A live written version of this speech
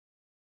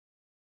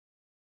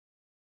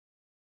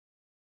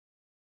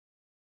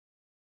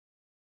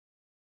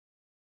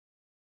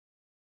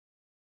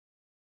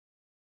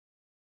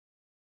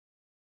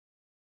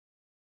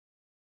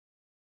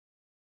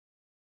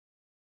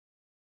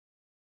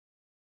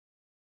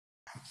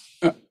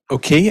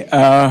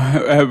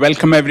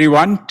Welcome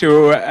everyone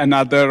to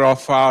another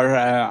of our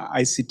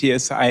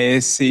ICTS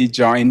ISC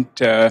joint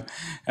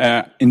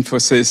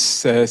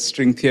INFOSYS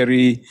string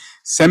theory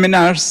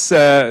seminars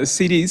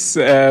series,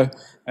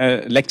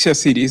 lecture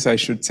series, I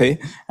should say.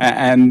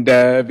 And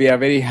we are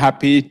very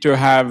happy to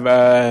have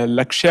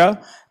Lakshya.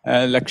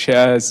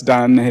 Lakshya has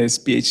done his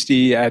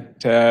PhD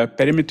at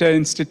Perimeter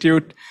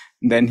Institute.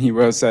 Then he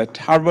was at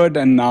Harvard,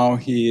 and now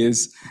he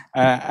is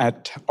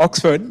at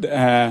Oxford.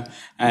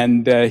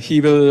 And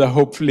he will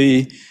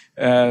hopefully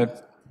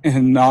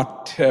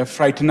not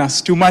frighten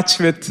us too much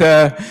with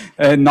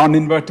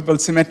non-invertible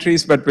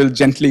symmetries, but will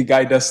gently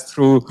guide us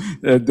through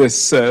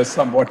this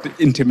somewhat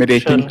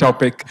intimidating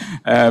topic.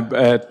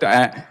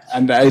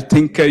 And I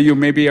think you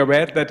may be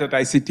aware that at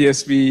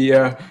ICTS we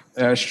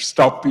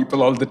stop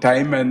people all the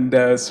time,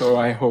 and so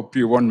I hope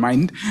you won't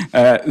mind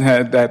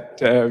that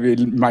we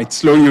might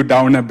slow you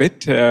down a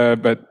bit,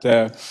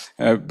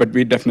 but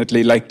we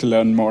definitely like to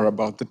learn more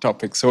about the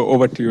topic. So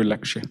over to you,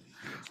 Lakshya.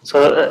 So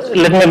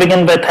let me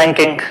begin by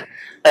thanking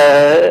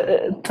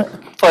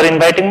for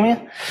inviting me.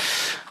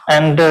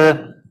 And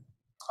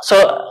so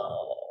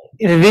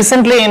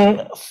recently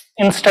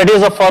in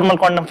studies of formal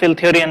quantum field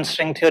theory and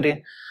string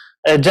theory,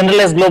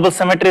 generalized global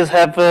symmetries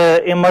have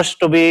emerged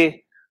to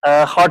be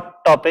a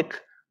hot topic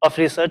of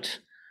research,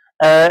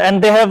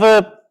 and they have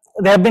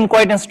been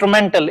quite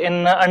instrumental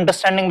in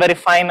understanding very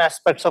fine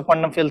aspects of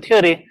quantum field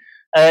theory,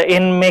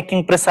 in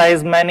making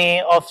precise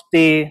many of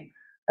the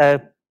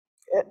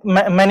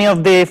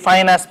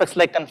fine aspects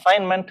like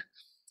confinement,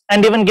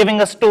 and even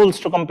giving us tools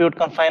to compute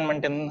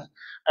confinement in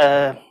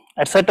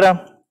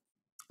etc.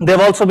 They've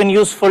also been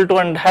useful to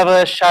have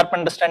a sharp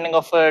understanding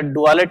of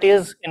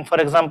dualities in, for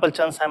example,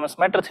 Chern-Simons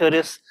matter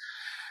theories.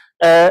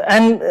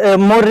 And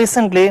more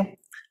recently,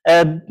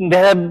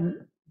 there have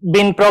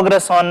been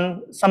progress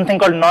on something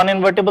called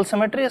non-invertible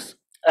symmetries,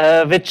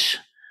 which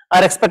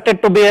are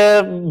expected to be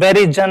a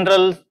very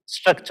general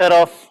structure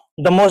of,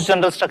 the most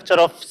general structure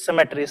of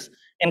symmetries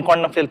in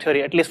quantum field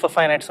theory, at least for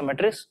finite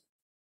symmetries.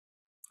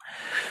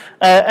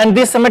 And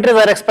these symmetries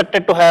are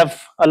expected to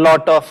have a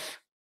lot of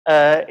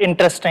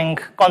interesting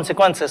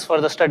consequences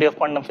for the study of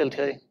quantum field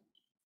theory.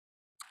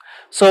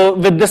 So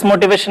with this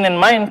motivation in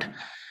mind,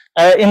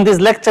 in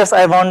these lectures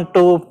I want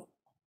to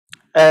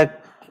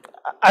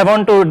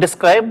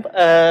describe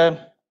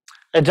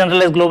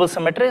generalized global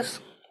symmetries,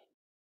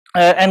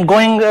 and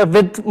going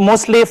with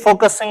mostly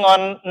focusing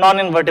on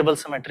non-invertible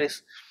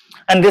symmetries.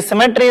 And these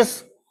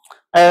symmetries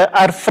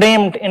are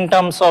framed in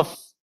terms of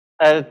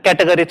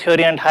category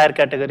theory and higher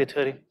category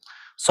theory.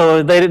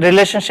 So the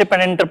relationship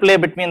and interplay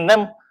between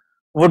them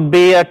would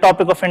be a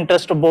topic of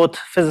interest to both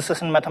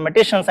physicists and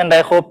mathematicians, and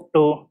I hope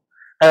to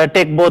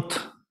take both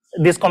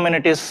these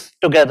communities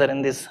together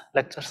in these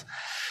lectures.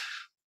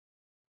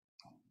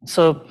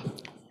 So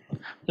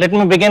let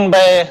me begin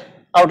by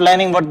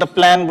outlining what the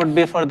plan would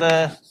be for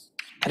the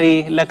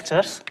 3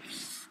 lectures.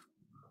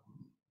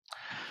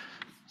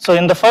 So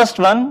in the first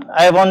one,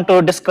 I want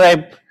to just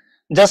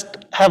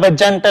have a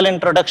gentle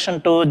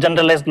introduction to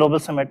generalized global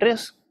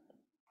symmetries.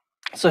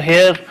 So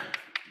here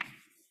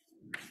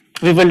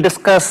we will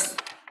discuss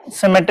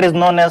symmetries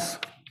known as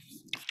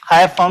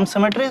higher form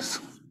symmetries,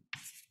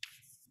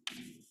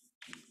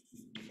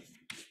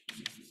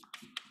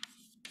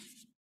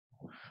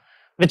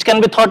 which can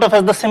be thought of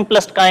as the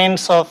simplest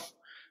kinds of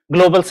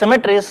global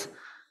symmetries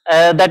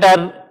that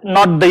are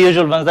not the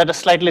usual ones, that are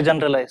slightly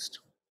generalized.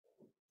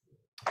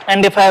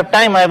 And if I have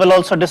time, I will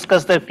also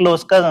discuss their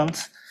close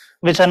cousins,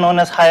 which are known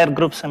as higher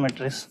group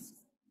symmetries.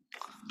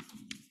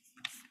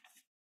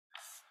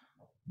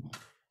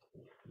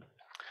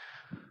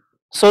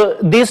 So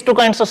these 2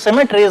 kinds of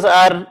symmetries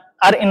are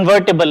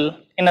invertible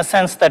in a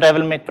sense that I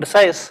will make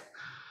precise.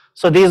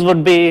 So these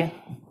would be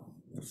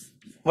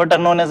what are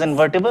known as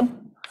invertible.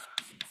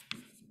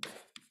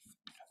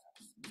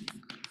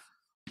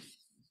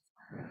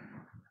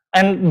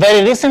 And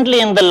very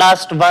recently, in the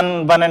last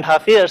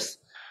 1.5 years,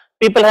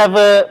 people have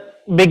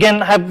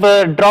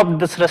dropped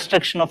this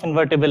restriction of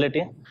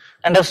invertibility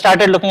and have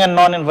started looking at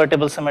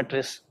non-invertible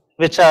symmetries,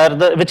 which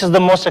is the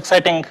most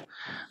exciting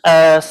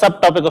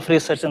subtopic of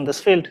research in this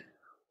field.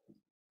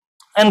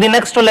 And the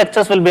next 2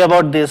 lectures will be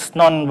about these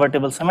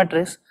non-invertible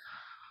symmetries.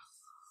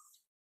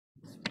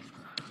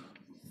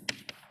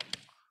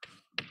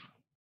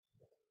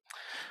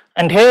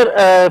 And here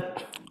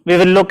we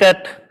will look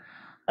at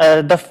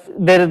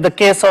the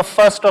case of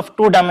first of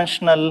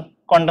 2-dimensional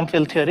quantum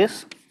field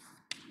theories,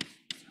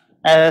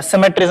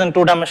 symmetries in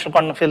 2-dimensional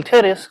quantum field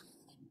theories,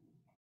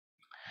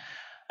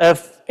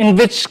 in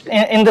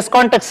this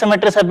context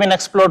symmetries have been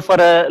explored for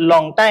a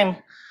long time,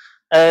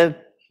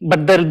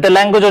 but the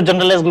language of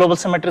generalized global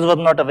symmetries was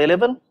not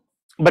available,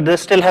 but they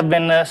still have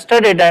been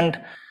studied,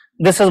 and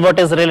this is what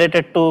is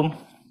related to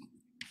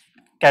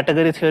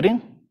category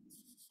theory.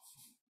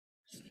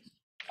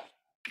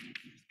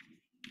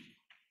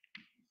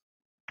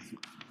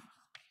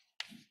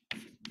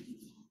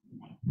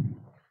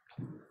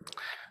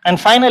 And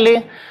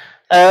finally,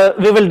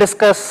 we will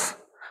discuss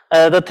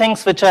the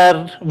things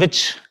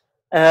which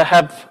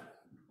have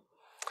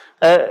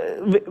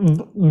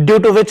due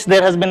to which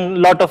there has been a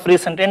lot of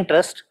recent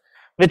interest,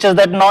 which is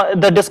that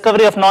the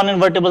discovery of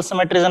non-invertible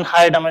symmetries in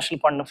higher dimensional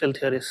quantum field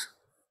theories.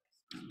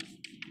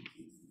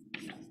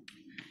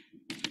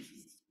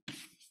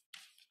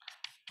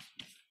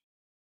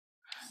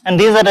 And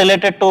these are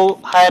related to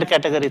higher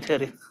category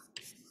theory.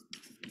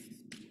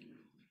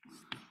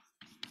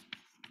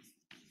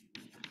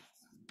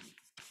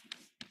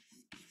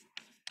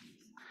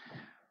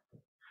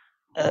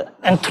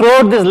 And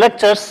throughout these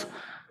lectures,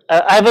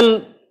 I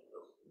will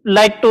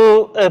like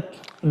to,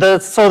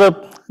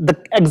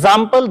 the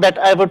example that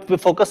I would be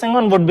focusing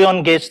on would be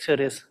on gauge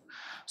theories.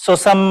 So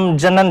some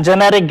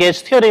generic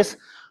gauge theories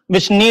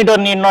which need or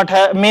need not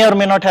have, may or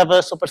may not have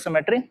a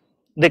supersymmetry.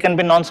 They can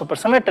be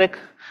non-supersymmetric.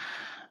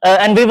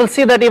 And we will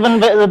see that even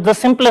the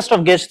simplest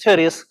of gauge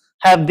theories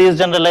have these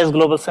generalized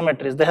global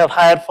symmetries. They have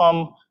higher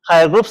form,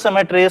 higher group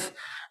symmetries,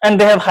 and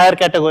they have higher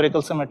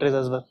categorical symmetries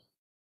as well.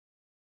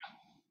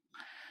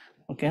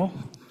 Okay.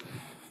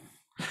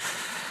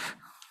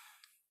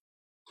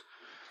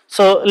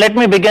 So let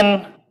me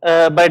begin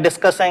by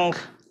discussing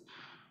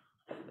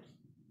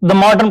the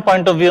modern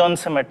point of view on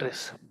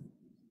symmetries.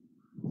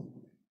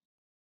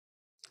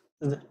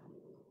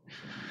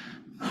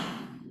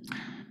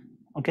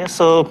 Okay,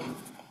 so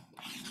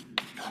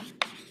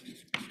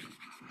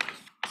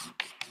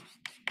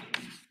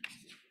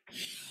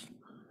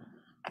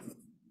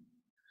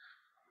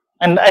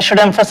and I should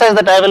emphasize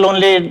that I will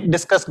only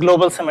discuss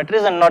global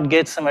symmetries and not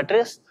gauge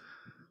symmetries.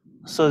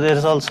 So there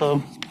is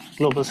also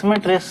global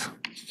symmetries.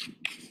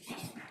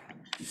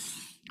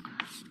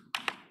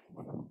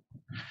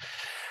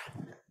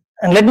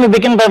 And let me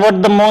begin by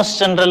what the most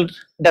general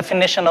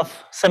definition of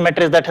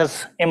symmetries that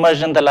has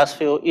emerged in the last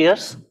few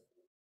years.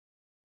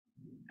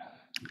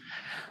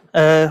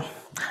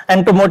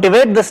 And to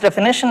motivate this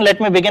definition, let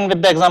me begin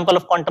with the example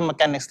of quantum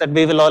mechanics that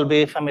we will all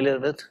be familiar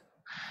with.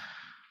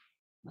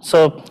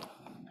 So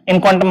in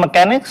quantum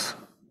mechanics,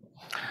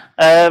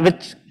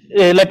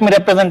 let me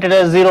represent it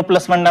as 0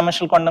 plus 1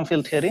 dimensional quantum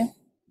field theory.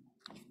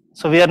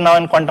 So we are now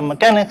in quantum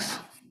mechanics.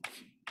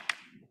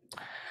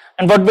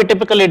 And what we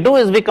typically do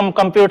is we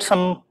compute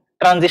some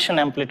transition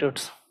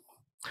amplitudes.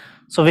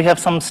 So we have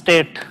some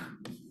state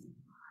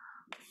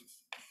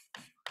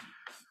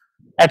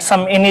at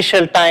some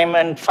initial time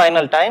and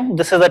final time.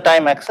 This is the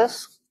time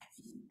axis.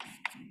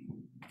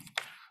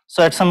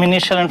 So at some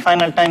initial and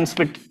final times,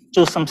 we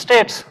choose some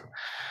states.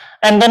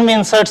 And then we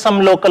insert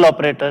some local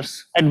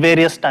operators at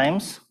various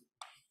times.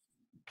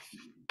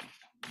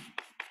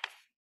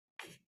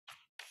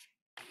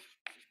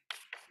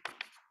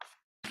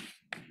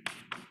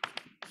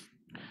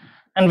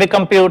 And we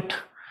compute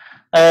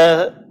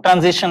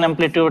transition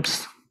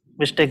amplitudes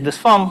which take this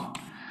form.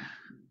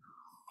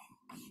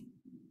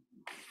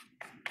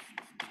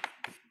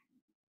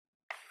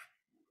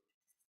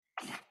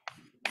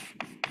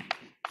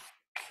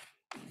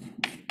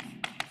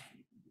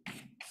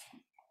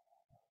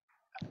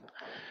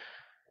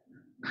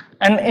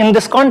 And in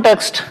this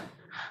context,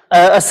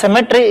 a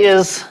symmetry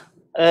is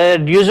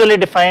usually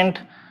defined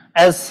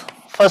as,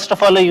 first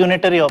of all, a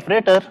unitary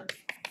operator,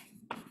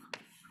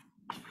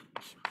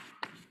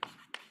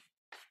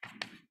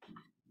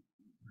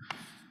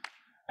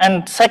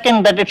 and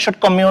second, that it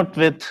should commute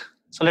with,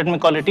 so let me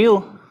call it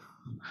U,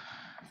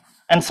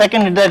 and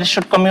second, that it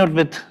should commute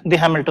with the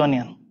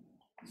Hamiltonian.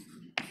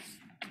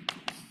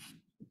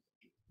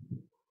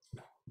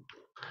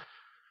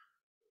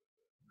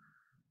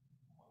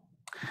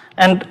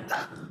 And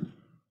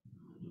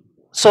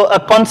so a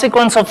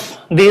consequence of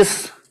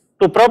these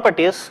two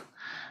properties,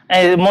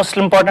 most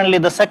importantly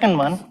the second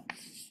one,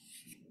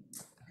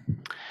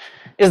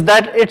 is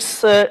that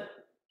it's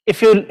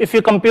if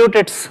you compute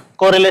its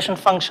correlation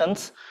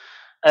functions,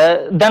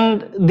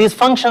 then these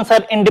functions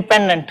are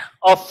independent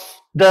of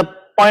the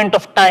point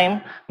of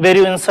time where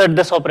you insert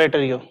this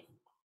operator U.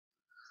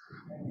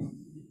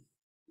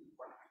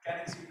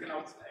 Mechanics, you can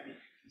also, I mean,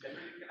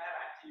 generally you can have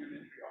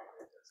anti-unitary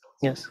operators also.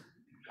 Yes.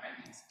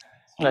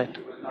 Right.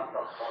 You will not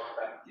talk about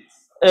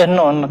that.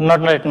 No,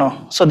 not right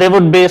now. So there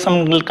would be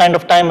some kind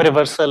of time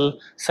reversal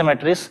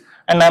symmetries,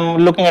 and I'm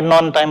looking at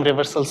non-time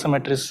reversal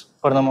symmetries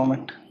for the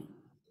moment.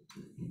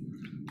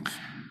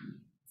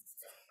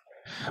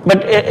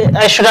 But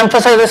I should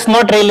emphasize it's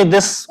not really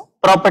this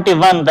property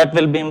 1 that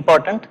will be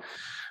important,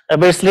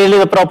 but it's really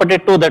the property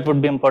 2 that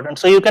would be important.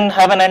 So you can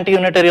have an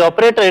anti-unitary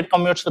operator, it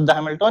commutes with the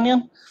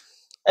Hamiltonian,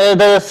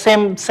 the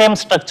same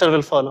structure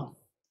will follow.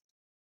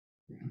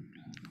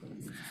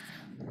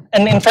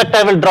 And in fact,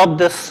 I will drop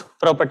this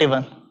property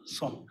 1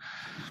 soon.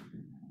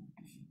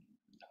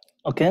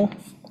 Okay.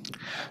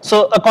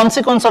 So a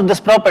consequence of this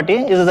property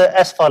is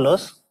as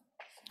follows,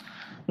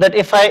 that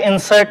if I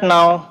insert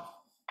now,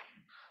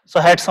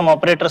 so I had some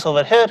operators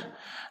over here,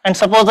 and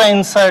suppose I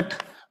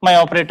insert my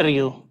operator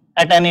U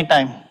at any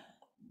time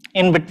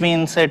in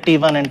between, say,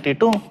 T1 and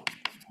T2,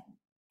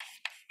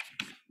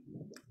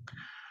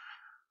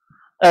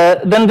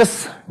 then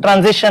this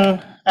transition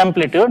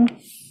amplitude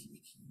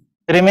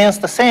remains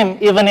the same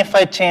even if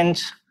I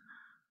change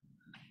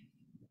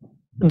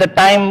the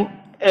time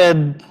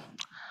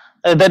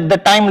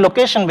the time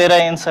location where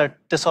I insert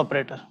this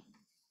operator.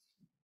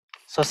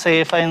 So say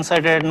if I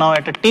insert it now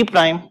at a t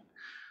prime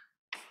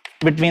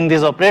between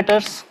these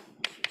operators,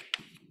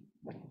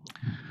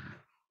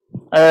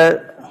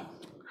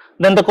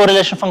 then the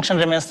correlation function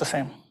remains the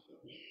same.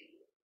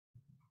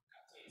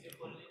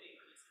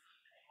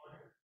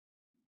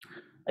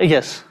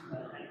 Yes.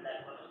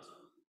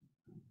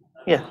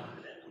 Yeah.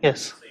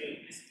 Yes.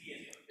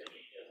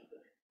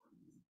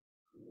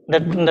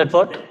 That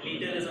what?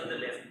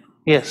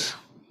 Yes.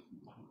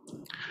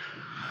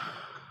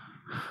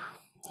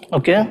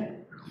 Okay.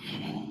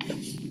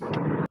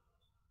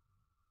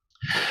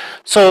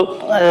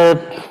 So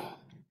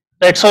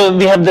right. So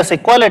we have this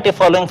equality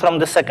following from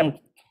the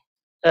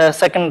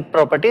second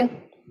property,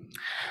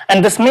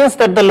 and this means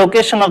that the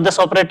location of this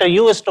operator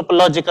u is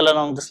topological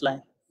along this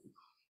line,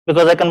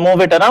 because I can move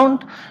it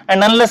around,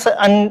 and unless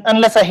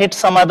I hit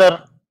some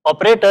other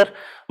operator,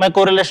 my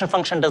correlation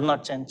function does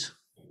not change.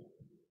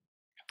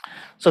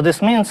 So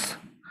this means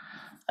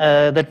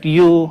that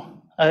u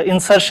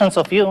insertions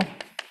of u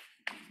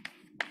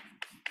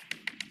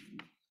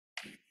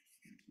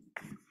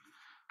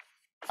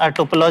are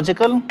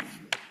topological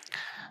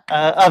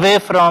away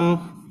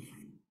from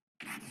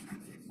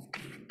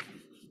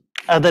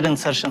other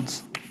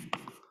insertions.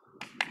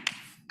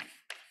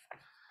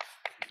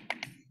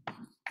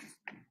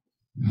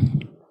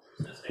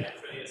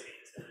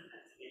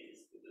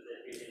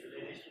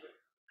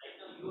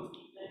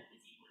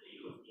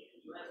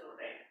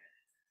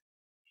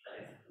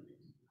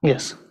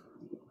 Yes.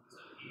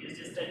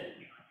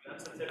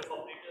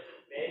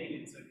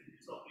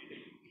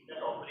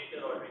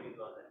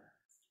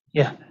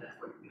 Yeah.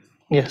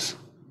 Yes.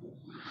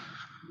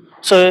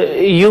 So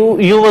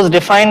u was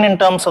defined in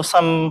terms of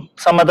some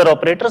other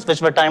operators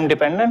which were time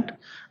dependent,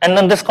 and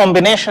then this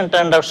combination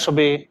turned out to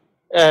be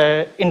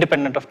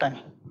independent of time.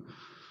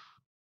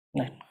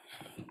 Right.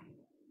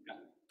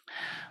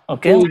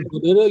 Okay. So in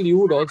general, you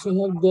would also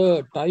have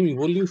the time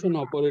evolution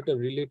operator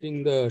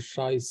relating the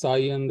psi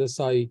and the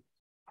psi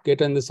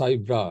ket and the psi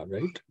bra,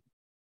 right?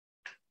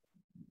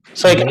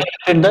 So I can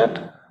repeat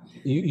that.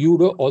 You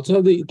would also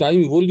have the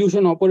time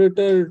evolution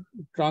operator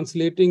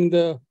translating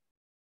the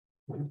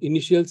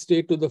initial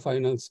state to the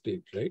final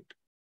state, right?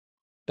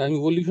 Time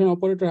evolution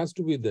operator has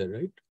to be there,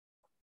 right?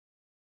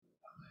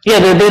 Yeah,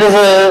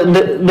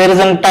 there is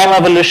a time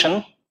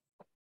evolution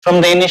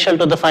from the initial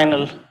to the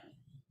final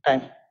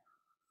time.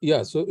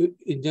 Yeah, so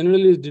it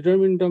generally is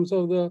determined in terms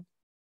of the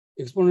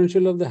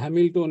exponential of the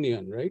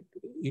Hamiltonian, right?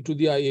 E to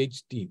the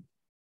IHT.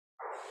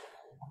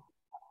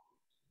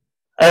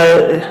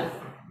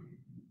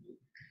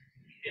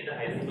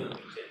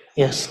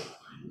 Yes.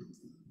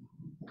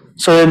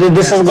 So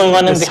this is going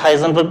on in the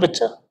Heisenberg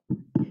picture.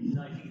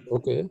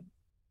 Okay.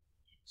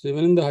 So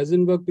even in the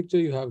Heisenberg picture,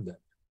 you have that.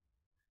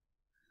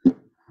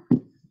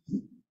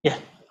 Yeah.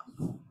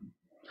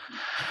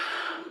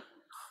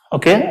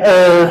 Okay.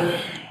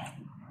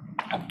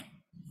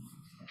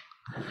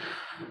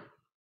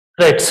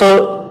 Right.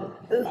 So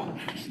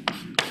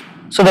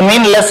the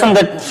main lesson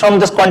that from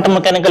this quantum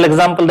mechanical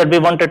example that we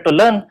wanted to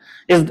learn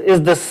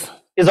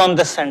is on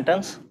this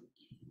sentence.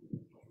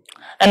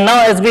 And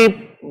now as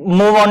we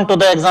move on to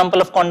the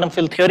example of quantum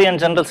field theory and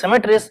general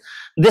symmetries,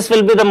 this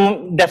will be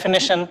the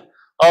definition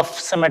of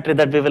symmetry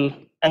that we will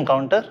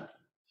encounter.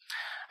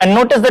 And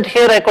notice that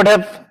here I could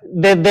have,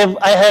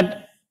 I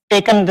had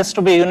taken this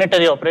to be a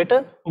unitary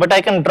operator, but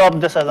I can drop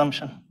this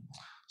assumption.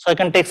 So I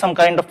can take some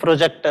kind of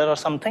projector or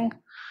something.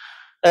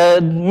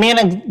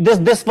 Meaning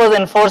this was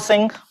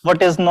enforcing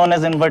what is known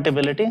as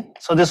invertibility.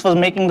 So this was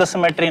making the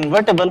symmetry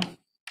invertible,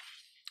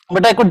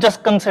 but I could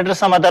just consider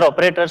some other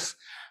operators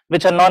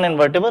which are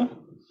non-invertible,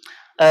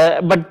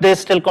 but they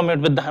still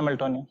commute with the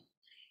Hamiltonian.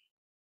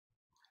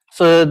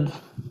 So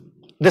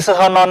this is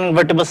how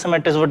non-invertible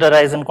symmetries would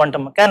arise in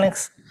quantum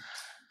mechanics.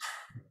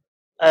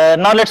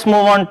 Now let's move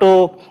on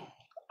to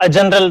a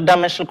general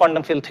dimensional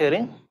quantum field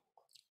theory.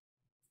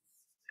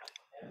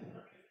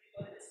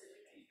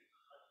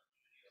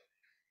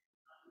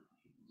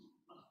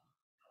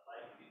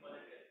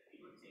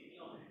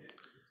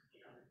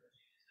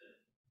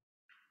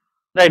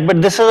 Right,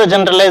 but this is a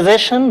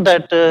generalization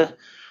that,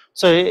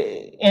 so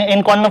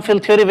in quantum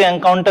field theory, we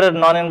encounter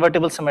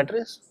non-invertible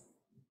symmetries.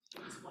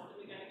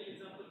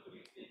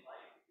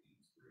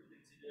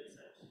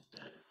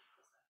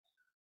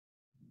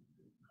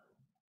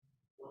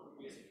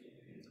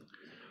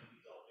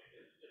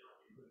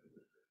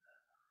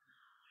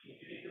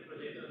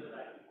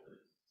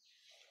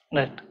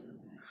 Right.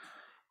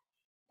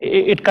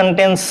 It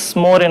contains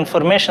more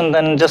information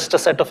than just a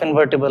set of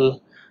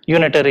invertible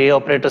unitary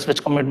operators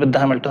which commute with the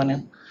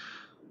Hamiltonian.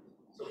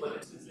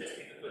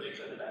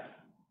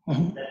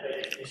 Mm-hmm.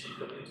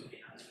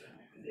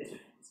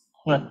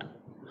 Right.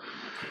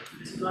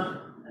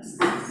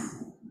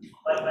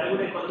 Why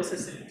would I call this a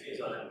symmetry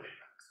or a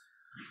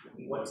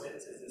in what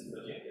sense is this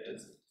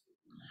projected?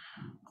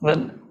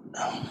 Well,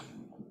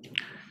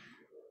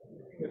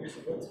 the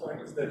first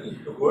point is that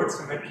the word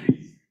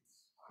symmetry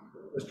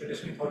was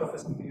traditionally thought of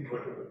as something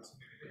invertible. So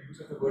maybe the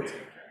use of the word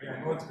symmetry,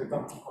 I know it's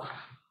become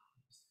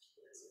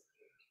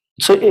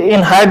So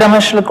in higher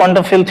dimensional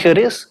quantum field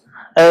theories,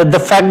 the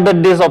fact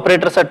that these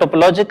operators are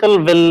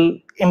topological will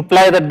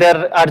imply that they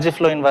are RG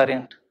flow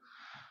invariant.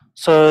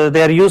 So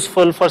they are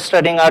useful for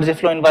studying RG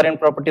flow invariant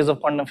properties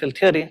of quantum field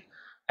theory,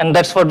 and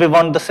that's what we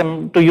want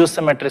to use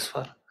symmetries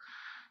for.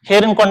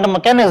 Here in quantum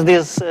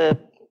mechanics,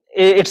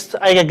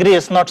 I agree,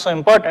 it's not so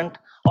important.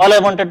 All I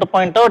wanted to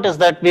point out is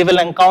that we will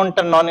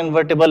encounter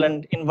non-invertible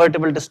and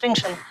invertible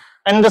distinction,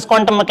 and this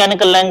quantum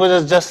mechanical language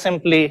is just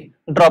simply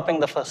dropping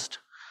the first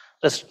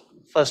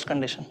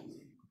condition.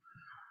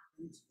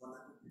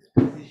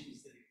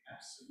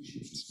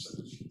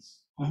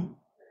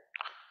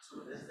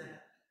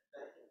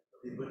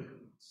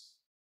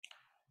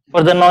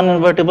 For the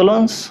non-invertible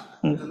ones?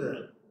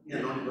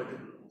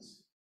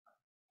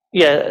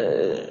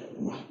 Yeah,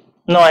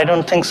 no, I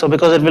don't think so,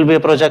 because it will be a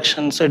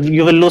projection, so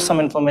you will lose some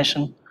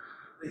information.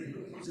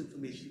 You lose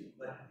information,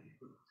 but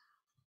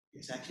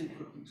it's actually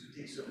putting to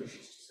take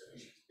solutions to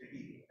solutions,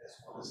 maybe as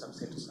small as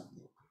subset or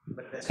something.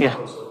 But that's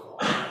also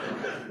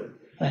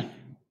right.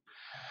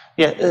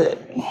 Yeah.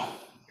 It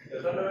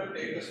doesn't even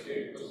take the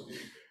state to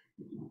state.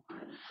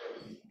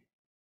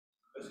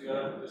 Because you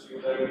have the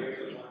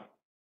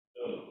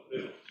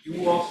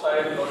Q of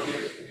psi will not be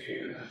a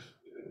state.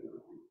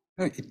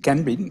 It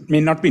can be, it may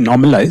not be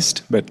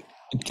normalized, but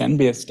it can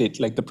be a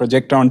state, like the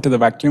projector onto the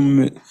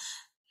vacuum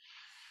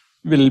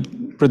will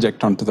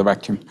project onto the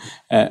vacuum.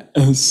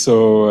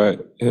 So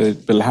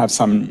it will have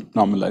some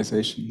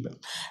normalization. But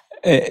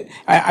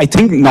I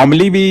think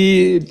normally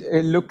we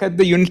look at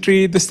the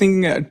unitary, this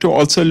thing to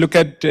also look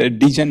at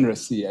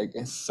degeneracy, I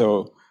guess.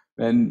 So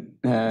when,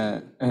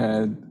 I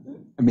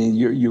mean,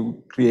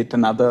 you create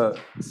another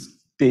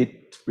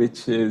state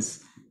which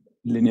is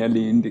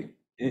linearly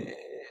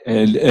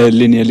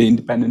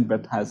independent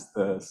but has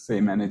the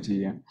same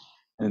energy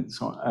and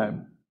so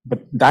on.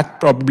 But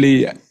that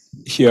probably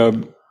here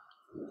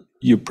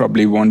you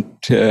probably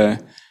won't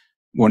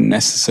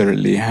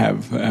necessarily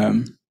have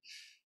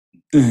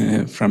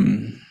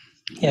from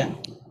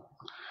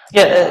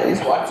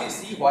so once you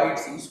see why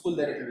it's useful,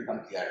 then it will become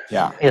clear.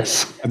 Yeah.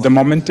 Yes. At the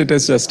moment it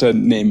is just a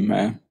name.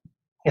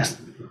 Yes.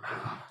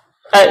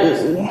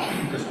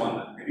 Just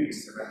one, maybe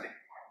it's semantic.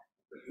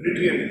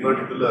 Unitary and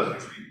invertible are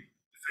actually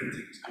different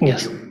things.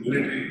 Yes.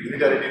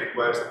 Unitarity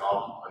requires a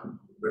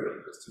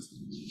non-invertible distance.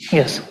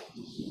 Yes.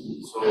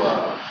 So,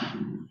 are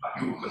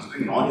you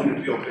considering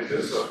non-unitary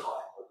operators or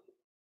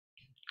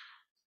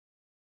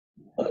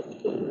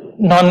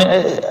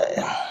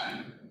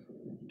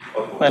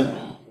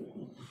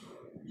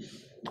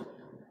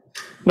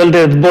well,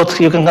 they're both.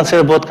 You can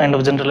consider both kind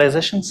of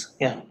generalizations.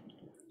 Yeah.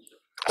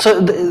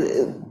 So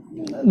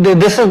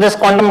this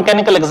quantum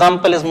mechanical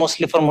example is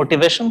mostly for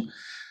motivation,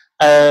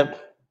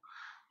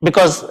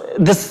 because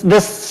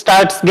this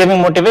starts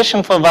giving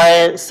motivation for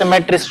why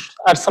symmetries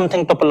are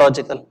something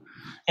topological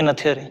in a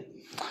theory,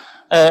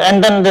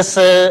 and then this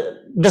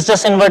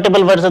just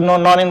invertible versus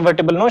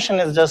non-invertible notion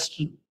is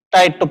just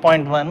tied to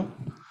point one,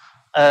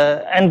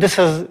 and this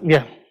is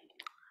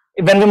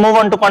When we move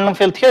on to quantum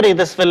field theory,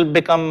 this will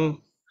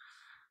become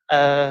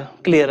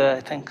clearer,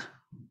 I think.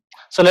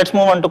 So let's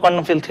move on to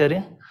quantum field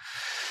theory.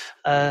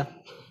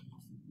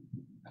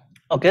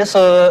 Okay,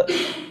 so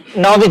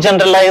now we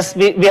generalize,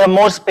 we have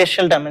more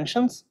spatial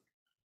dimensions.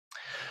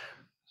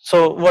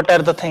 So what are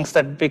the things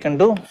that we can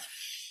do?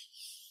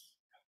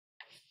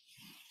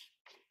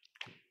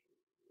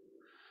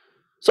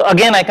 So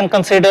again, I can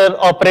consider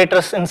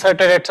operators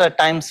inserted at a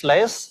time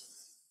slice.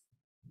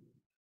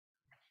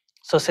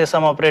 So say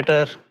some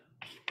operator.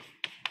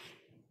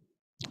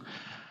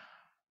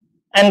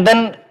 And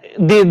then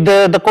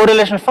the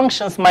correlation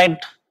functions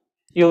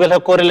you will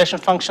have correlation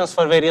functions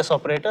for various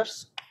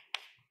operators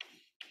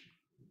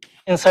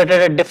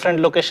inserted at different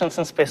locations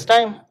in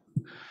space-time.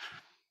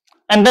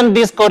 And then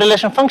these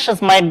correlation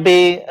functions might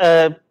be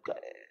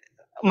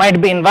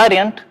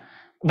invariant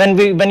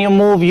when you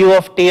move u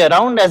of t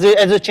around as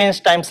you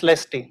change time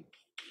slice t.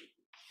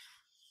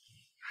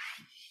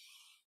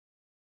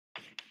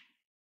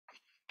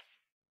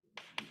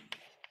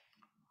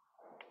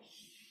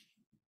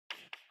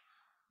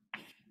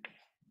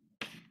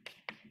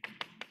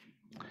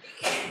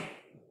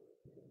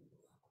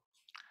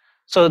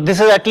 So this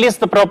is at least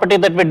the property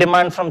that we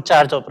demand from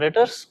charge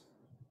operators.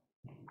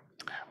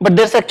 But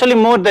there's actually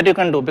more that you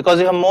can do because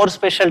you have more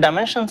spatial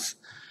dimensions.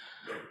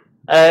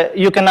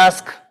 You can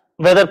ask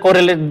whether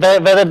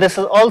this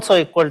is also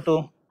equal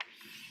to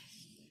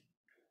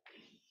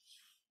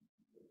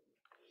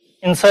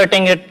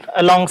inserting it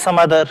along some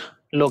other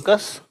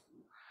locus.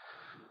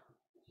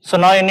 So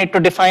now you need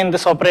to define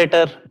this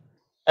operator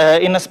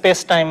in a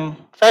space-time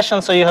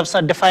fashion. So you have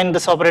defined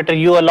this operator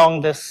u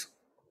along this,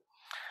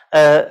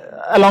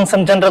 along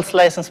some general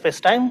slice in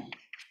space-time.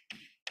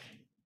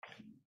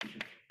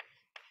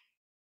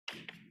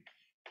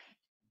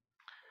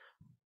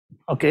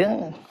 Okay.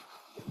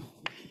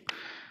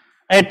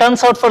 And it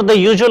turns out for the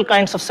usual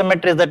kinds of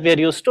symmetries that we are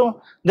used to,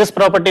 this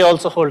property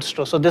also holds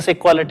true. So this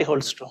equality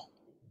holds true.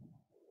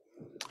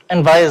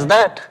 And why is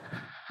that?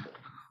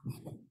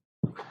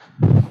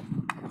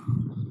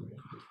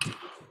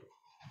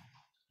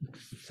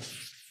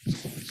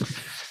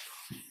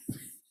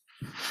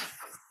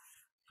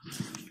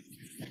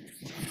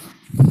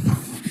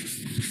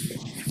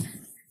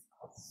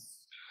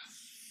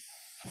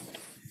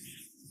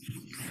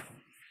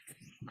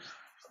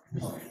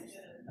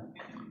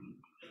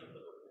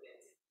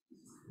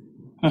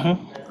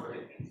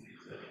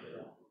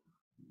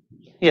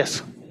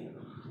 Yes.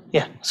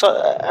 Yeah. So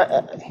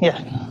yeah.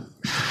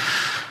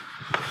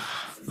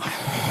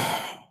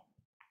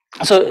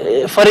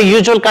 So for a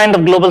usual kind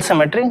of global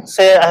symmetry,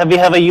 say we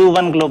have a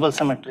U1 global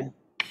symmetry.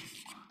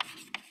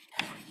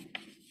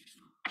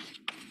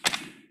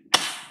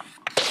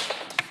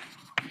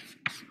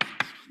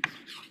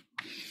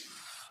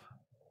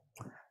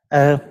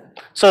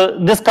 So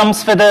this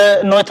comes with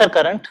a Noether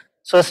current.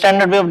 So a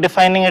standard way of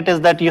defining it is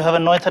that you have a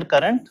Noether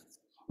current,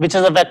 which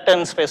is a vector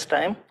in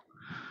space-time.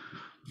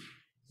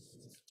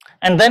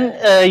 And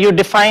then you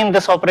define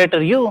this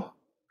operator U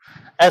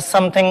as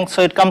something,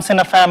 so it comes in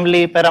a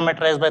family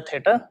parameterized by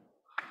theta.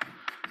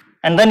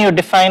 And then you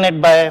define it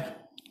by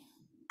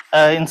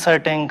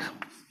inserting,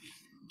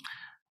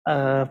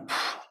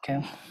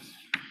 okay.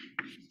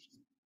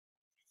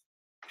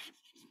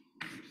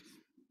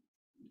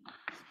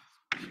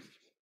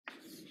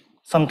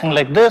 Something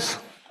like this,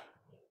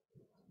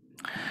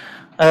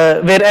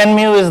 where n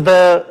mu is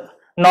the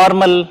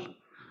normal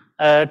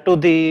to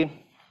the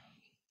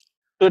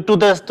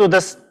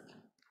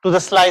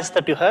slice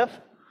that you have.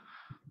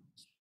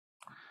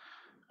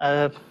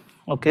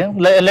 Okay,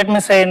 let me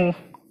say in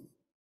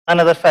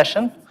another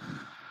fashion.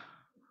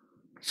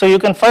 So you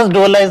can first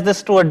dualize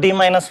this to a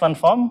d-1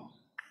 form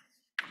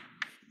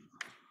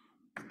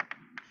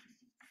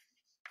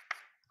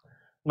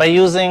by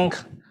using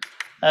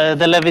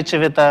the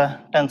Levi-Civita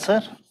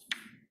tensor.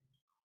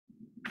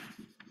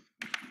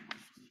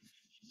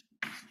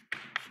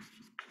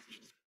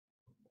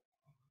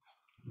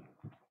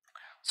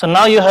 So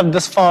now you have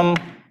this form,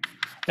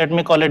 let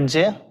me call it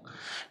J.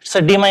 It's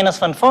a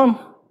d-1 form,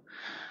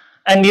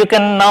 and you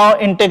can now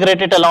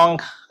integrate it along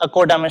a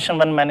codimension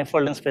 1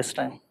 manifold in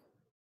space-time.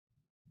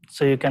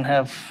 So you can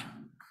have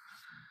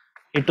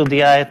e to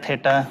the I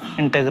theta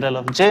integral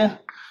of J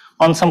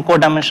on some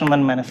codimension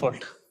 1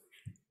 manifold.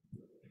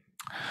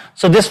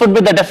 So this would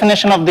be the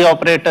definition of the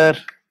operator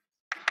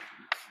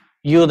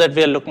U that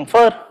we are looking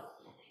for.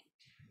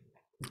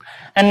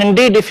 And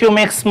indeed, if you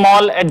make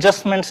small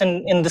adjustments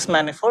in this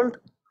manifold,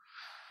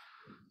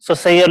 so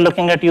say you're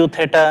looking at U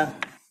theta,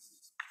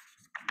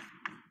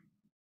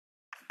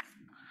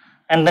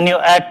 and then you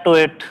add to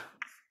it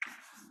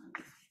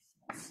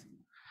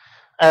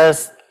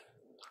as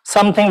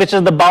something which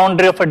is the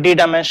boundary of a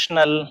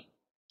d-dimensional,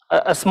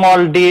 a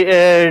small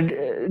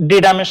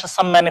d-dimensional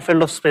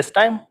sum-manifold of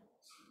space-time,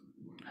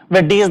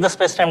 where d is the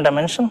space-time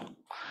dimension.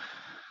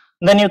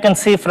 Then you can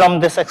see from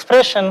this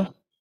expression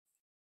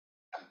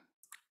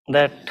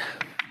that,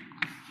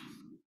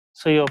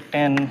 so you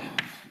obtain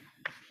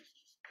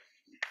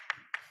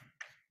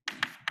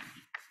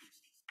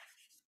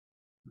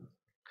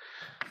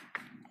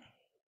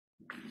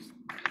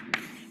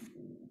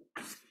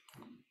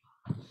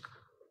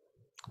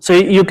so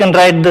you can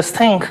write this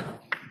thing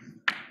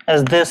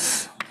as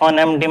this on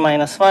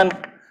md-1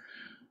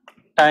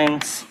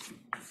 times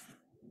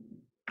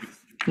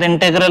the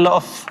integral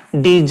of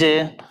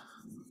dj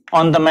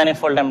on the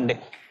manifold md.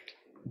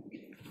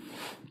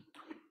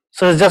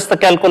 So it's just the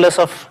calculus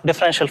of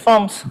differential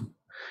forms.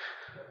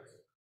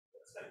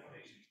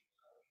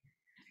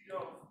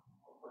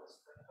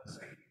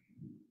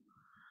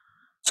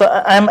 So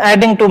I'm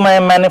adding to my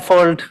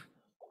manifold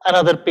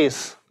another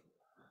piece.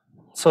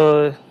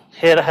 So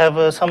here I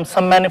have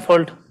some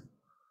manifold.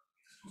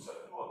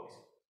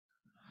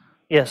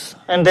 Yes,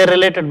 and they're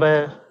related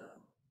by.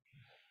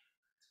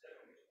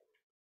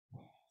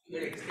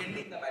 You're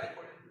extending the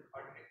manifold into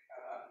coordinate.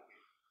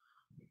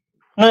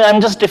 No, I'm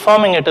just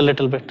deforming it a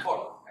little bit.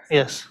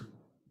 Yes.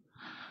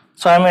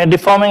 So I'm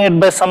deforming it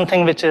by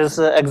something which is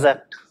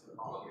exact.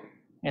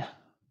 Yeah.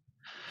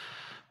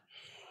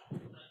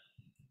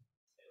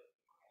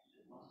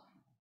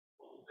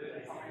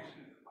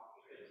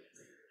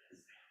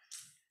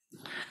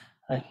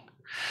 Right.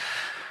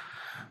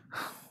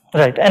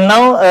 Right. And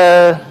now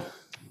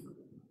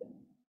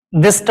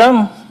this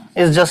term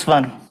is just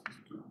 1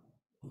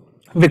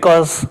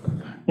 because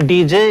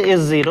dj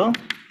is 0,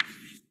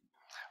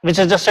 which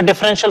is just a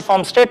differential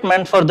form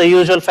statement for the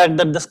usual fact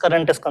that this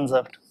current is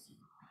conserved.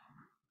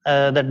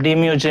 That d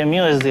mu j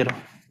mu is 0.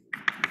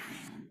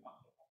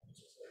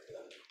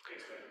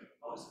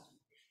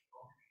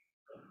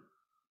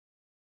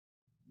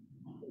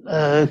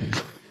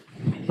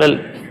 Well,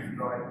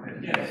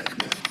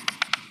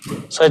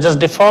 so I just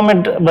deform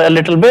it by a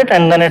little bit,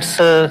 and then it's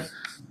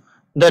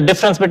the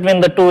difference between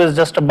the two is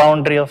just a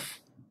boundary of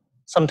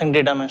something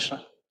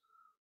d-dimensional.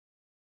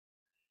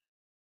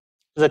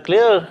 Is that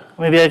clear?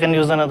 Maybe I can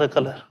use another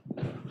color.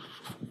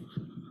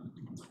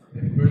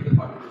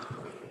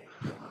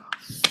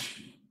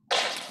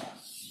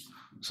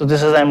 So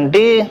this is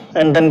MD,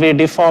 and then we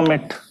deform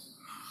it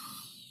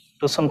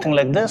to something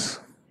like this.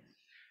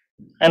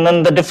 And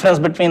then the difference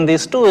between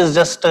these two is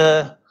just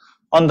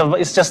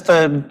it's just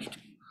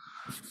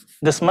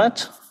this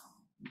much,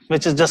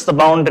 which is just the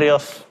boundary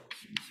of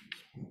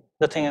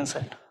the thing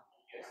inside.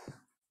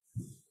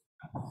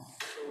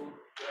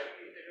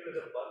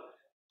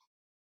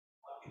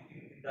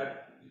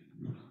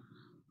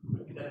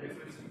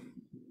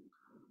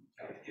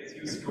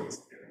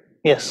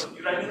 Yes.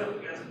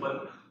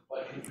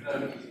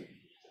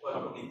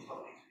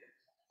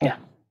 Yeah.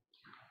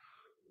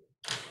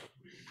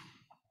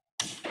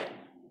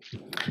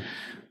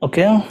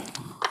 Okay.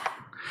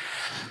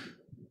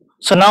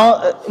 So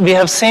now we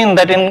have seen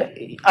that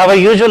in our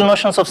usual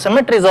notions of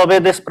symmetries obey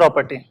this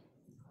property,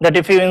 that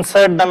if you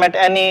insert them at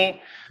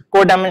any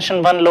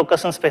codimension 1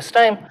 locus in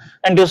space-time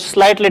and you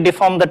slightly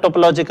deform the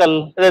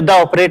topological, the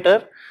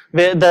operator,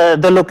 where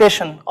the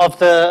location of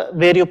the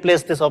where you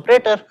place this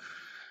operator,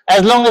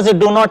 as long as you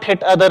do not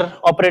hit other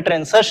operator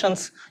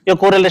insertions, your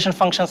correlation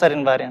functions are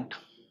invariant.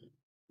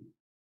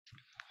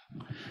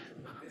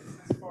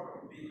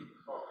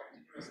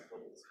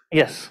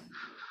 Yes.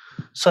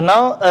 So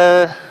now,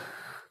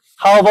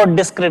 how about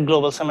discrete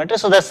global symmetry?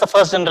 So that's the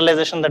first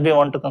generalization that we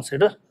want to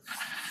consider.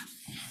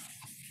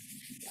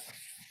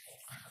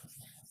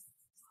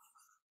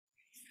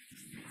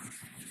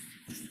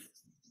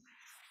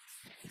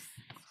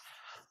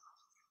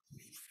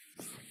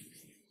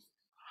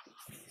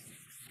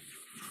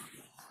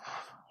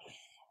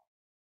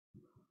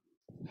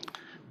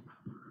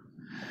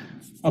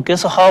 Okay,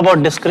 so how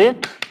about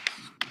discrete?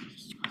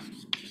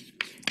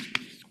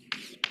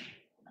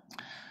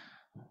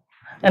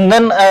 And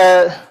then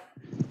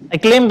I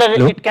claim that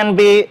Hello? it can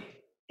be,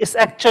 it's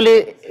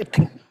actually,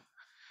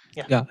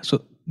 Yeah,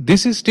 so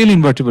this is still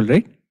invertible,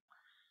 right?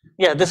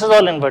 yeah, this is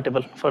all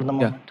invertible for the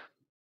moment.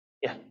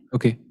 Yeah.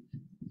 Okay.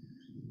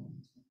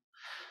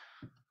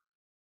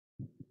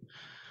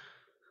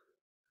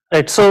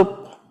 Right, so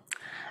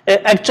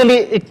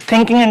actually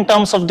thinking in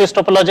terms of this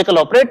topological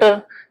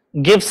operator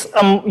gives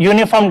a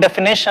uniform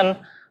definition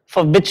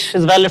for which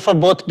is valid for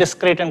both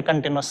discrete and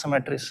continuous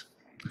symmetries.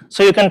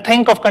 So you can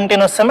think of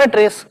continuous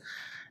symmetries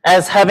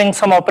as having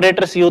some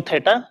operators u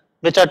theta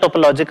which are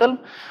topological,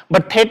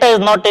 but theta is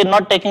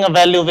not taking a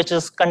value which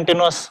is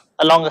continuous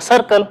along a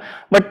circle,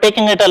 but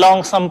taking it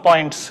along some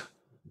points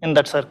in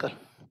that circle.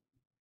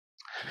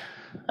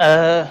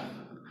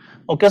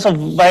 Okay, so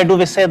why do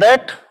we say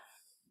that?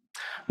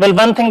 Well,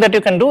 one thing that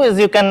you can do is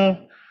you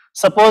can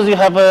suppose you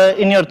have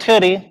in your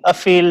theory a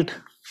field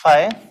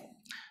phi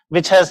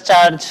which has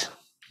charge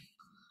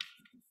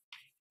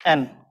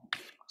n.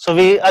 So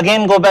we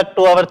again go back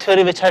to our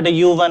theory which had a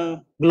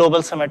u1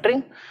 global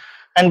symmetry,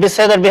 and we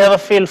say that we have a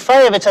field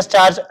phi which has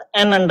charge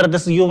n under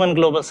this u1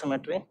 global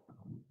symmetry,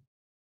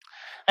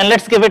 and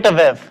let's give it a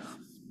wave.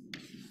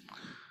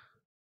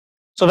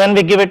 So when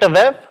we give it a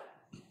wave,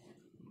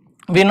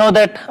 we know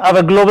that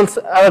our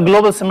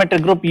global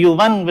symmetric group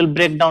u1 will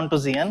break down to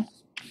Zn.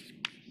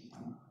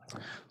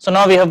 So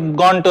now we have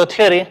gone to a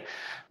theory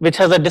which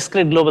has a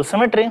discrete global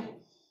symmetry.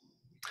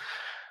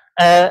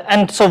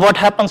 And so what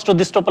happens to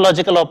these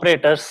topological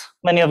operators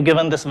when you have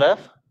given this wave?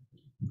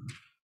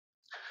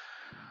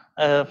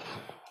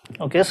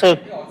 Okay, so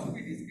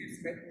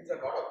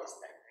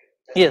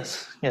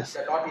yes, yes.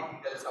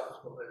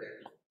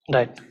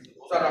 Right.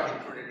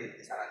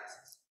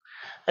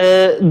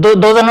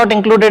 Those are not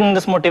included in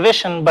this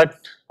motivation, but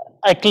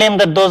I claim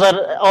that those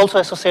are also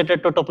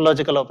associated to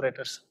topological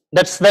operators.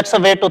 That's a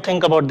way to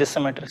think about these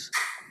symmetries.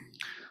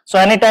 So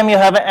anytime you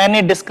have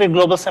any discrete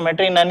global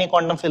symmetry in any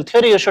quantum field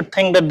theory, you should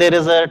think that there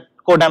is a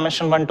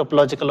codimension 1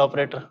 topological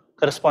operator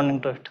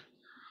corresponding to it.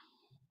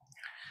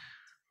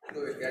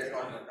 So if there's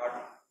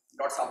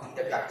not something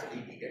that you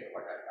actually needed,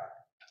 but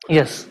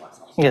yes,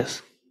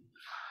 yes.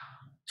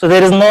 So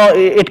there is no,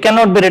 it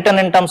cannot be written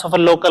in terms of a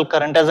local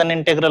current as an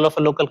integral of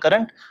a local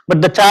current,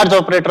 but the charge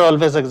operator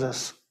always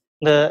exists,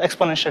 the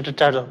exponentiated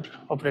charge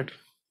operator.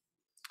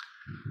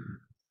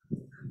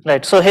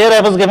 Right, so here I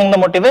was giving the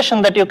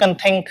motivation that you can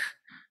think,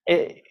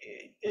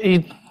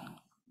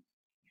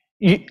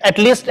 at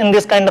least in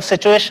these kind of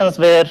situations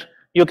where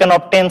you can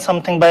obtain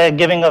something by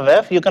giving a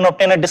wave, you can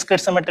obtain a discrete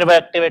symmetry by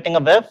activating a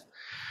wave.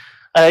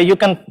 You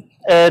can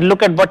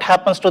look at what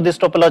happens to these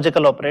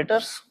topological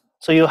operators.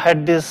 So you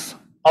had these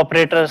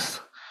operators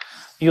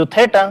u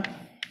theta,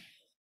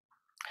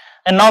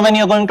 and now when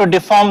you're going to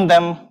deform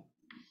them,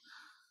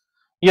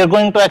 you're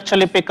going to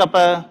actually pick up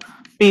a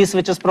piece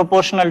which is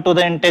proportional to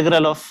the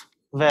integral of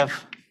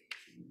wave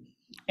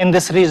in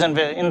this region,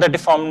 in the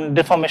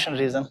deformation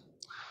region.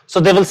 So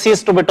they will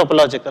cease to be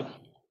topological.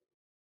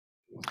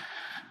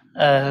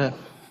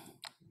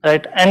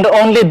 Right, and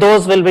only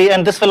those will be,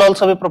 and this will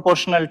also be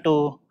proportional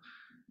to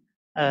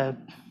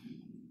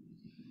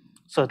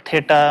so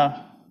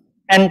theta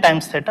n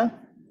times theta.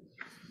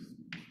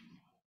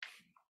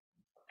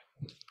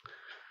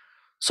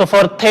 So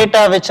for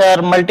theta which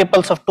are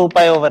multiples of 2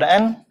 pi over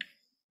n,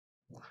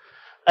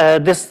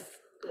 the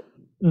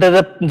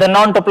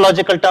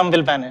non-topological term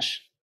will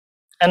vanish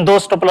and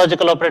those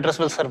topological operators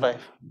will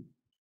survive.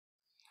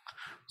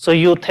 So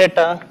u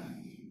theta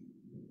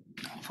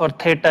for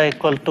theta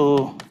equal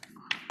to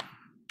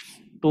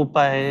 2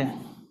 pi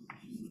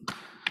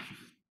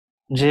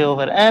j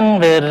over n,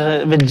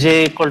 where with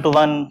j equal to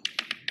 1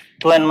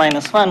 to n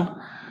minus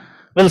 1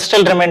 will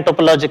still remain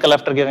topological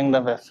after giving the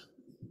wave.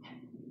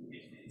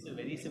 It's a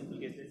very simple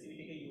case. Let's say we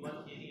take a U1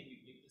 theory and we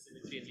break the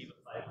symmetry and leave a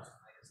phi which is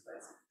minus pi.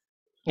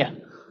 Yeah.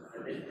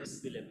 And then this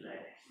will apply.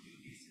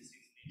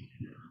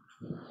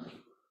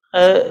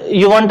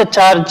 You want to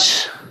charge.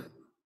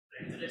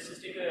 Right. So let's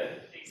just take a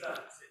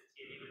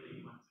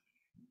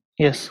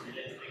Yes.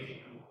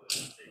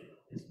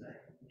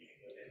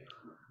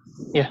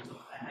 Yeah.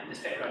 I'm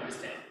just trying to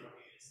understand what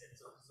you said.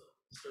 So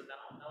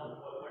now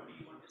what do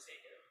you want to say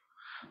here?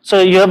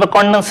 So you have a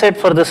condensate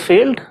for this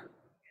field,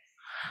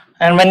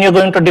 and when you're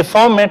going to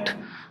deform it,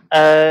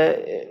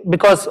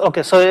 because,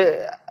 okay, so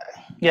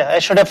yeah, I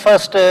should have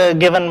first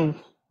given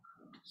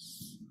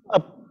a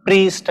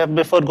pre-step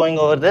before going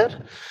over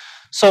there.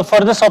 So for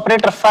this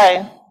operator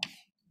phi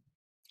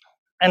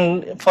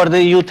and for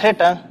the u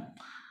theta,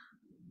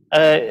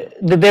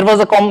 there was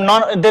a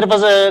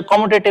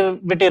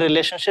commutativity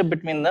relationship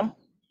between them,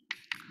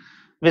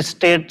 which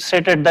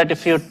stated that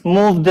if you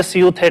move this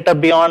u theta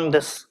beyond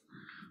this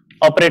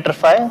operator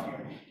phi,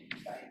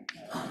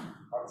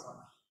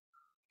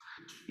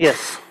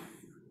 yes,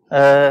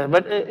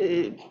 but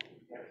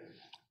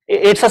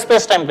it's a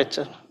space-time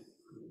picture.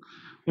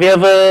 We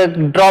have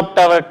dropped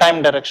our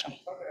time direction.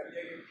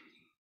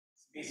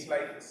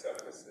 Space-like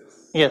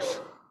surfaces. Yes.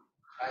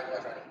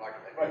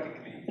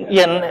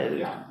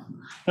 Yeah.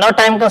 Now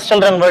time can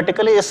still run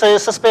vertically. It's a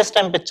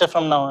space-time picture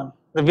from now on.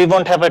 We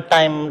won't have a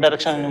time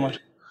direction anymore. The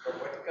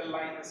vertical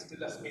line is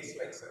still a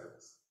space-like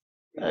surface.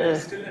 There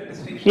is still a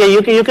distinction. Yeah,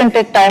 you can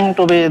take time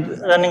to be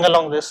running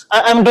along this.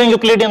 I'm doing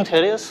Euclidean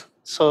theories,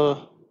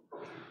 so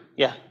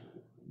yeah.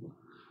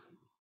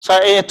 So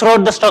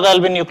throughout this talk, I'll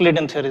be in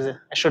Euclidean theories.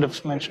 I should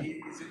have mentioned.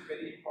 Is it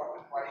very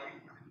important why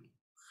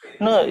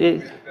you No,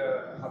 with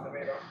the other way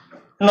around?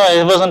 no,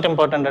 it wasn't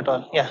important at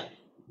all. Yeah,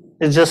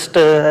 it's just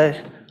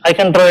I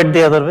can draw it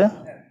the other way.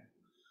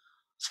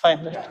 It's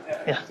fine, right?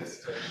 Yeah.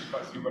 Just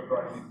because you were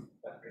drawing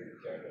that way.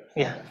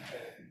 Yeah.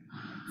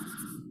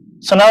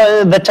 So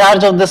now the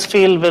charge of this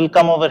field will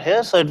come over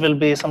here. So it will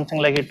be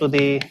something like e to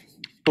the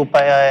 2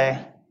 pi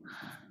I.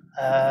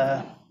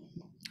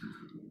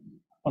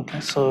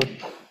 Okay, so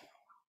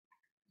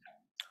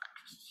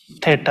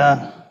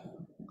theta,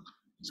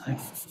 sorry,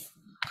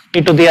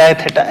 e to the I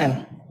theta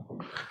n.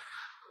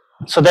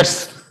 So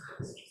that's,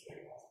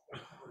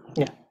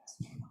 yeah.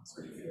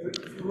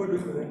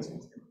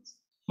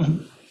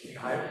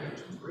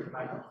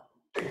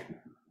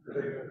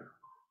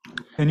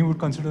 Then you would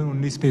consider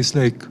only space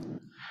like.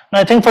 No,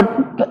 I think for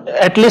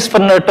at least for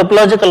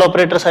topological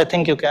operators, I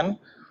think you can.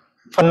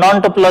 For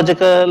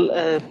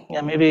non-topological,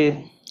 yeah,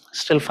 maybe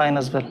still fine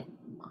as well.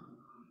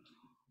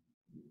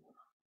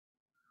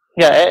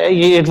 Yeah,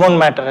 it won't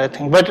matter, I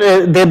think. But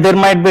there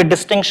might be a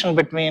distinction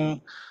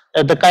between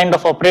the kind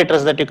of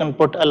operators that you can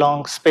put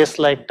along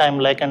space-like,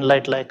 time-like, and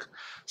light-like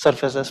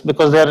surfaces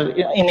because they are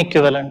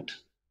inequivalent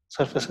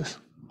surfaces.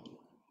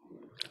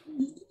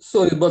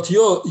 Sorry, but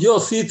your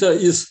theta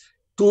is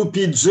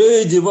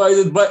 2pj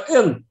divided by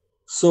n.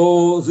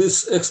 So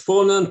this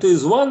exponent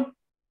is 1?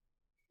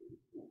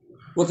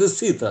 What is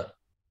theta?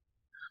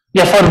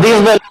 Yeah, for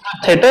these values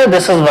of theta,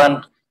 this is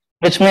 1,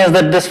 which means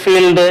that this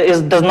field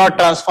does not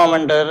transform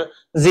under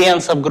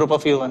Zn subgroup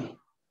of U1.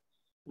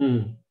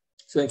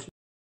 Thank you.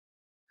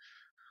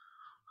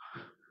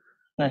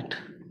 Right.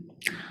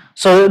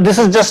 So this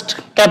is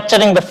just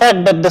capturing the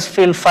fact that this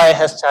field phi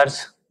has charge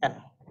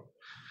n.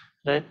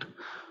 Right.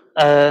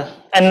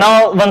 And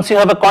now once you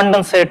have a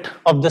condensate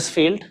of this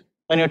field,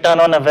 when you turn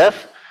on a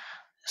wave,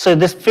 so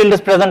this field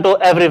is present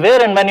everywhere,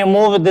 and when you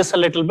move this a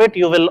little bit,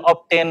 you will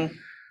obtain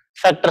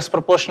factors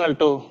proportional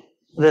to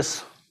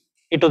this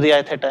e to the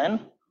I theta n.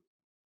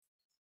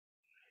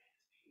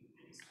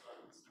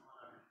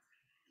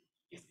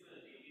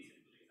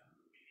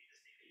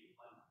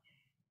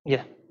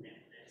 Yeah.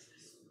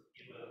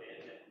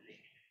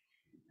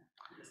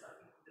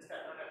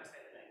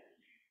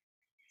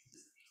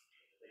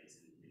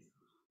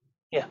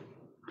 Yeah.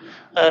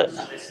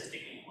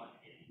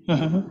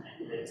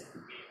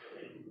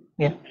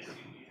 Yeah.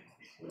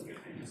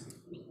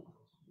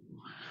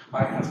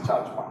 Phi has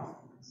charge 1.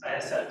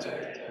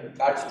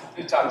 Charge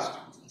 2.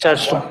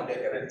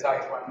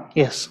 Charge 1.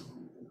 Yes.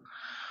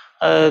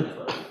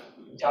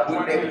 Charge 1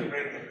 will break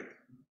everything.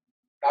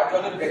 Charge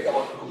 1 will break the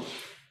whole loop.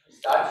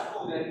 Charge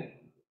 2 then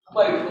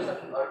by rotation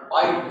or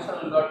by rotation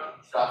will not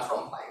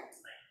transform phi.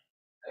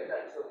 Right?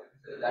 So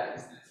that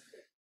is this.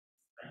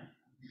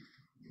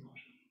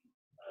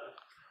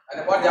 And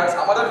what there are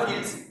some other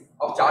fields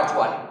of charge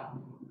 1,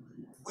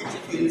 which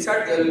if you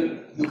insert,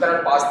 you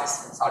cannot pass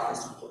this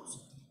surface to those.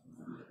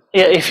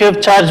 Yeah, if you have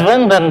charge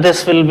 1, then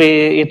this will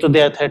be e to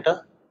the I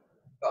theta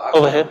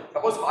over here.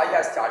 Suppose phi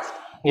has charged.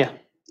 Yeah.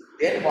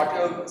 Then what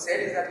you have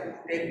said is that you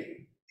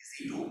take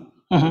this E2,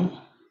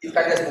 you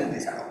can just move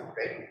this around,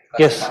 right?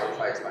 Yes.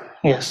 Phi is 1.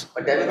 Yes.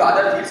 But there will be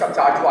other fields of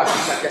charge 1, you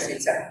can just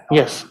insert.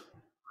 Yes.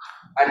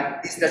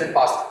 And this doesn't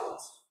pass through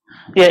those.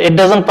 Yeah, it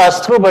doesn't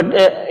pass through, but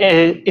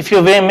if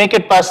you make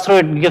it pass through,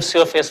 it gives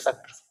you a phase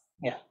factor.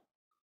 Yeah.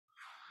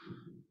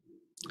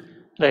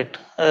 Right.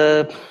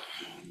 That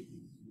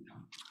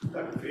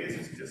phase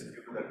is just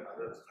due to that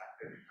other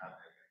factor you have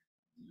there.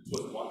 It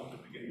was 1 to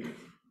begin with.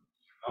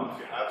 Now if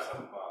you have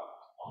some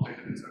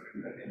operator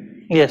inserted that in,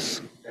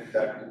 Yes. then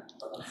that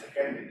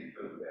second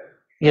integral there.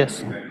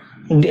 Yes.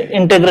 The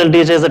integral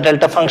dj is a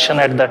delta function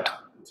at that.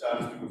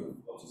 Charge because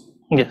of closest.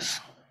 Yes.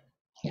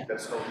 Yeah.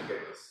 That's how we get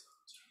this.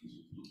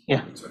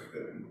 Yeah.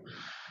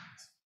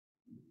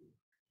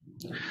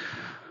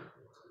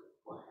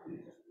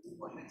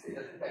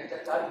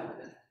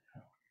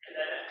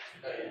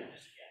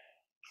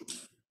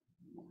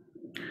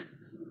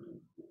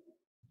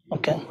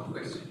 Okay.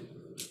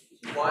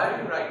 Why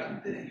are you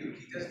writing the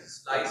relativistic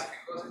slice?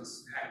 Because it's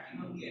acting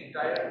on the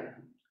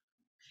entire.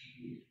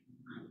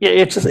 Yeah,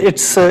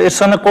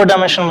 it's on a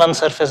co-dimension 1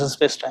 surface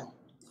space-time.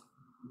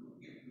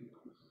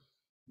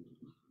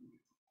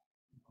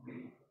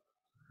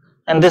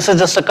 And this is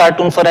just a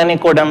cartoon for any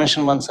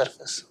co-dimension 1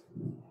 surface.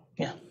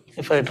 Yeah,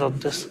 if I drop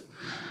this.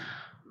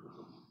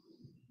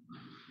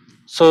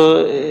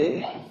 So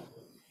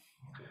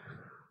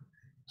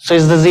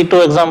is the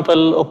Z2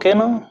 example okay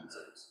now?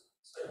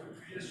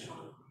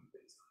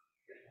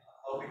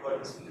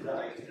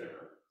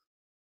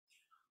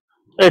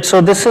 Right,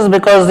 so this is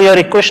because your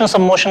equations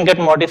of motion get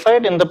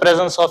modified in the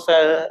presence of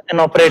an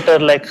operator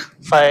like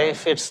phi,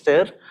 if it's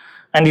there,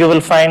 and you will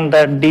find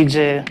that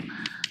dj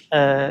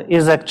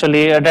is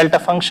actually a delta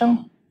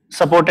function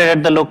supported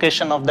at the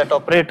location of that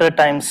operator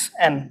times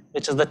n,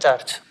 which is the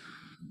charge.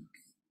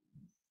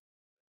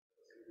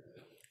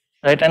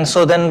 Right, and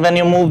so then when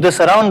you move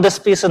this around, this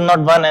piece is not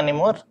 1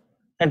 anymore.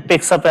 It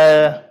picks up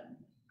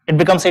it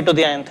becomes a to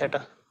the in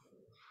theta.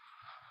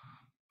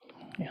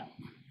 Yeah.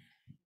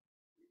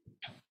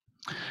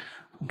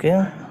 Okay. In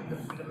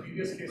the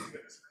previous case,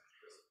 where the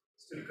symmetry was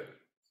still correct.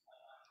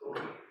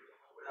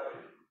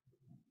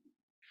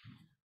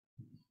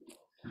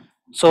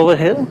 So over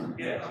here?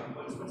 Yeah,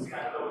 what's the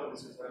answer of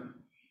this?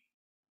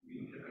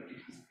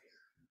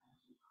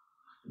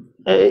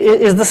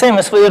 Is the same.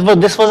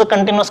 This was a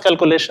continuous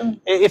calculation.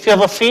 If you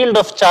have a field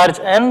of charge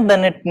n,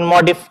 then it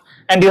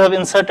and you have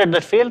inserted the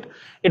field,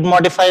 it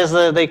modifies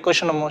the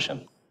equation of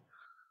motion.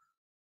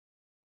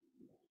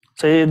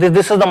 So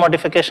this is the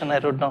modification I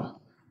wrote down.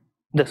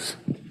 This.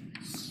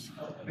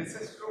 This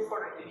is true for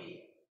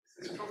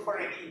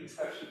any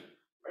insertion,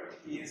 but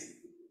he is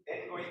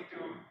then going to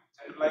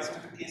generalize to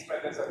the case where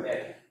there's a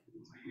web.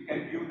 So you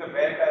can view the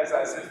web as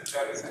if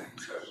there is an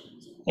insertion.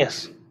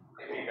 Yes.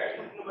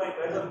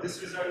 Because of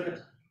this result,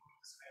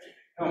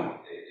 No,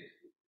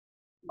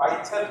 by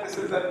itself this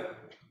is a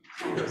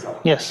true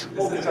result. Yes.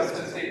 This is just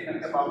a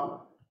statement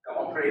about the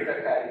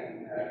operator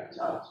carrying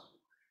charge.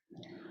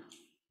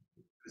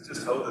 It's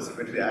just how the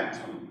symmetry acts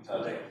on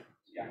charge.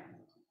 Yeah.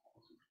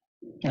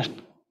 Yes.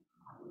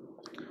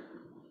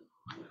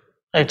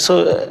 Right, so,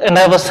 and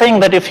I was saying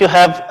that if you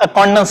have a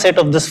condensate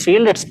of this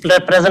field, it's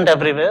present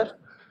everywhere.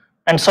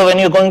 And so when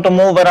you're going to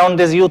move around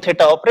these u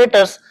theta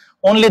operators,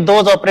 only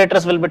those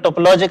operators will be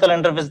topological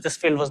under which this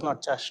field was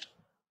not charged.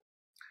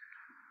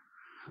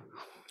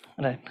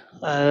 Right.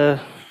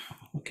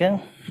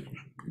 Okay.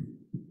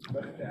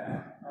 But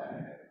yeah,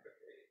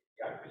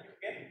 will you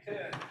get the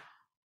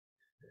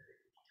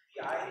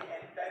I n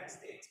times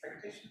the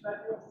expectation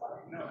value of phi?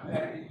 No,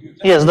 you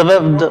just Yes, the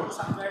web.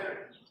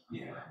 Somewhere,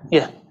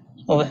 Yeah,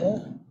 over here.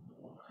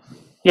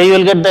 Yeah, you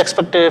will get the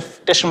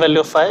expectation value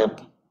of phi.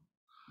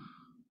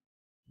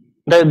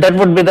 That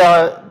would be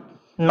the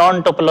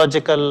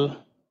non-topological,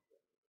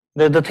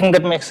 the thing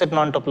that makes it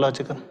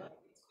non-topological.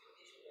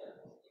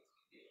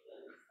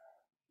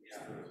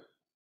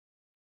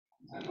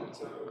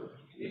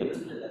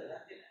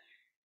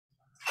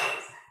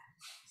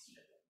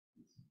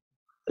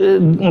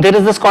 There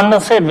is this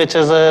condensate which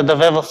is the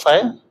wave of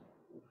phi.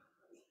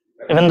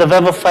 Even the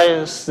wave of phi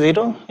is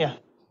 0, yeah.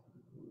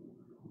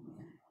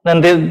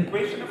 Then the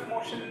equation of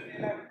motion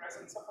in the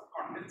presence of a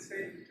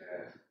condensate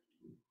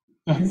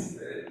is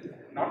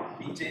not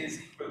Bj is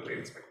equal to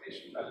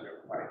expectation value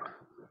of phi.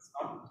 It's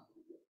not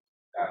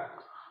that.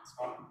 It's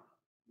not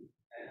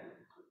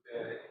the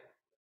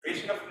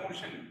equation of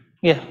motion.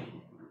 Yeah.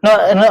 No,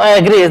 I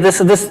agree.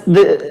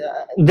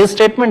 This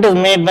statement is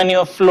made when you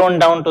have flown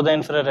down to the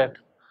infrared.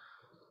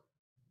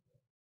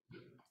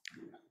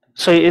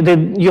 So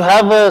you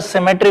have a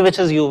symmetry which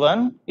is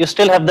U1. You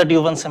still have that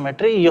U1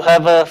 symmetry. You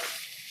have a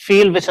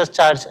field which has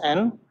charge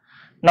n.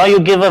 Now you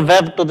give a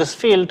web to this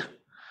field.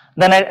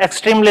 Then at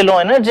extremely low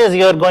energies,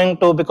 you are going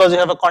to, because you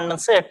have a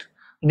condensate,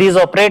 these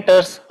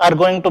operators are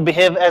going to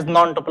behave as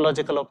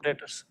non-topological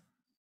operators.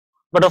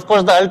 But of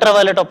course, the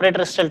ultraviolet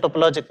operator is still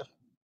topological.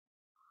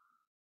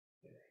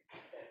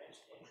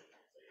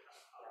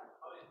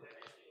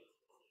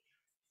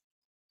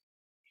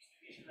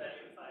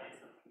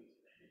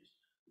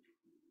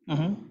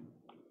 Mm-hmm.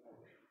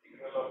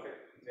 Integral of it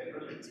in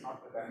general, it's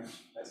not the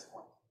dimensionless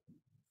one.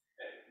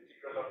 The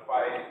integral of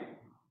phi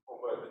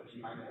over the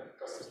d minus,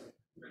 because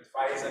when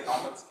phi is a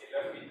normal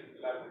scalar field, it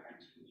will have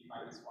dimension d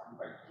minus 1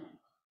 by 2,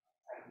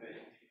 and the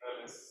integral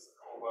is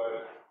over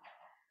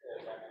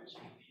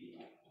dimension d.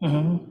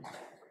 Mm-hmm.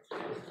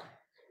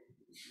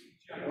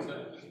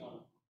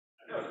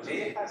 No,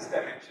 J has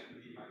dimension d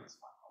minus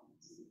 1.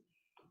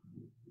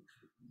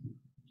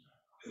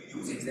 Do you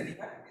use exactly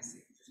that?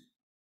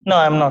 No,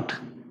 I'm not.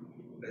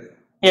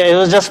 Yeah, it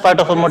was just part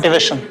of a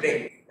motivation.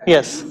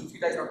 Yes.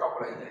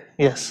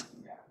 Yes.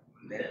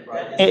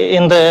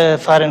 In the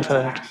far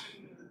infrared.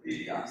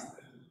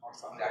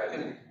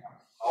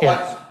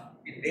 Yeah.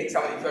 It break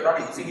someone, if you're not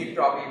using it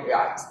probably,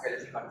 yeah, it's a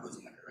little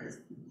confusing otherwise.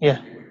 Yeah.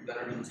 If you're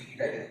not using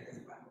it, I guess it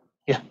doesn't matter.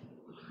 Yeah.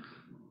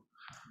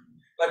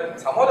 But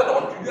somehow the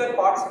non-trivial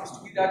part seems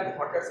to be that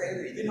what you're saying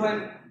is even when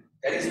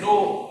there is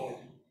no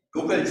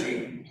local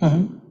chain,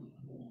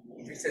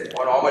 if it's a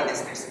normal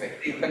discrete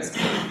symmetry, you can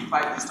still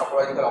define this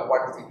topological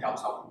operators in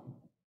terms of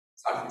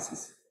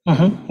surfaces.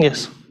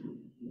 Yes.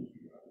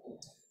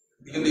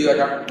 Even though you are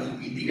not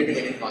integrating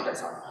anything on that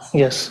surface.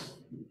 Yes.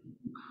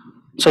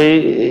 So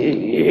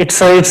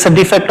it's a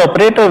defect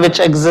operator which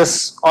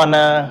exists on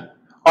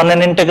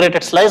an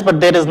integrated slice, but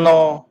there is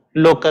no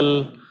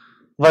local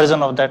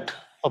version of that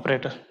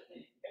operator.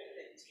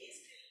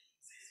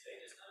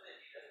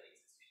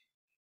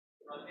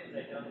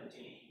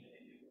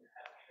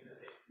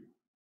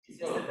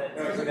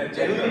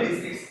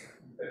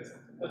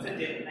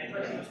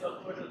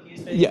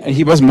 Yeah,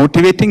 he was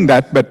motivating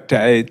that, but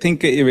I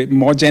think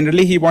more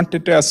generally he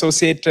wanted to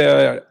associate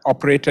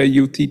operator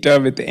U theta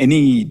with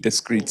any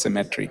discrete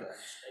symmetry.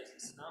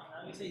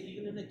 Now you say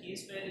even in the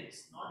case where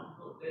it's not,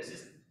 there's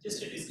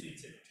just a discrete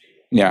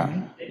symmetry. Yeah.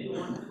 Then you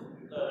want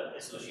to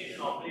associate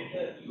an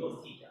operator U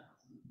of theta.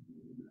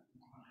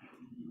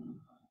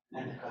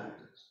 And current.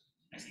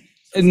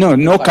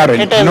 No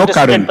current, It has no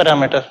discrete current.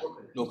 parameter.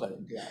 No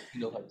current, yeah,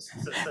 no current.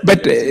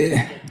 But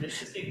Let's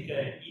just take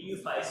mu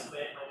phi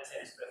square minus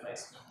n square phi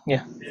square.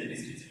 Yeah. Then this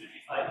is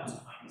phi goes to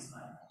minus phi.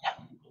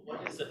 What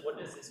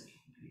does this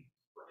mean?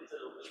 What is the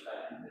local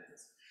current?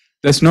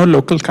 there's no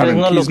local current.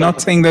 no He's local not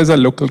current. saying there's a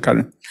local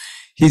current.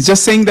 He's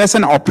just saying there's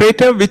an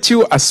operator which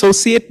you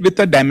associate with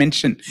a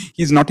dimension.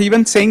 He's not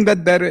even saying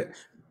that there.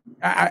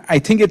 I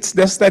think it's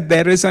just that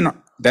there is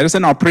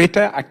an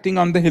operator acting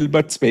on the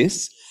Hilbert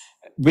space,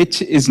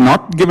 which is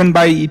not given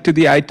by e to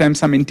the I times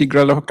some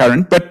integral of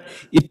current, but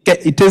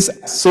it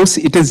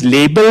is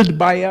labeled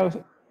by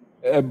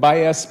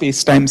a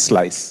space-time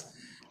slice,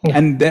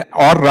 and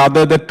or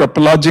rather the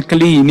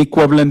topologically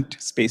inequivalent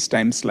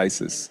space-time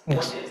slices.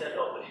 Yes. What is that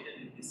operator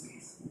in this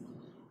case?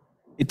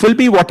 It will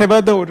be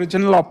whatever the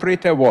original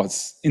operator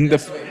was in the.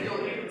 Phi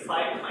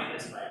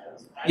minus phi.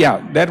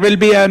 Yeah, there will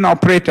be an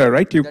operator,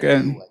 right? You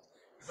can.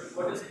 But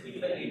what does it mean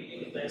by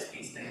labeling it by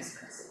space-time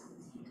slice?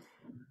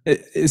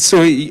 So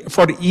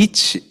for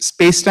each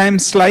space-time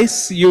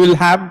slice, you will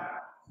have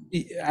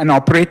an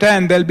operator,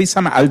 and there'll be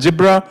some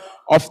algebra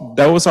of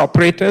those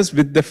operators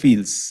with the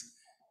fields,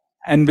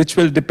 and which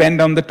will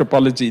depend on the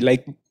topology.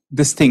 Like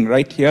this thing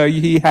right here,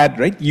 he had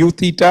right u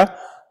theta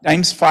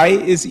times phi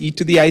is e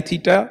to the I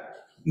theta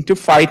into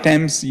phi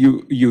times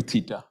u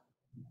theta.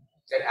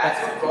 Then as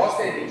you cross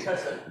the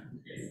insertion,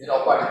 in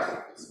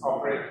operator,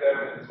 Operator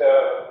with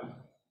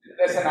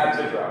there's an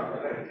algebra.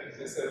 Right?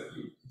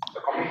 The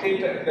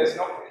commutator, it's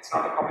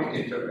not a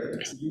commutator, right?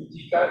 It's u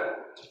theta.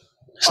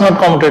 It's not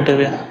commutative,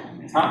 yeah.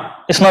 Huh?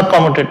 It's not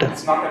commutative.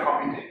 It's not a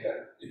commutator.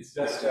 It's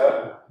just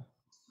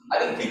I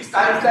think fixed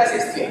time slice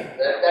is clear.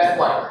 That's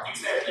one.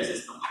 Fixed time slice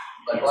is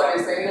But what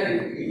is saying that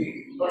if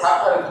you don't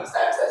have to have a fixed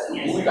time slice,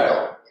 you move it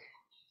around.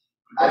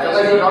 As long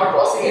as you're not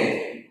crossing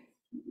anything,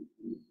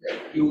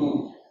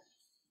 you.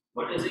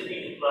 what does it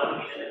mean to plug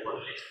in a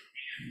correlation?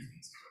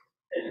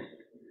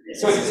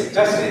 so it's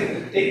just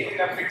taking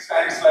a fixed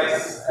time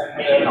slice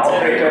and an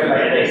operator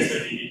like this.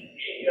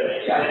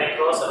 When I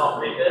cross an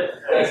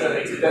operator,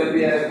 There'll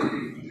be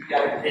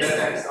a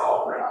distance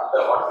operator.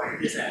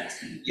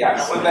 Yeah,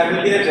 so there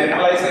will be a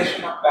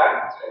generalization of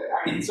that.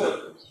 I mean,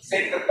 so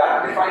saying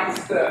that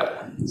defines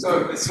the.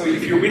 So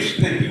if you wish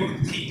the u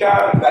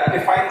theta, that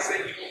defines the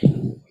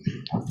u.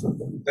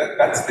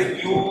 That's the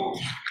u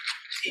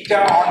theta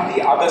on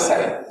the other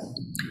side.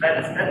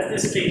 That's the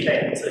straight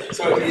line.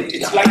 So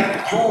it's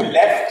like u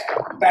left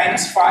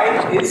times phi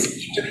is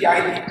e to the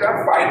I theta,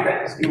 phi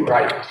times u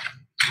right.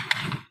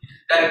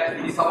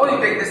 Then suppose you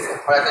take this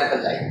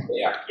horizontal line,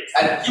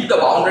 and keep the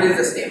boundaries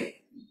the same,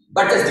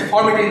 but just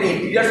deform it in the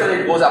interior so that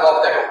it goes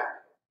above that,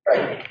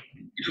 right?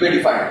 It will be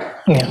defined.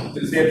 Yeah. It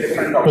will be a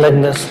different operator.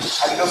 Like this.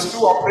 And those two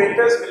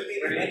operators will be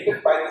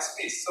related by the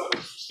space. So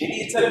maybe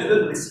it's a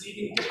little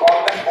misleading to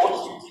call them both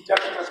u theta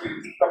because we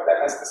think of them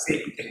as the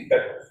same thing.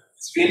 But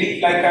it's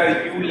really like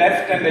a u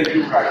left and a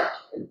u right.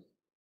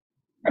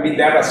 I mean,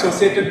 they are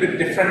associated with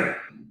different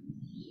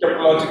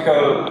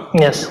topological.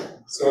 Yes.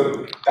 So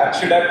that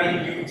should have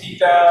been u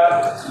theta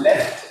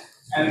left,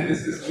 and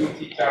this is u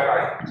theta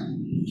right.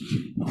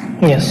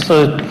 Yes. So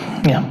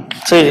yeah.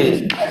 So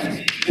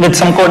with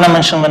some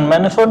co-dimension one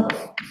manifold.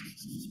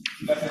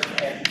 That is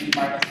n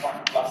minus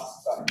 1 plus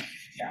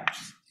yeah.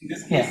 In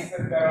this case,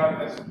 there are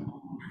just two.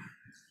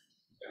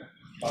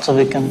 So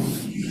we can.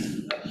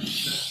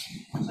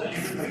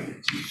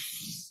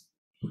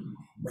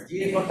 But G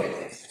is not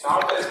exists. Now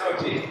there is no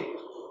j.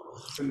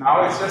 So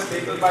now it's just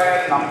labeled by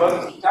a number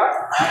theta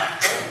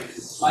and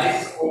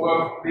slice over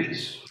which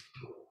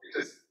it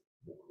is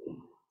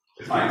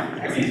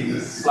defined. I mean,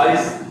 this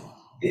slice,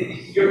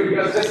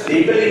 you're just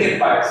labeling it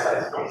by a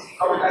slice. Don't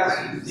think of it as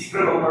an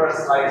integral over a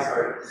slice or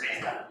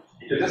anything.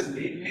 You're just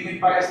labeling it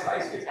by a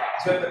slice. You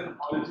capture the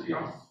topology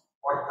of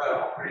what the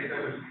operator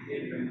will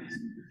behave when it's.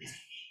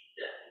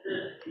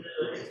 In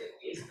the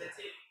case, let's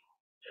say,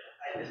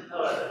 I this is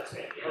how I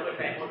understand. We have a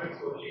time-ordered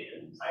correlation,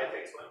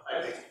 5x1,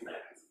 5x2,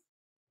 5x2.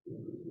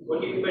 What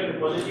you mean by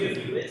topology of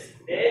U is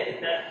there in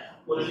that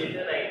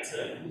correlator I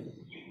insert U.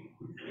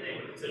 I mean, I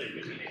could insert it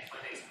between x1,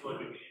 x2, or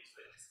between x1,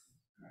 x2.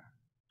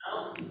 Now,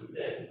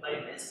 by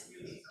this, you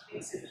need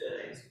something similar,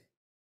 right?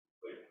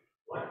 But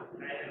what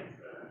kind of,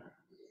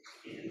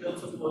 in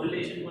terms of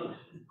correlation, what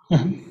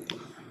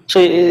So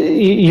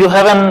you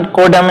have an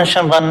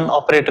codimension 1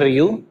 operator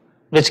U,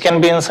 which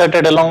can be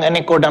inserted along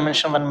any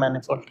codimension 1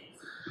 manifold,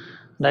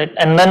 right?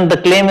 And then the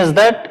claim is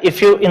that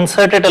if you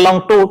insert it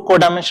along two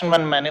codimension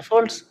 1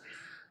 manifolds,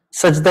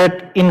 such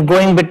that in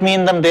going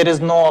between them there is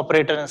no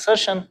operator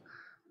insertion,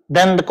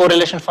 then the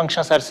correlation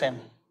functions are same.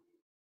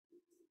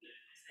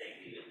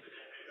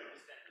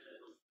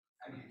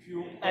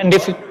 And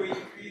if you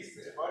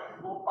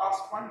go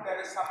past one,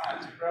 there is some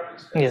algebra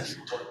which yes.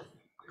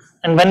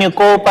 And when you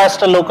go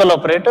past a local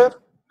operator,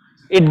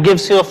 it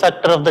gives you a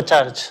factor of the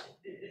charge.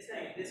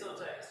 This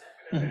also I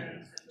understand, but I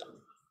understand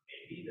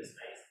maybe the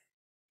size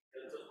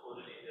in terms of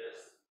correlators.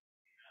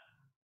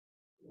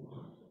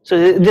 So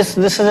this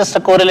is just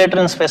a correlator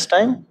in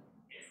space-time.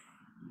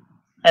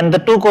 And the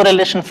two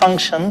correlation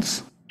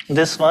functions,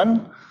 this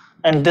one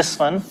and this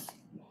one,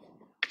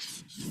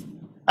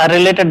 are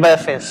related by a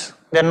phase.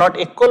 They are not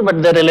equal,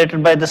 but they are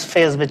related by this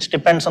phase, which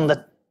depends on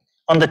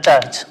the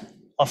charge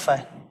of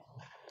phi.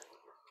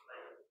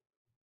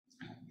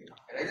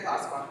 Can I just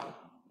ask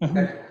one?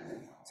 That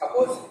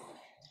suppose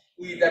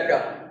there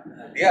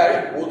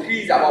O3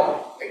 is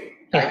above,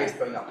 right? Time is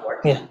going upward.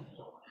 Yeah.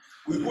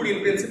 We could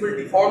in principle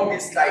deform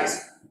this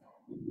slice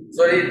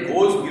so that it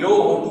goes below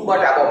O2 but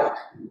above it.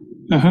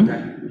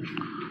 Right?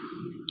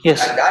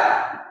 Yes. And that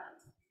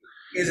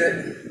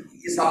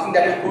is something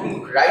that you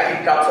couldn't write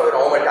in terms of a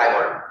normal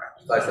timer.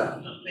 The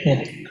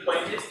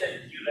point is that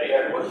you write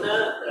all the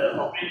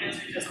operators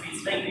which are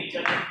space-like nature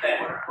and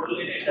time-ordered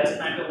correlated. It doesn't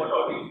matter what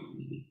order you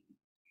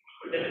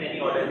put them in any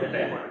order in the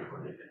time-ordered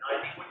correlated. Now I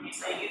think what he's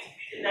saying is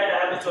within that I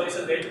have a choice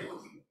of where to put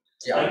you.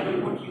 Yeah. I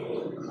could put you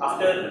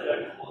after 2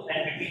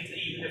 and between 3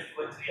 even if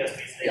 2 and 3 are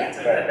space-like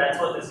itself, and that's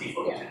what the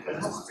deformation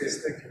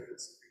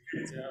is.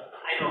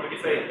 I know, but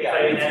if I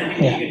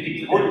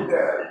inherently would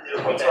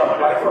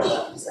apply for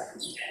that.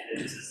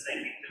 And this is I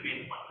think the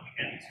main point of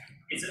mechanics.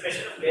 It's a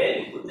question of where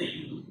you put the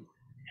U.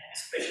 And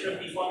this question of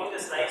deforming the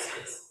slice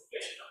is a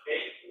question of where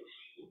you put the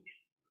U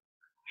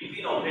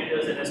between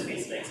operators and a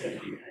space-like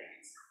separation.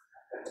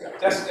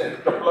 just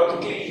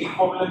topologically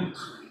equivalent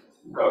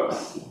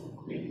curves,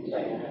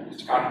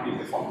 which can't be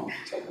deformed.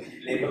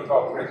 Label the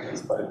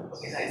operators by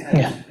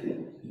yeah.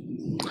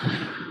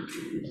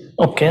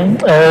 Okay.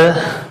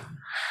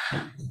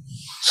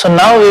 So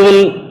now we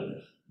will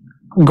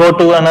go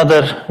to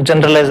another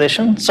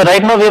generalization. So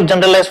right now we have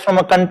generalized from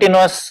a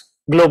continuous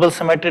global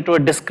symmetry to a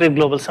discrete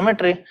global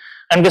symmetry,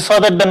 and we saw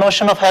that the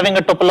notion of having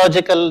a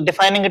topological,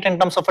 defining it in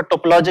terms of a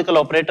topological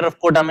operator of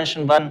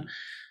codimension 1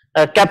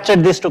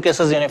 captured these two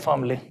cases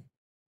uniformly.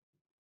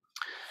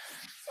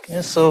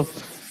 Okay, so,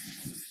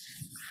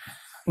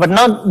 but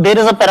now there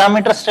is a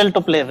parameter still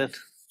to play with.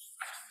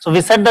 So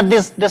we said that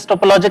this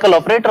topological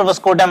operator was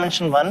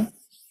codimension 1,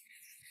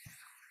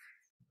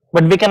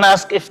 but we can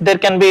ask if there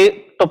can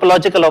be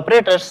topological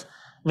operators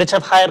which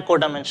have higher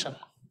codimension.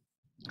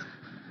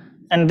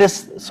 And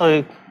this,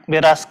 so we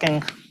are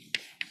asking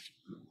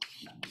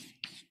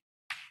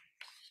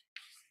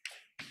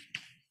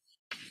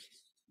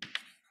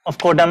of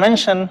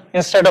codimension,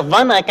 instead of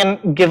 1, I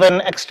can give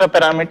an extra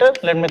parameter,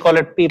 let me call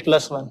it p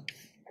plus 1,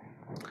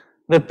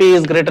 where p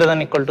is greater than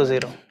or equal to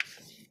 0.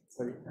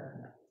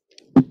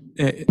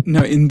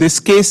 No, in this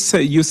case,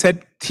 you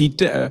said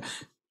theta,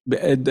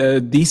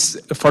 these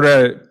for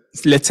a,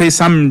 let's say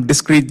some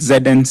discrete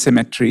Zn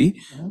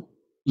symmetry,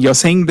 you're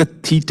saying the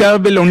theta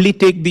will only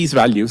take these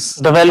values,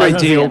 the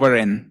values j over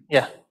n.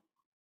 Yeah.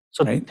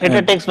 So right?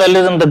 theta takes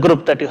values in the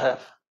group that you have.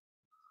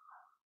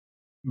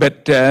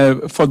 But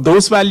for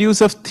those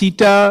values of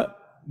theta,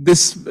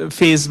 this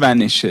phase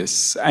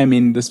vanishes. I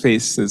mean, this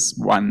phase is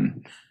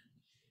 1.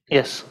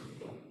 Yes.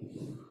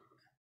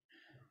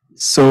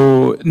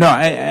 So, no,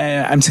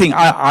 I'm saying,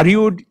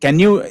 can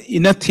you,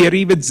 in a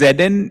theory with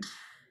Zn,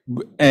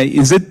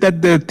 is it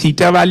that the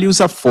theta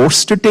values are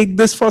forced to take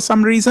this for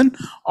some reason,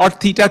 or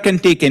theta can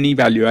take any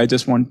value? I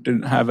just want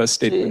to have a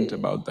statement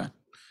about that.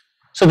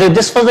 So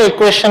this was the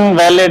equation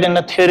valid in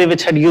a theory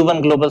which had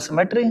U1 global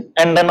symmetry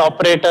and an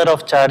operator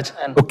of charge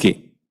n.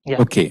 Okay. Yeah.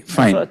 Okay,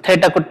 fine. So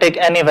theta could take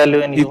any value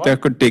in U1. Theta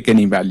could take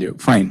any value,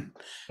 fine.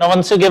 Now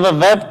once you give a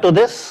web to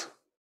this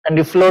and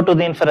you flow to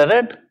the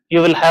infrared,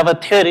 you will have a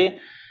theory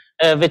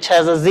which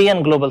has a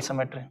Zn global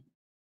symmetry.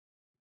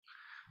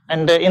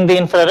 And in the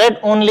infrared,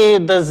 only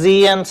the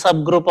Zn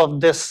subgroup of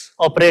this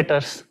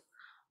operators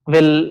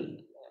will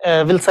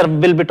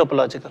be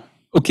topological.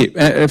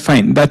 Okay,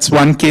 fine. That's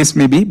one case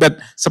maybe. But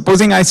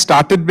supposing I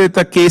started with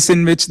a case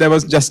in which there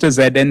was just a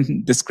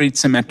Zn discrete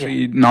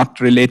symmetry, not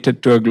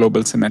related to a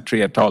global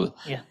symmetry at all.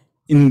 Yeah.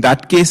 In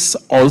that case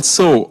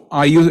also,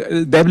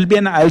 there will be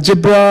an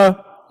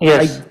algebra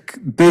like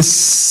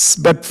this,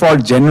 but for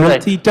general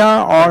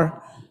theta,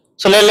 or?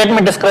 So let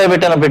me describe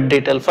it in a bit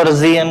detail for a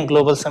ZN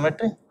global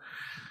symmetry.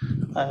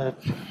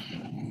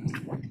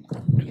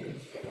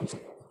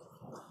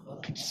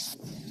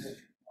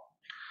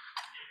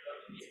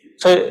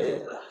 So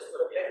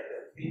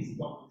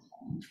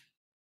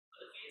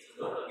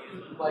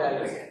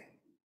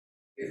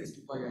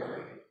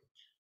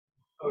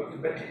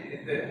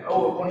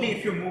only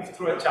if you move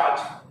through a charge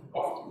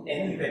of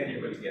n, then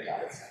you will get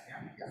this.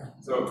 Yeah.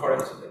 So for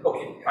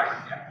okay, fine.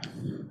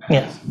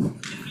 Yeah.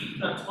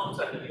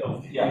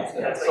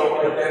 Yeah. So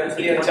there will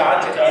be a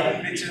charge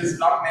n which is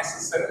not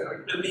necessary.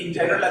 It will be in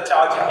general a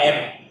charge m.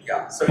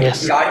 Yeah. So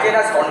yes. Charge n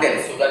has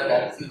condensed, so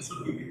that field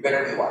should be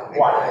bigger than 1.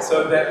 Right?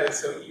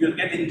 So you'll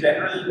get in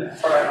general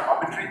for an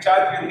arbitrary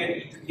charge you'll get e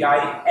to the I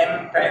m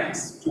times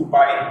 2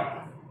 pi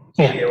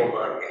k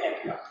over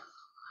n.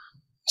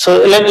 So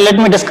let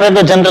me describe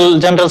the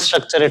general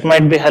structure. It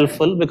might be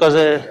helpful because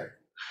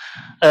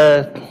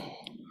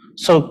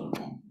so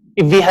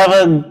if we have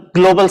a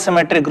global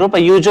symmetry group, a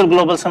usual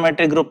global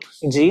symmetry group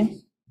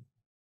G,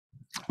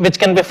 which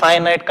can be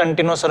finite,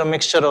 continuous, or a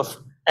mixture of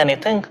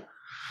anything,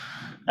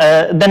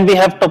 then we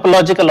have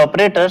topological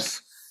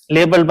operators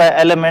labeled by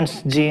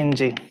elements G in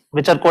G,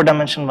 which are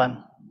codimension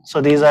 1.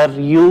 So these are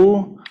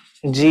U,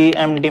 G,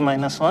 MD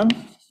minus 1.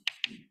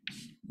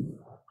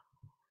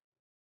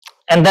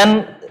 And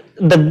then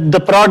the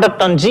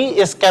product on G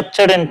is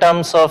captured in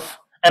terms of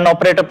an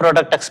operator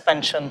product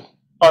expansion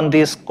on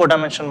these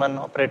codimension 1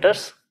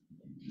 operators.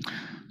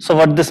 So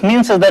what this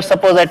means is that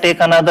suppose I take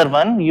another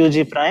one,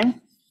 UG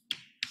prime,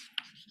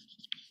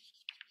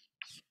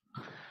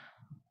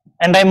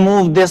 and I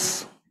move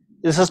this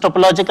is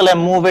topological, I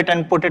move it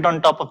and put it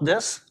on top of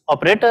this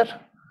operator.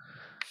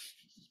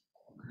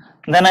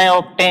 Then I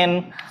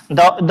obtain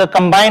the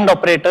combined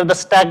operator, the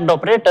stacked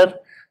operator,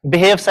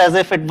 behaves as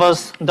if it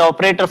was the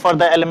operator for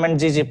the element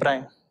GG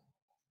prime.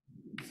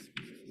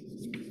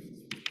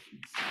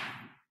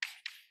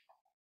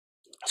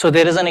 So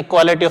there is an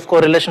equality of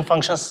correlation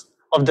functions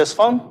of this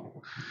form.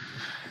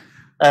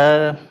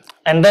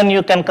 And then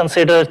you can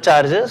consider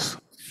charges.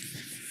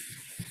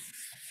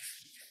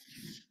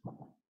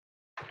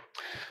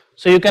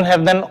 So you can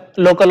have then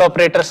local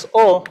operators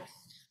O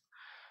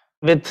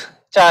with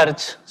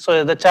charge.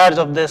 So the charge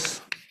of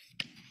this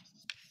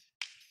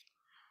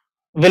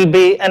will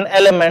be an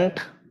element.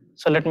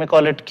 So let me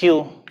call it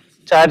Q.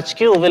 Charge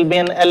Q will be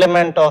an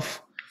element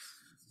of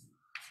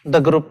the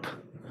group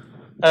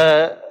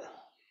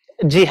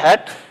G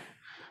hat,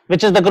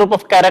 which is the group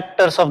of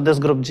characters of this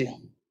group G.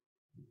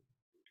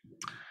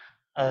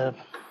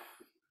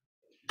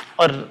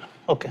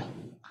 Okay.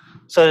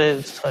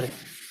 So sorry.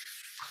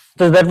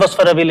 So that was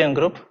for abelian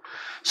group.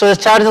 So the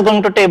charge is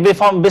going to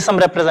be some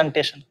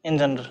representation in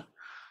general.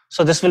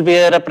 So this will be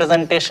a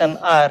representation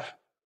R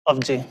of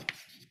G.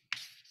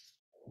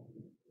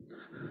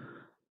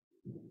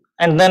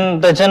 And then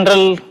the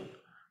general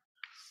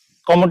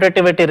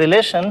commutativity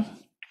relation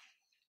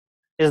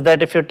is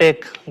that if you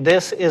take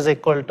this is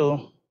equal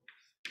to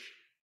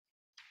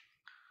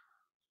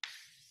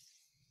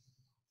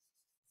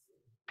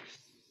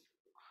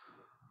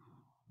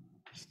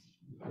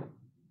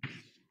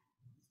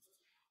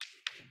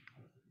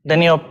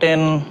then you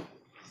obtain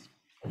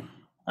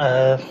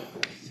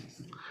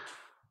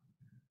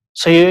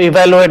so you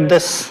evaluate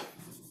this.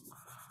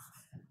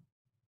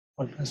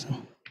 What is it?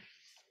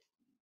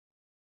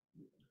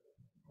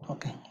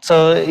 Okay,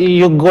 so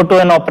you go to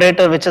an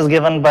operator which is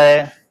given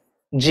by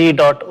G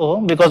dot O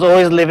because O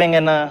is living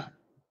in a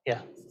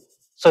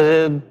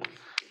So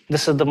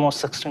this is the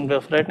most extreme way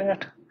of writing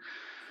it.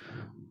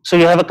 So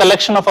you have a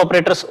collection of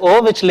operators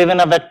O which live in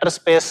a vector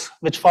space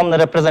which form the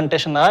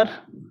representation R.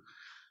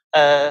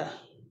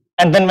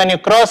 And then when you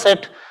cross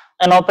it,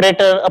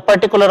 a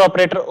particular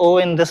operator O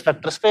in this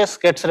vector space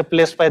gets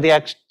replaced by the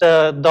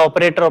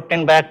operator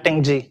obtained by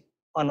acting G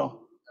on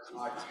O.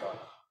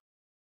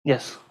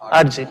 Yes,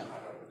 RG.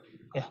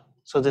 Yeah,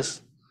 so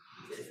this.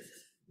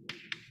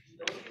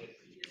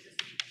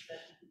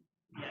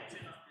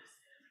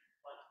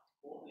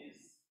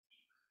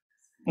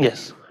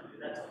 Yes,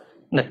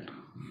 right.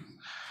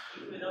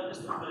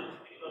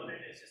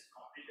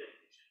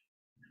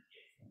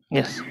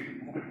 Yes.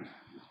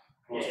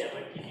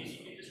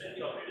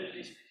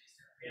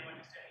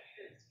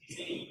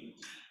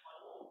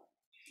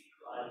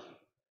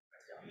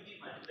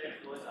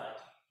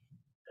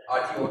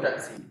 RGO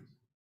times C.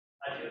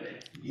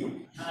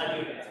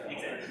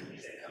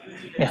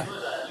 Yeah.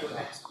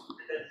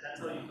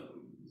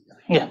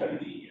 Yeah.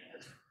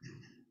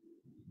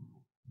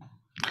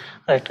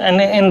 Right.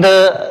 And in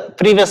the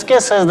previous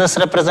cases, this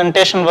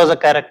representation was a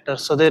character,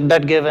 so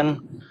that gave a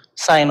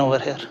sign over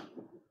here.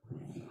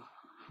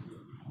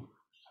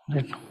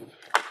 Right.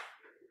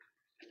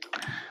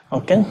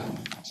 Okay.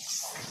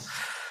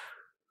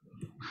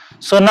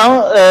 So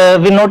now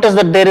we notice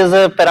that there is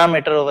a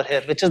parameter over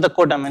here, which is the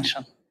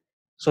codimension.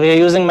 So we are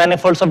using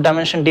manifolds of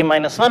dimension d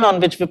minus 1 on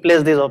which we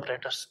place these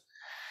operators.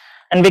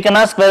 And we can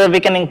ask whether we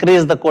can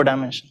increase the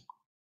codimension.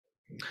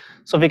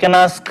 So we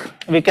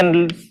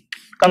can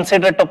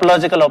consider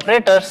topological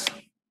operators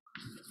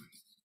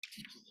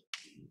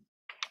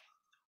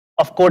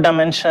of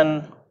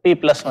codimension p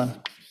plus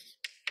 1.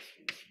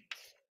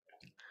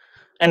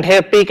 And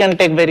here p can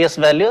take various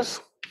values,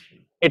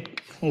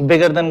 it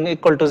bigger than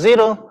equal to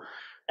 0,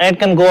 and it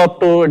can go up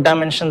to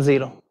dimension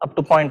 0, up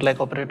to point-like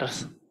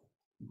operators.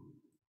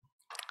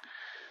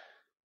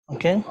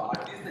 Okay.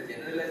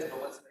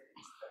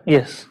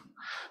 Yes.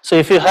 So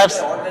if you have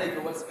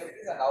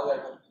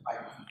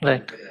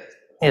right.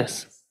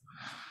 Yes.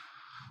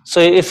 So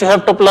if you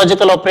have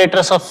topological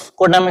operators of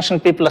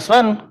codimension p plus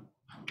 1,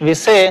 we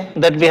say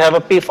that we have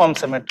a p-form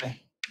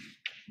symmetry.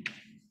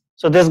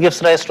 So this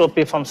gives rise to a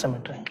p-form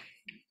symmetry.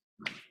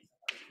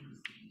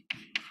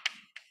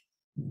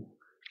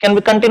 Can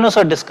be continuous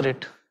or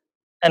discrete,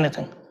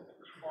 anything.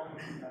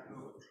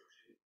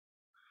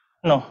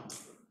 No.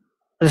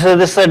 This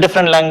is a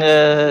different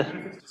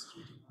language.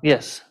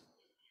 Yes.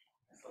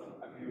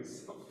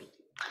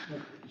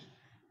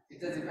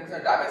 It just depends on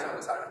the dimension of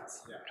the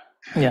surface.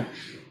 Yeah.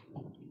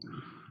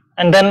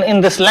 And then in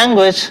this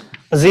language,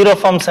 zero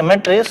form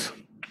symmetries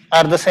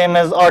are the same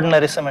as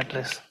ordinary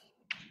symmetries.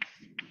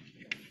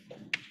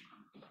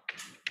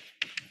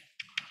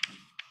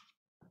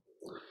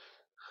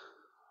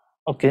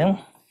 Okay.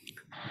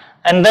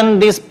 And then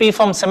these p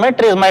form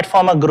symmetries might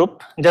form a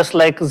group just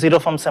like zero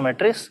form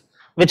symmetries,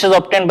 which is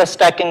obtained by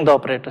stacking the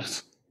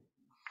operators.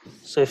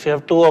 So if you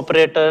have two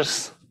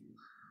operators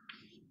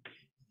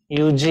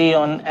ug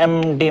on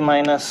md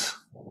minus,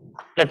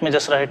 let me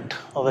just write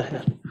over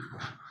here.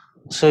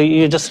 So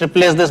you just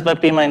replace this by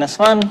p minus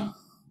 1.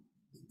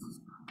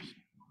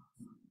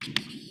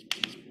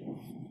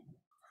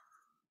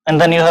 And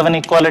then you have an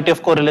equality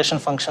of correlation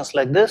functions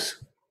like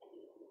this.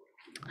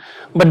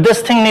 But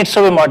this thing needs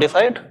to be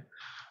modified,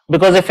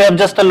 because if you have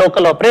just a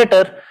local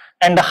operator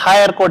and a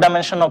higher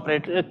codimension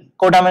operator,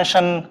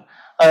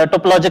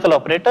 topological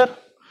operator,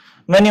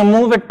 when you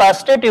move it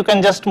past it, you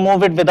can just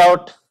move it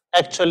without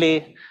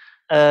actually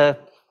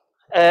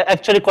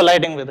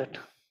colliding with it.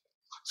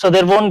 So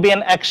there won't be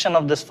an action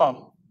of this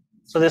form.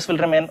 So this will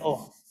remain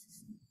O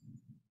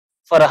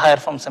for a higher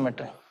form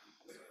symmetry.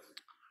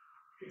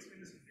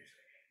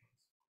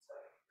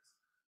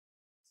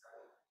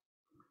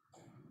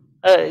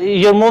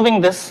 You're moving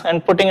this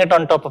and putting it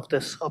on top of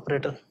this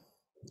operator.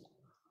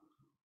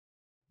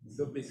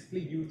 So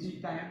basically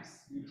UG times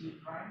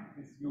UG prime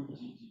is UGG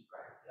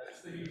prime.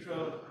 That's the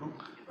usual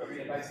group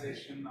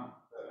realization of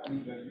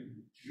the,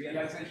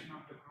 realization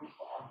of the group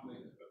on the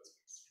integral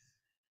space.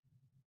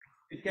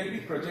 It can be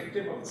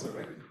projective also,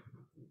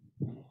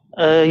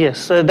 right?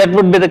 Yes, that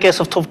would be the case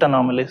of Thooft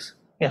anomalies.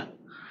 Yeah,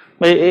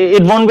 but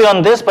it won't be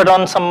on this, but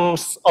on some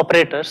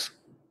operators.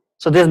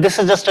 So this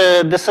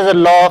is a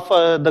law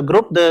of the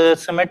group, the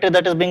symmetry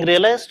that is being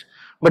realized.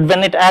 But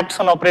when it acts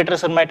on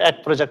operators, it might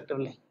act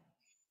projectively.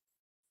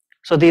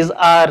 So these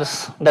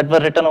R's that were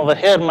written over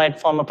here might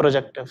form a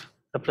projective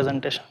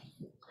representation.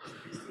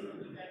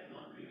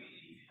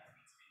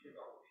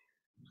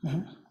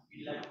 Mm-hmm.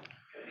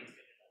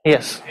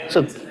 Yes.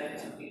 So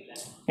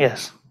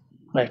yes,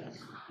 right.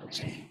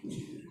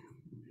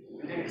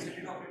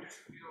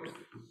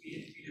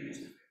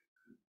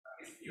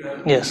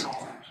 Yes.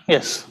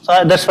 Yes.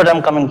 So that's what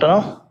I'm coming to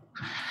know.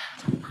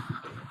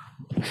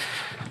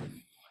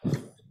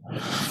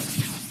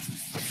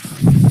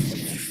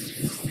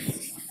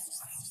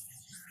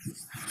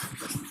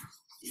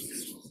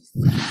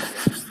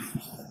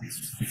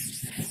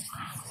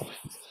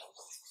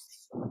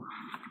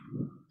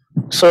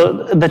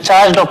 So the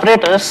charged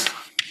operators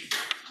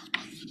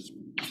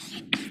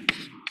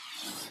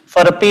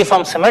for a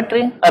p-form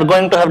symmetry are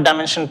going to have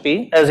dimension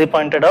p, as he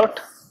pointed out.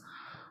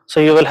 So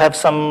you will have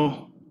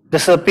some,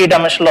 this is a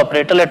p-dimensional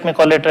operator, let me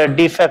call it a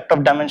defect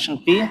of dimension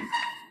p,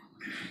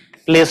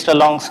 placed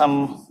along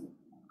some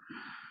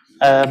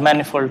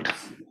manifold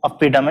of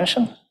p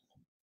dimension.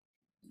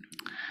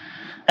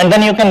 And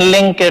then you can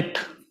link it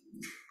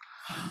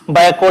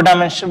by a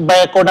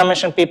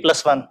codimension p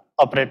plus 1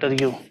 operator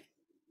u.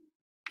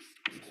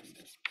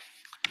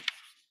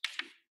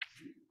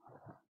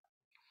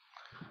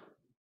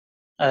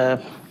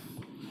 And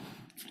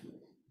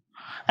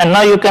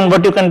now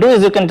what you can do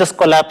is you can just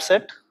collapse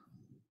it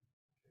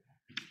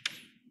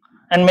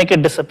and make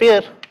it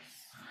disappear.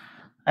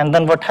 And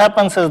then what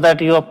happens is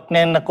that you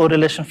obtain a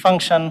correlation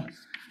function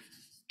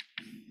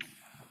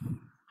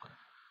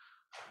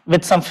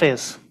with some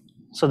phase.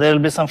 So there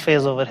will be some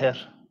phase over here.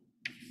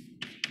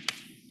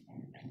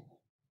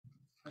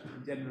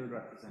 General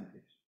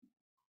representation.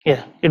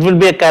 Yeah, it will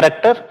be a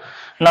character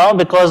now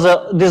because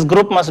this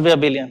group must be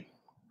abelian.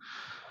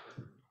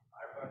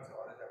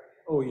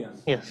 Oh yeah.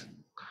 Yes,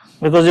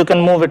 because you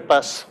can move it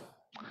past.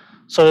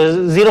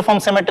 So zero form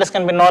symmetries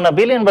can be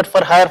non-abelian, but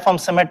for higher form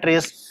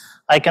symmetries,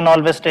 I can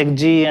always take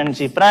G and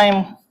G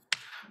prime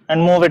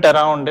and move it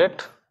around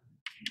it,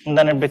 and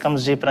then it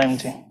becomes G prime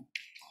G.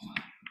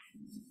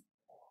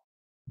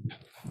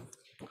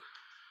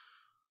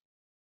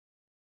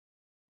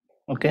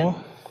 Okay.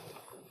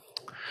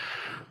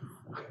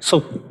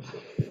 So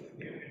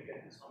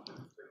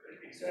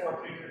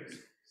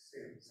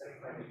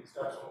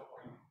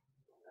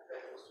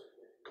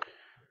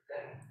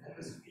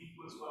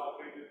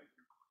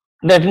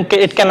That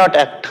it cannot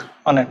act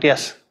on it,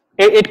 yes.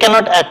 It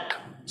cannot act.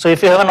 So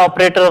if you have an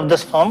operator of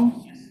this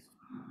form,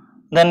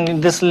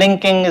 then this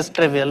linking is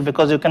trivial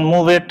because you can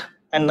move it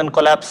and then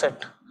collapse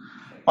it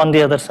on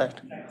the other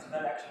side.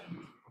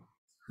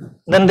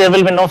 Then there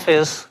will be no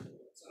phase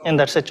in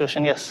that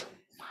situation, yes.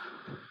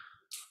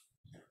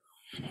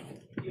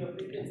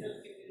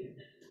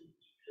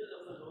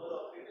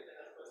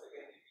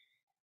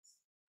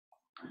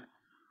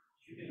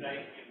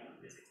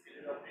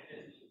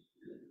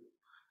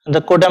 The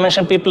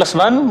codimension p plus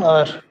 1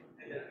 or?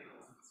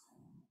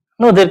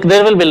 No,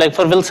 there will be like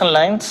for Wilson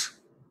lines.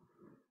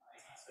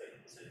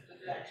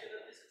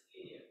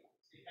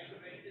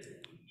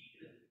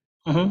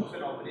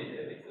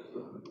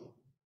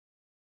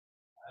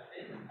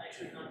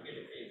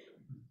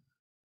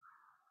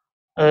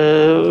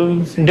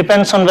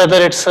 Depends on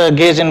whether it's a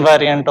gauge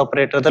invariant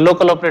operator. The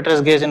local operator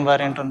is gauge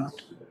invariant or not.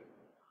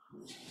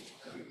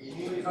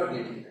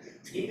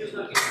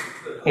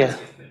 Yeah.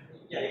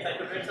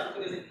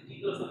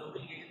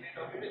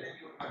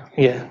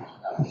 Yeah,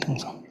 I think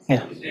so.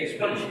 Yeah.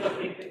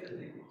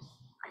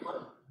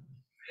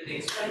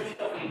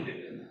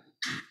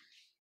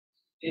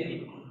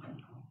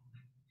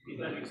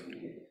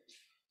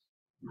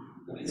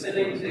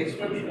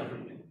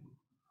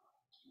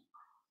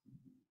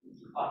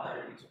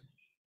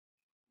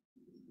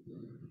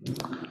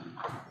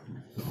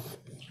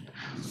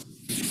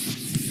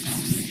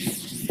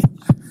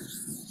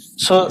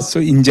 So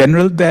in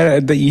general,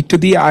 the e to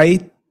the I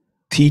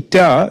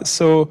theta,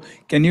 so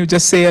can you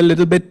just say a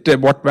little bit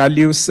what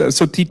values,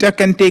 so theta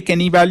can take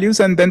any values,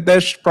 and then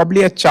there's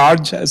probably a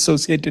charge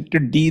associated to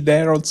d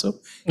there also?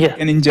 Yeah.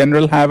 Can in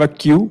general have a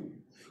q,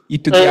 e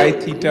to the I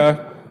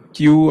theta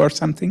q or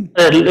something?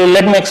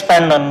 Let me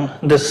expand on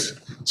this.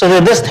 So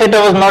this theta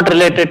was not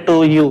related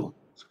to u,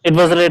 it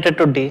was related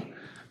to d.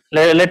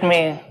 Let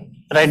me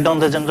write down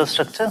the general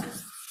structure.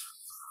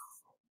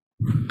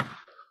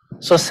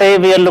 So say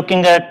we are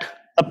looking at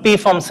a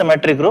p-form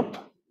symmetry group,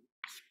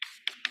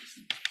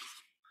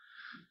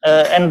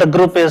 and the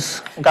group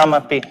is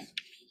gamma p.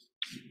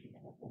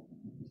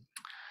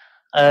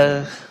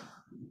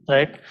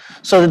 Right.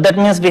 So that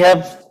means we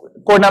have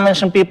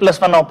codimension p plus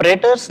 1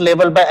 operators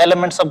labeled by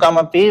elements of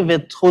gamma p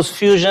with whose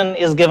fusion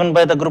is given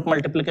by the group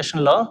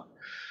multiplication law,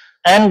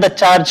 and the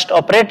charged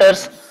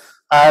operators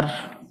are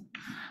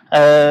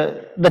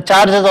the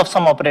charges of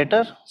some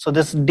operator. So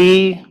this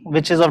d,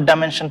 which is of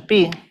dimension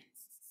p,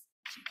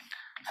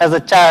 has a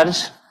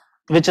charge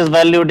which is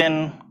valued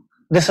in,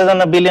 this is an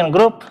abelian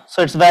group,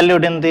 so it's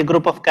valued in the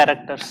group of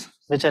characters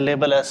which I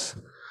label as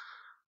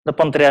the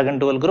Pontryagin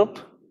dual group.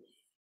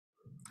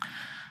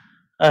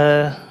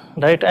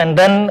 Right, and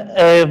then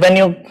when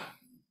you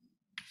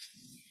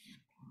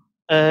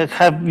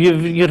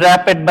you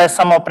wrap it by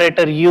some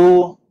operator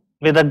u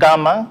with a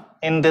gamma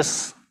in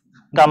this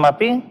gamma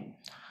p,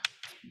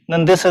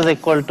 then this is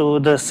equal to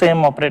the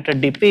same operator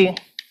dp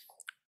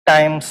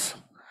times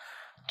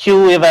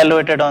q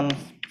evaluated on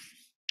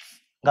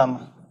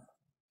gamma,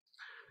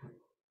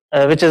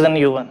 which is in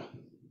u1.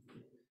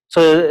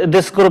 So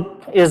this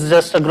group is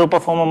just a group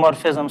of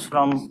homomorphisms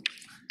from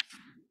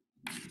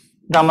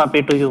gamma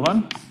p to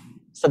u1.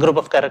 It's a group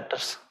of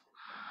characters.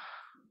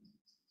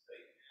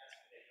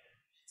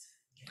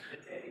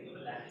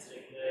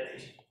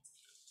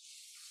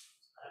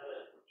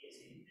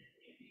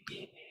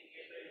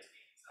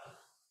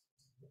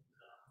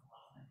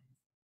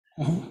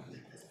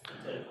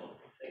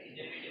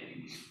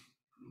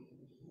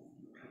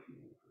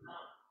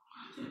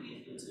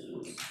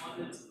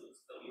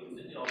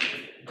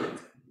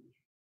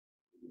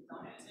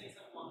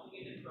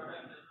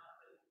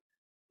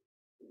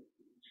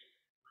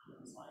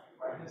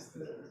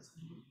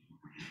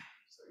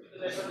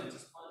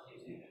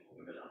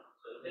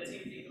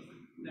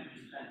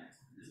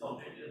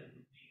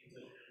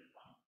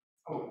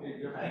 Okay,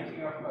 you're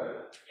thinking of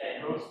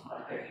closed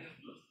market.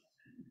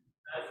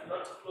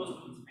 Lots of closed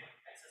loops.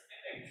 I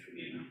suspect I should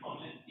be able to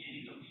formulate the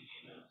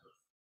completely.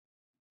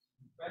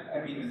 Well, I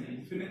mean, an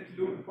infinite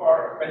loop,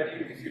 or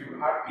if you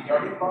have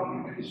periodic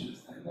boundary conditions,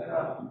 then there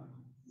are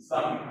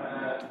some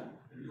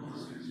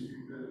loops which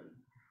you will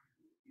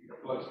be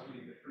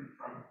topologically different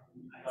from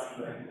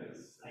something like this.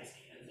 I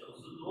see. And so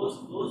those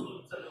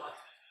loops are the ones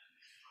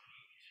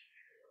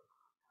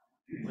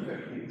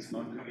which it's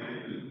not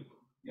really,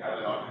 yeah,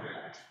 a lot of it.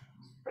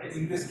 But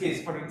in this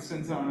case, for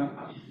instance, on a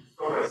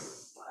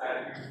torus,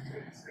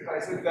 I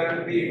said there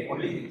will be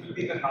only, it will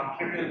be the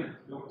non-trivial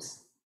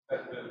loops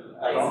that will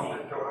along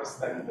the torus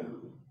that will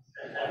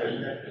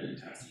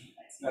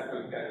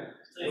get it.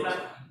 So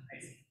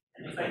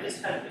if I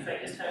just have boundary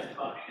conditions with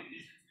point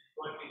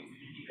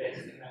infinity where it's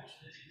an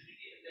action is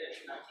infinity, there's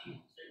nothing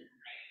that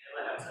I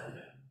never have such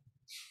a.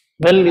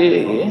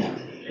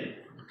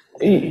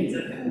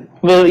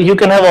 Well, you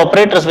can have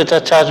operators which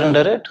are charged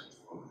under it,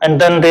 and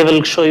then they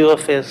will show you a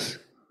phase.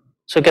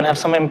 So you can have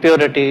some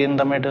impurity in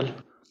the middle,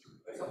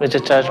 which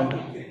is charged under.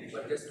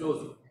 But just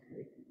close.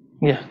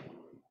 Yeah.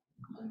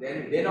 And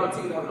then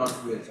also you have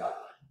non-trivial charge.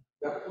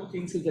 You have two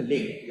things in the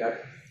link.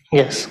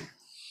 Yes.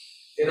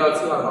 Then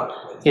also you have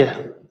non-trivial charge. Yeah.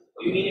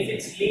 You mean if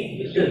it's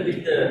linked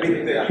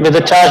with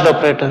the charged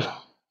operator?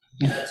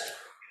 That's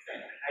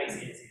I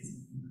see.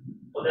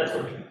 Oh, that's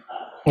what.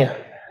 Yeah.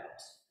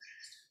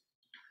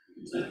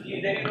 So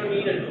you then you don't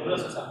need a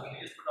rulers or something.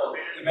 You just put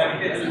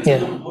operator. Yeah.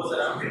 Goes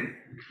around it.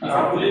 If you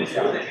pull it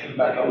through, then you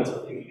back out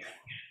something.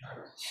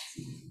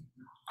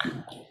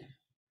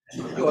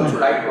 You also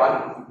write one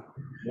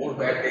more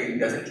where it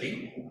doesn't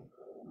link.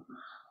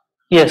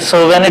 Yes,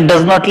 so when it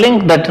does not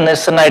link, that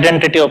is an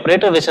identity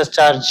operator which is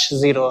charge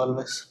 0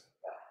 always.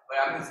 But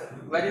I mean,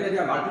 imagine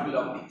there are multiple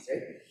of these,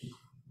 right?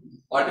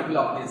 Multiple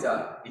of these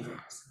are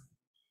defects.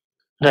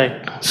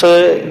 Right. So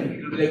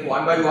It will be like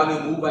one by one you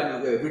move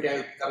and every time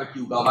you pick up a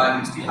Q gamma and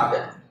you still have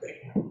that.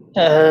 Right?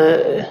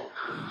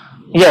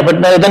 yeah,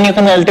 but then you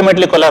can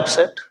ultimately collapse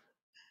it.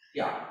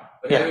 Yeah.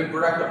 But you have a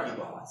product of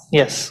Q gammas.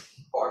 Yes.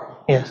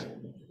 Or Yes.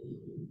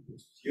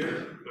 Here,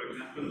 for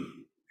example,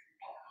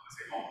 the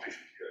same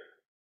operation here,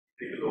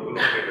 take a local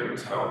operator and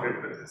surround it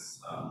with this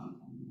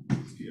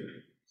sphere.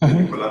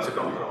 Then you collapse it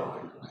on the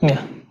operator.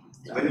 Yeah.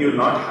 Then you will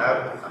not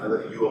have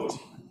another U of G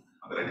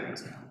on the right hand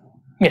side.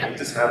 Yeah. You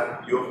just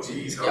have U of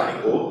G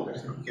surrounding O,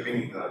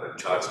 giving the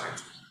charge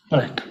times.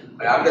 Right.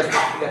 but I'm just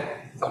asking that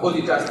suppose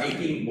it is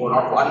linking or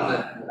not one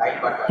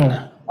right but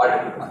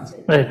multiple ones.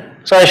 Right.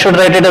 So I should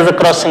write it as a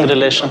crossing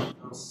relation.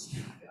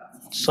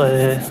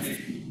 So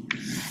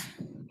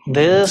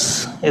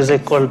this is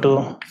equal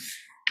to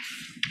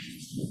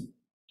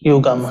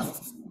U gamma.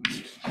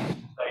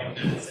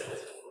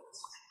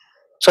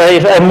 So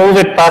if I move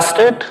it past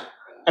it,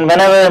 and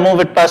whenever I move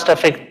it past, I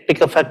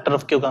pick a factor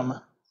of Q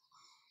gamma.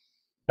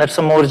 That's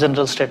a more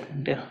general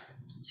statement. Yeah.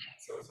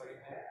 So sorry,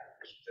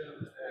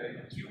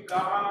 Q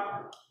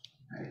gamma.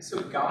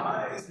 So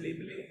gamma is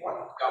labeling what?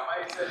 Gamma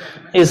is an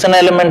element. Is an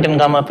element in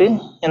gamma P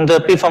in the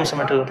P form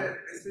symmetry group.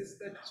 This is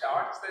the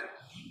charge that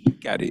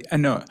carry.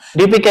 No.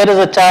 DP carries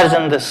a charge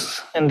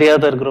in the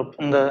other group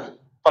in the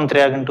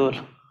Pump-Triagon tool.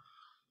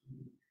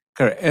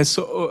 Correct.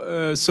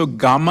 So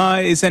gamma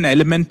is an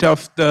element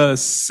of the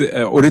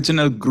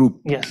original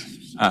group. Yes.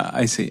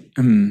 I see.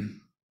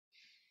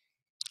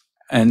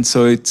 And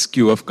so it's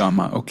Q of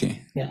gamma.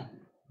 Okay. Yeah.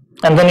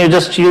 And then you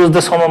just use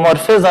this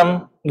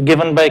homomorphism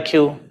given by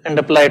Q and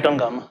apply it on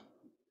gamma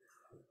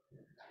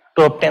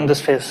to obtain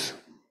this phase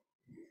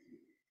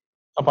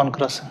upon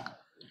crossing.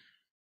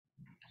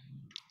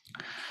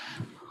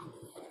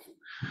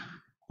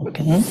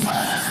 Okay.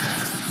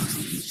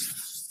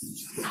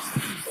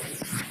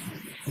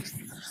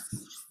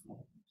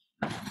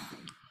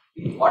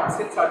 In what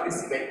sense are these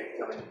symmetric?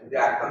 I mean, they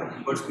act on the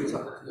inverse space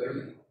of the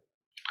theory.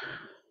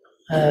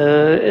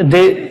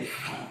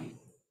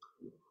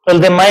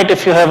 They might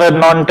if you have a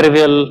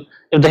non-trivial,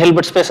 if the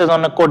Hilbert space is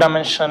on a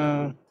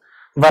codimension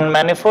 1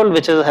 manifold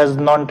which has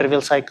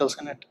non-trivial cycles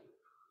in it.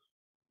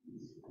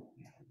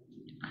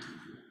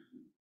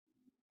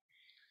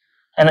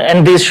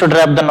 And these should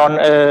wrap the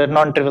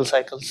non-trivial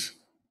cycles.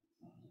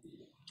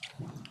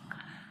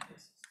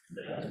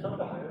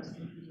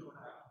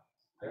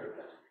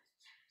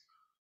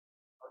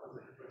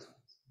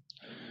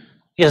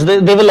 Yes,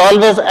 they will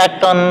always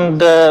act on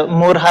the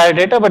more higher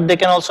data, but they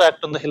can also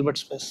act on the Hilbert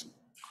space.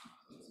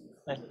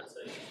 Right.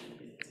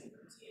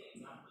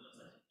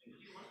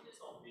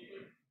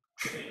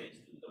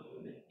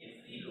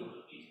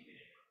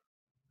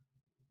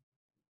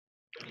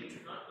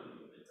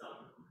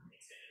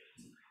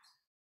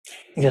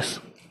 Yes.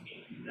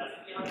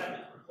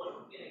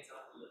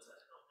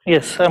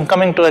 Yes, I'm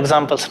coming to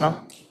examples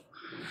now.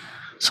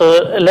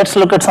 So let's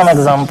look at some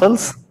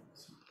examples.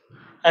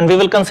 And we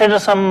will consider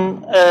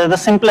some the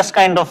simplest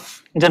kind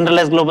of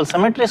generalized global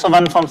symmetry, so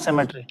one form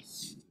symmetry.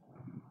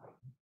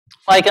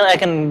 I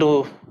can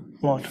do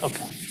more.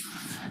 Okay.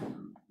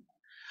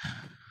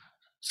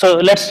 So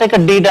let's take a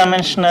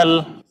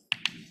d-dimensional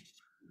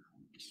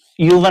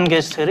U1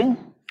 gauge theory.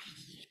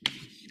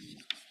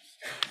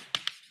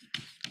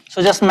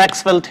 So just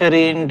Maxwell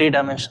theory in d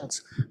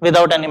dimensions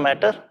without any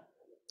matter.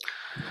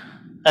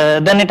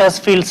 Then it has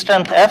field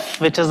strength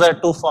F, which is a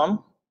 2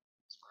 form,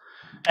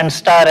 and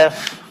star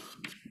F.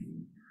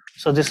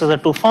 So this is a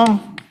 2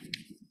 form,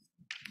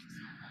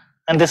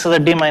 and this is a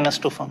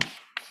d-2 form.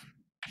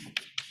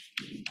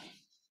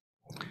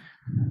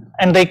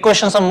 And the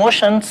equations of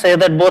motion say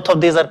that both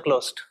of these are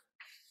closed.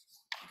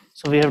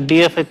 So we have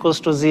df equals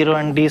to 0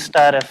 and d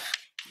star f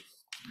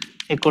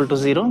equal to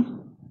 0.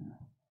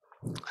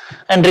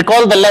 And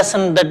recall the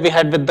lesson that we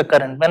had with the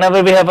current.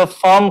 Whenever we have a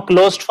form,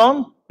 closed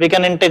form, we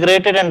can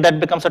integrate it and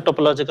that becomes a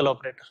topological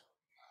operator.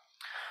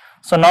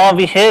 So now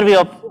we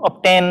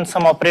obtain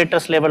some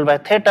operators labeled by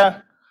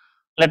theta.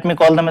 Let me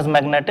call them as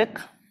magnetic.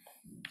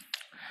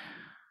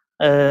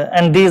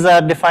 And these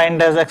are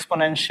defined as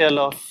exponential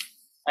of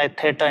I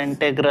theta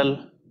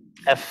integral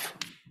f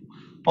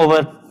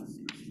over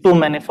 2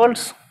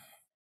 manifolds.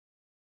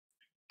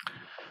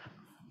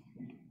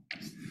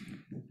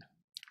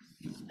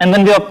 And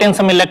then we obtain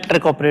some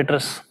electric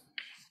operators.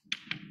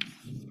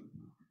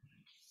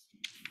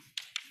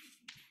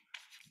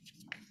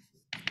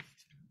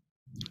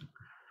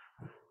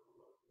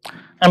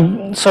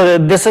 And so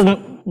this is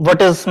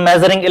what is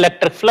measuring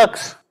electric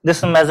flux. This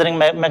is measuring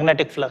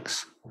magnetic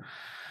flux.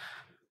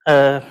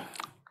 And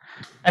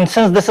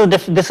since these are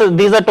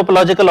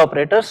topological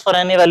operators for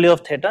any value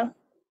of theta,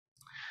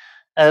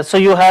 so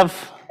you have,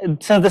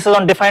 since this is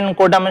on defined in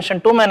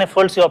codimension 2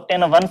 manifolds, you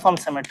obtain a one-form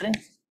symmetry.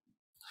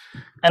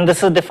 And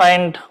this is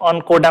defined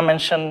on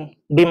codimension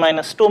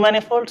d-2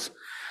 manifolds,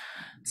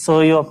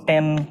 so you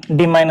obtain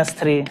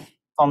d-3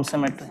 form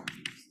symmetry.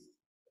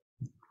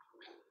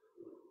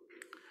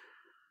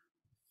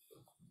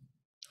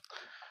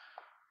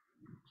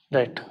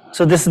 Right.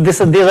 So these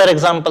are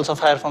examples of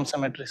higher form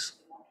symmetries.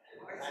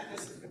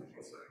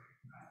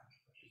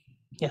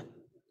 Yeah.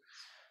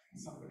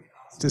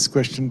 This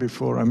question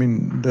before. I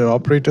mean, the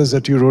operators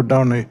that you wrote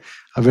down are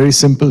very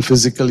simple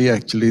physically.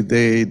 Actually,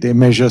 they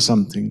measure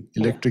something,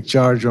 electric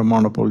charge or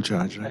monopole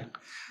charge, right?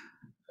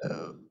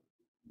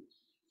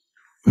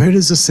 Where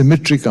does the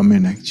symmetry come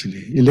in?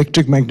 Actually,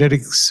 electric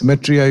magnetic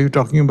symmetry. Are you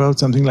talking about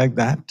something like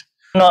that?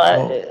 No,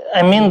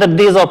 I mean that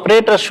these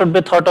operators should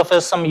be thought of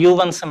as some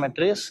U1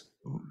 symmetries,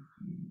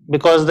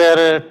 because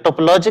they're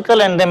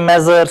topological and they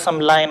measure some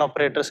line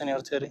operators in your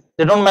theory.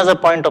 They don't measure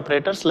point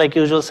operators like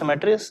usual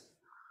symmetries.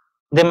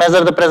 They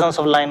measure the presence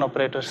of line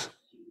operators,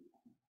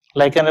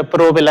 like in a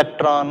probe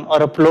electron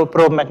or a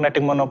probe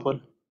magnetic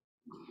monopole.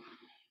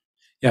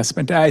 Yes,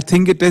 but I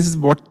think it is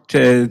what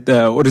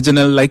the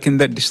original, like in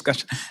the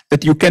discussion,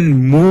 that you can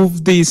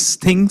move these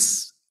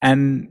things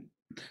and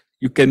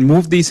you can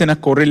move these in a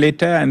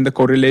correlator and the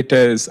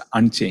correlator is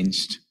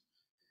unchanged.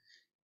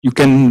 You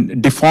can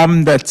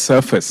deform that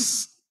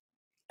surface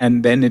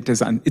and then it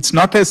is, it's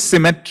not a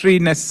symmetry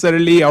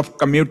necessarily of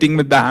commuting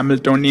with the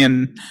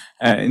Hamiltonian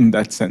in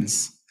that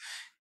sense.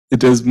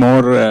 It is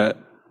more,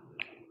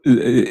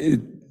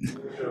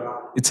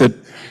 it's a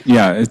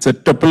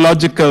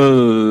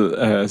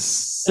topological.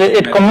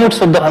 It commutes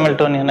with the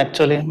Hamiltonian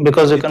actually,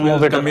 because you can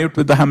move it. Commute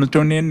with the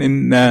Hamiltonian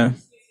in.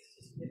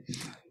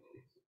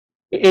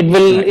 It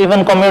will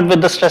even commute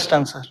with the stress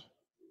tensor.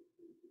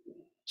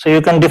 So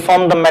you can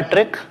deform the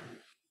metric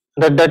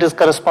that is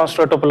corresponds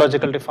to a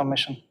topological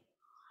deformation.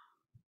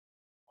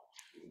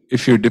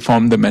 If you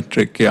deform the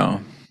metric, yeah.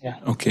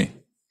 Okay.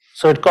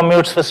 So it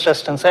commutes with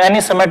stress tensor.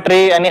 Any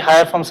symmetry, any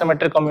higher form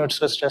symmetry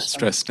commutes with stress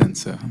tensor. Stress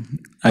tensor.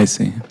 I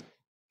see.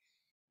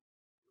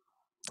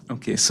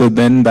 Okay, so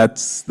then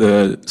that's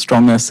the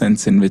stronger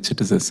sense in which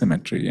it is a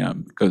symmetry, yeah,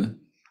 because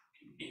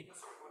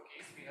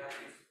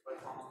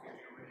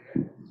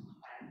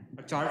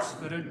a charge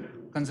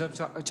current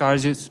conserves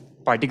charges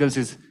particles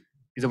is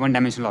a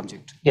one-dimensional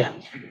object. Yeah.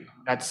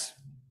 That's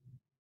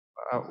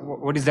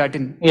what is that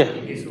in? Yeah.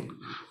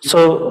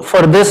 So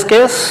for this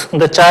case,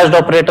 the charged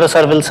operators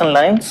are Wilson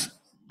lines.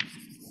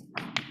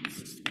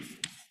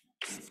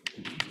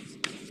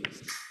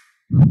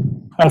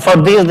 And for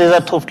these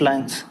are 't Hooft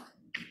lines.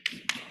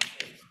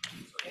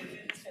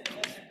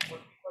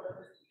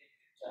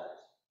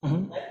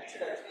 Mm-hmm.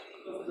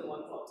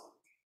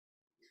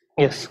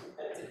 Yes.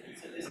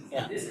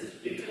 Yeah.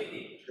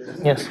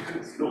 Yes.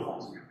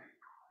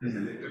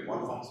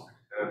 One form,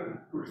 there are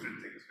two different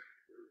things.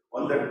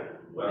 One that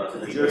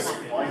measures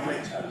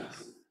point-like charges.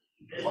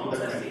 One that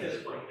measures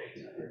point-like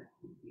charges.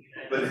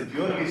 But in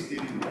pure case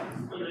theory,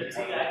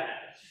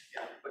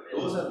 but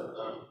those are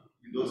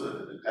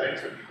the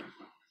currents are different.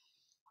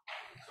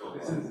 So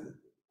this is,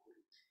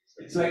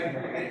 it's like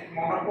magnetic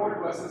monopole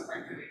versus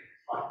magnetic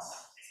flux.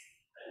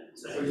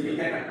 So you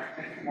get a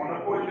magnetic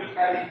monopole will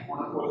carry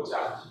monopole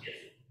charge,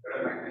 but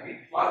a magnetic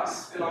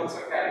flux will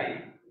also carry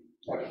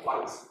that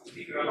flux,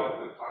 integral of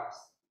the flux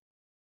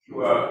to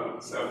a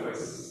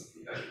surface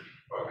that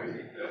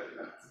perpendicular.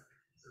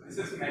 So this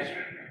is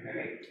measured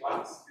magnetic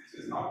flux,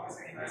 which is not the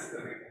same as the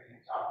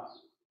magnetic charge.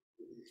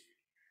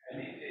 And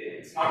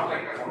it's not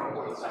like a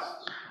monopole charge.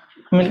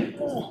 I mean,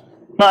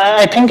 no,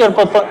 I think your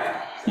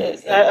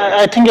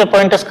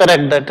point is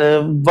correct, that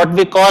what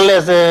we call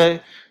as an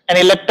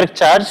electric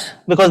charge,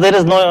 because there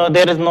is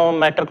no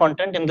matter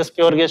content in this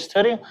pure gauge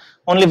theory,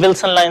 only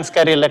Wilson lines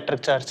carry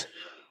electric charge.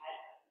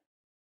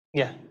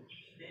 Yeah.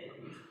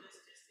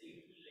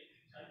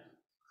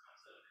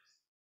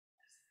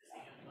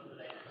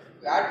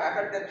 Add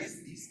matter that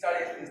this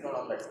charge is not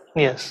on that.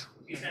 Yes.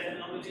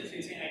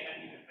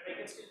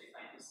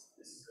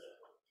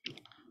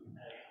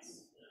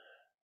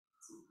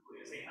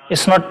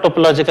 It's not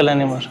topological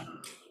anymore.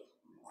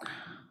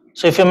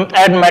 So if you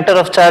add matter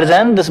of charge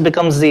n, this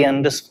becomes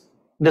Zn.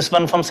 This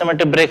one form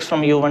symmetry breaks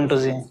from U1 to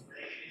Z.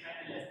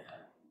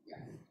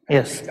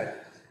 Yes.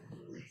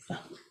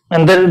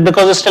 And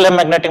because you still have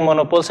magnetic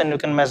monopoles and you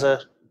can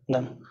measure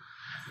them.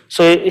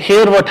 So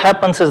here what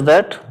happens is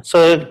that,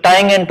 so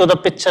tying into the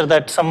picture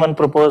that someone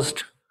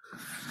proposed,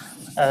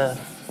 so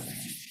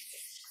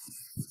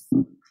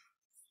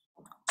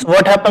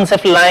what happens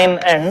if line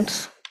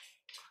ends,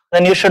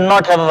 then you should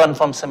not have a one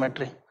form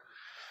symmetry.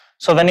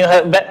 So when you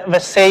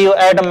have, say you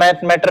add a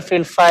matter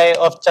field phi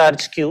of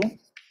charge q,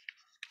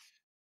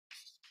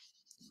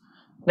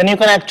 then you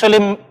can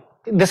actually,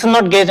 this is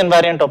not gauge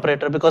invariant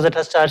operator because it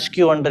has charge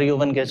q under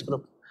U1 gauge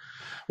group,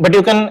 but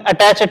you can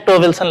attach it to a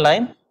Wilson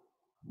line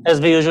as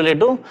we usually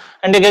do,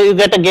 and you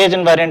get a gauge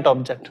invariant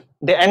object.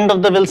 The end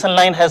of the Wilson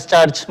line has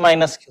charge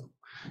minus q,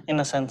 in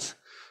a sense.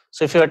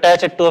 So if you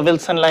attach it to a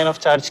Wilson line of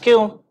charge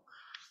q,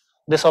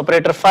 this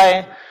operator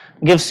phi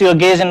gives you a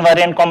gauge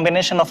invariant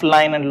combination of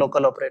line and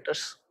local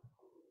operators.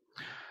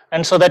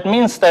 And so that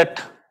means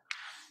that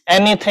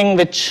anything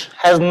which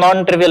has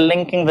non-trivial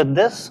linking with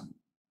this,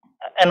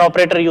 an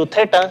operator u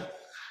theta,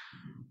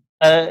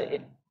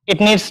 it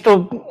needs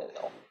to,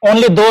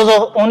 only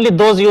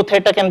those u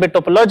theta can be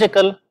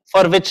topological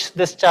for which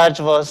this charge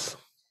was,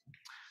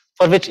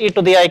 for which e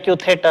to the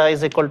iq theta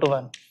is equal to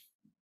 1.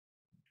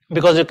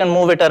 Because you can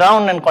move it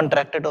around and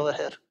contract it over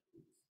here.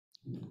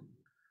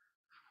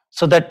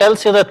 So that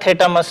tells you that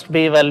theta must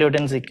be valued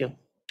in ZQ.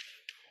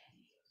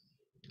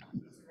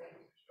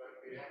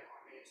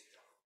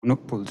 No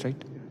poles,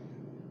 right?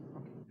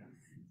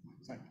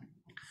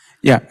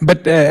 Yeah,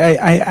 but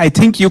I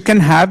think you can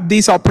have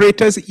these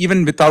operators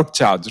even without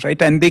charge,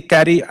 right? And they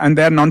carry, and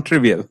they are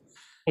non-trivial.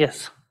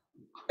 Yes.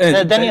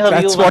 Then you have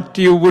that's U1. what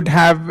you would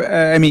have.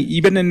 I mean,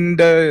 even in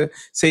the,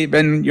 say,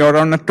 when you're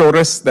on a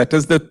torus, that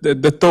is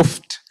the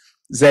Tuft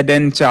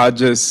Zn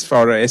charges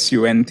for a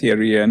SUN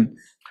theory. And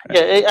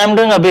yeah, I'm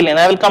doing abelian.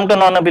 I will come to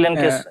non-abelian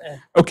case.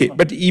 Okay,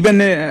 but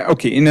even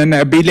okay, in an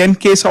abelian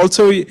case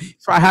also, if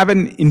I have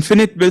an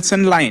infinite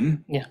Wilson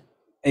line, yeah,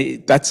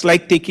 that's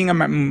like taking a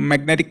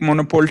magnetic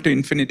monopole to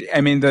infinity.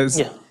 I mean, there's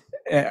so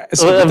a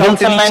without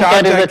Wilson any line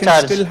charge, carries I a can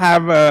charge. still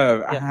have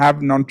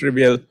have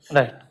non-trivial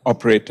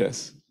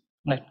operators.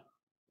 Right.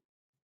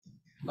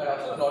 But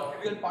also the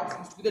non-trivial part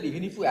seems to be that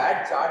even if you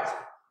add charge,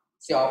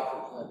 say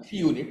of 3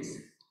 units,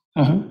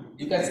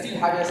 you can still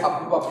have a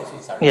subgroup of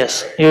this charge.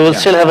 Yes, you will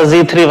still have a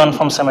Z3 one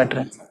from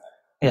symmetry.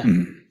 Yeah.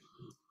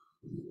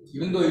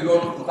 Even though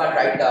you can't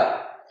write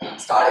the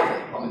star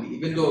effect normally,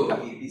 even though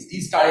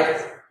these star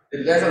effects,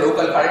 there's a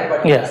local current,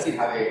 but you still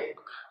have a.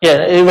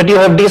 Yeah, but you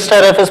have D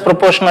star F is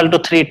proportional to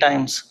 3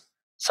 times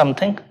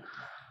something.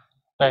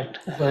 Right.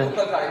 So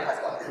local current has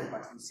got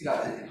but you still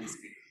have this.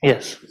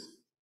 Yes.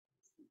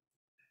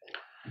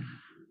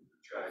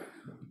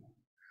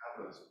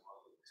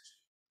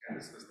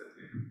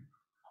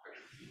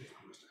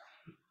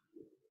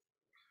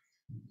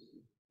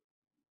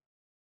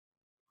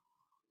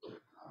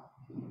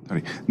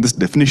 Sorry, this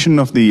definition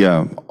of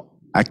the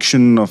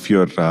action of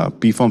your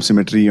p-form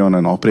symmetry on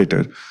an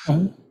operator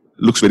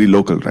looks very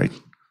local, right?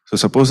 So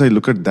suppose I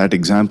look at that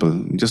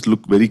example, just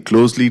look very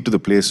closely to the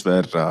place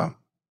where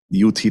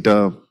u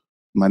theta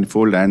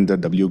manifold and the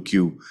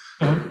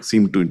WQ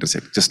seem to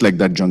intersect, just like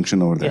that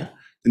junction over there.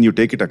 Then you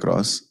take it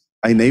across.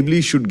 I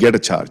naively should get a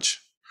charge.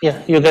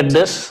 Yeah, you get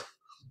this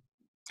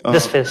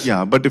face.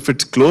 Yeah, but if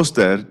it's close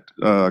there,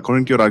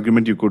 according to your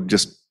argument, you could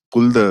just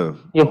pull the.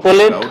 You pull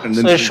it, out and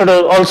then so it should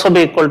also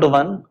be equal to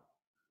 1.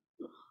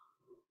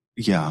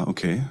 Yeah,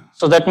 okay.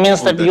 So that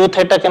means that u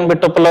theta can be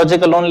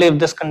topological only if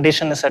this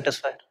condition is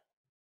satisfied.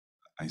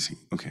 I see,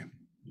 okay.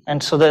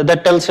 And so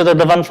that tells you that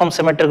the one from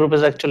symmetry group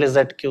is actually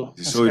ZQ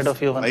instead of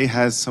U1. So if I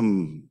has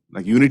some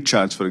like unit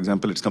charge, for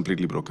example, it's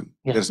completely broken.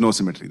 There's no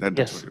symmetry.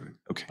 That's what you're doing.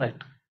 Okay. Right.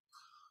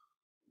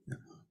 Yeah.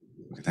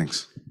 Okay,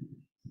 thanks.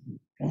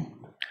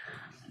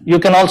 You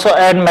can also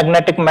add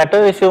magnetic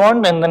matter if you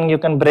want, and then you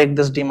can break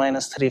this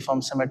D-3 from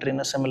symmetry in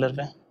a similar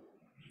way.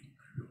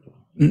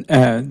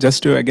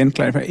 Just to again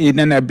clarify, in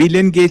an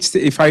abelian gauge,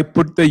 if I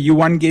put the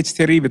U1 gauge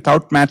theory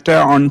without matter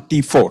on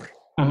T4,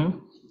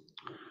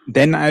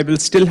 then I will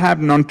still have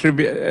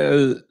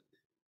non-trivial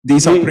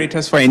these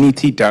operators for any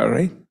theta,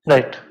 right?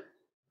 Right.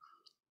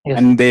 Yes.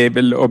 And they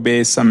will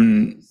obey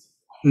some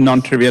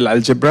non-trivial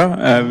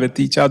algebra with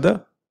each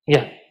other.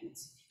 Yeah.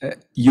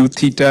 U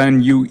theta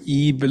and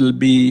UE will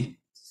be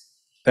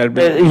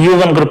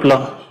U1 group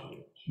law.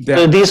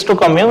 So these two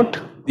commute.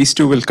 These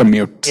two will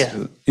commute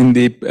in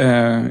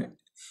the.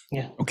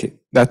 Okay,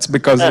 that's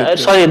because.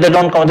 Sorry, they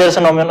don't come. There's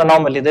an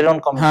anomaly. They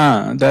don't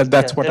commute.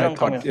 That's what I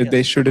thought.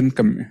 They shouldn't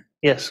commute.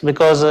 Yes,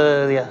 because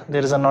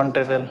there is a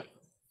non-trivial.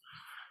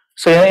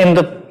 So in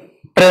the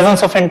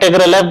presence of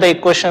integral f, the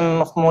equation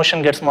of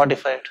motion gets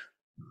modified.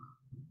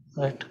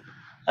 Right.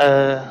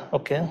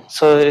 Okay.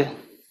 So.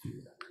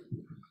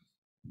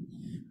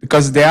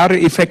 Because they are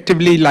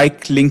effectively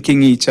like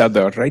linking each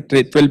other, right?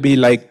 It will be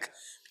like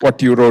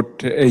what you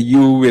wrote,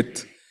 U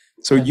with,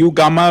 so U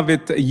gamma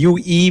with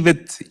UE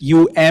with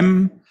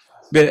UM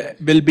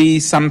will be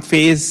some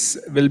phase,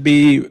 will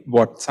be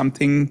what,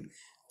 something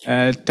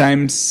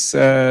times.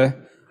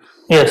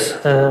 Yes.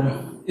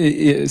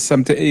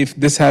 Something, if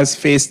this has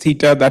phase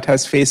theta, that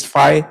has phase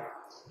phi,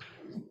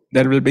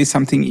 there will be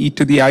something e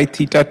to the I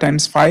theta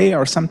times phi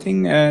or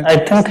something. I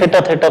think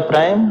theta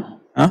prime.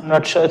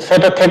 Not sure.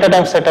 Theta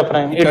times theta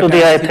prime. E to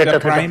the I theta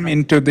prime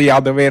into the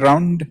other way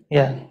around.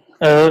 Yeah.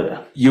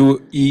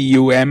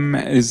 UM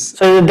is.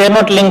 So they're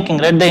not linking,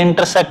 right? They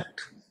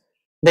intersect.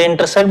 They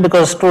intersect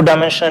because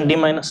 2-dimensional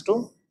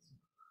D-2.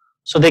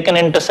 So they can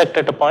intersect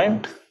at a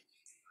point.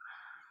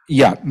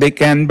 Yeah, they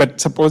can, but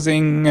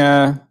supposing.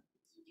 They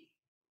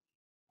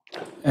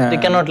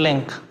cannot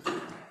link.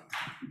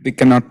 They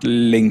cannot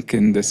link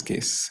in this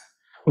case.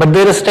 But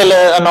there is still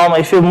a norm.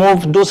 If you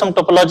do some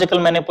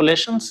topological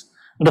manipulations,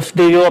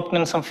 You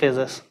obtain some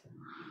phases.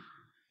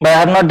 But I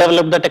have not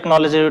developed the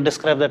technology to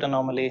describe that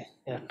anomaly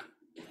yet.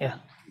 Yeah.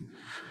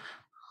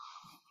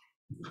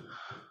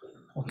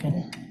 Okay.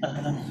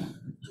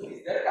 So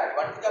is there an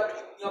advantage of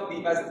thinking of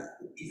beam as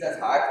these as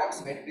higher form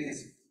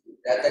symmetries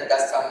rather than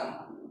just some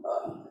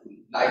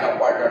line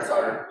operators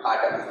or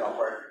higher dimension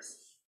operators?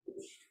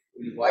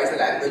 Why is the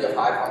language of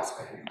higher form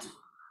symmetries?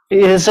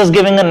 It's just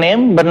giving a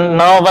name, but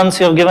now once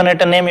you have given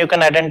it a name, you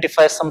can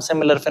identify some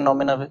similar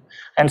phenomena with,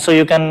 and so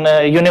you can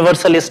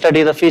universally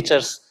study the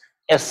features.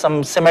 Yes,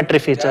 some symmetry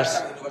features. There are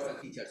some universal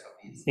features of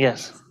these.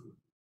 Yes.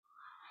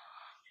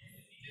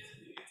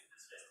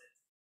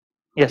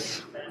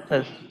 Yes.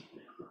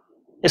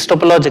 It's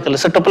topological.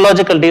 It's a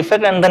topological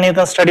defect, and then you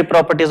can study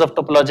properties of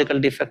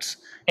topological defects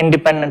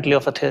independently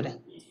of a theory.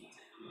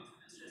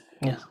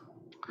 Yes.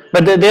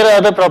 But there are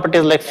other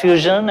properties like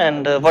fusion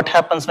and what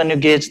happens when you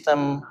gauge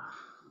them,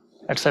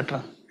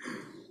 etc.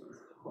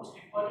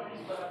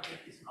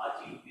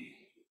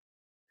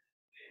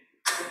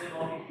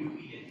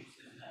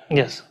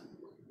 Yes.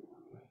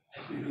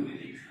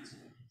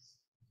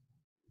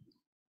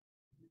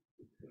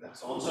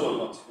 That's also a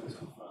consequence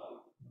of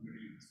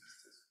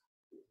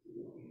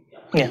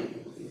Yeah.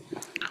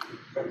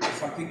 But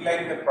something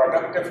like the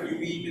product of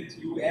UV with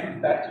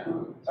UM, that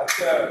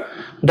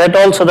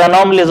also, the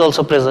anomaly is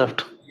also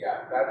preserved.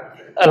 Yeah,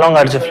 that along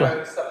RG flow.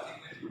 Is something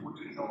that you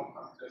wouldn't know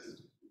from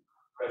just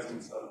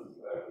presence of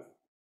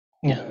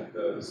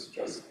the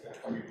stress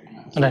community.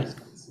 Right.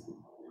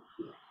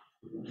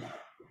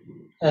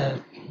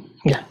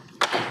 Yeah.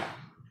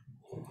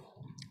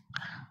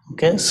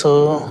 Okay,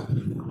 so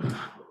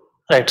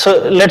right.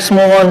 So let's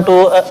move on to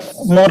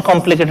more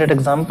complicated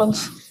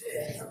examples.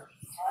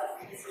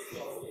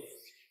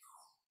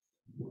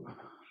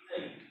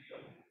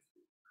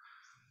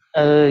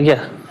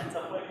 Yeah.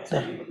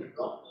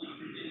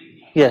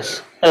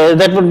 Yes,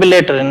 that would be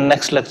later in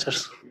next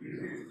lectures.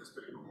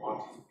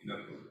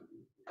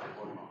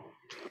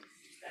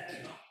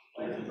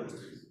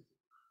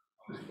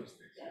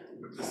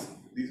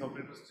 These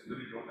operators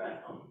generally don't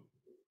act.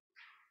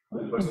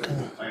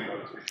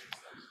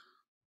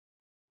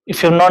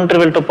 If you have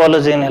non-trivial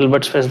topology in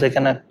Hilbert space, they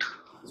can act.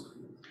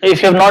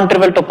 If you have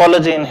non-trivial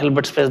topology in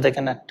Hilbert space, they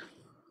can act.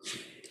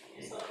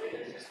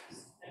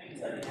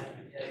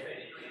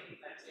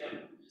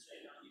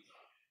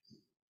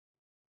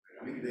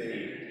 I mean, they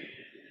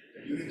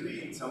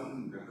unitary in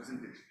some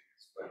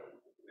representations, but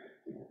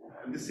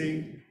I'm just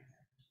saying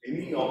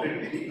any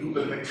operator, any group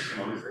element can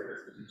always write as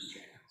the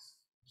changes.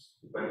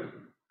 But the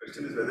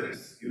question is whether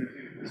it's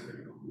unitary with respect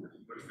to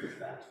Hilbert space.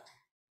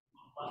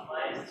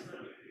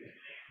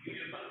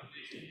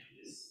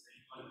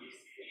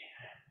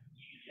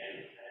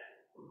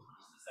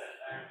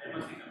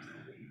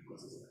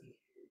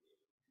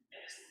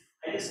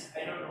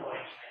 I don't know why.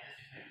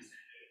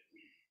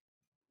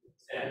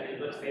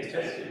 Hilbert space,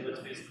 Hilbert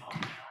space.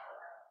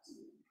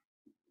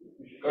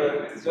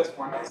 It's just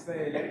one is the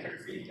electric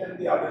field and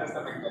the other is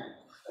the magnetic.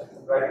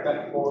 Write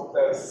them both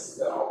as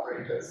the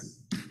operators.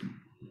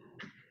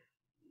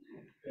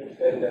 If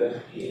there's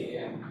A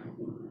and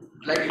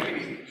like I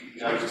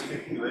was just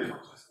thinking the way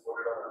functions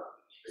supported on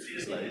a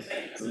slides.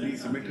 Only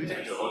symmetries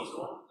which are also.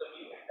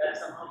 That's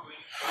somehow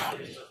going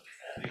to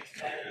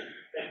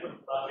that would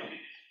probably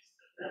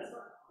that's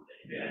not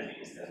I think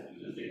it's that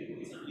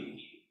it's only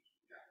key.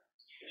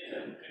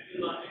 Even if a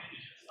trivial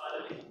organizations are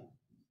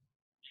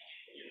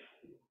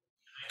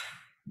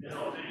the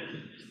operators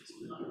in this is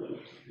not going to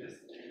be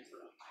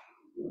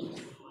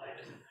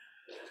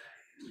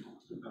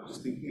I was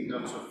thinking in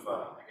terms of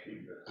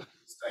again,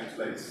 time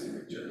slice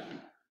picture.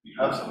 We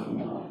have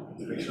some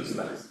spatial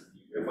slice.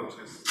 Wave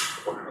function is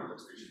supported on the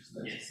spatial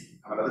slice. Yes.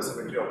 Another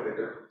symmetry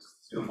operator,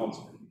 uniform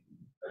symmetry,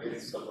 again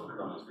is supported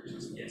on the spatial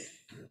slice. Yes.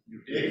 You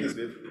take this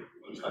wave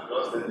function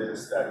across, then there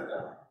is that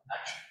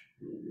action.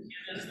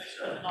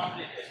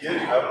 Here you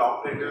have an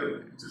operator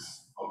which is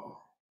of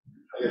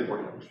higher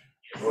potential,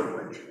 lower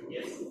dimension.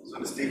 Yes. So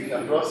this taking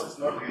across is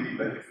not really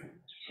beneficial.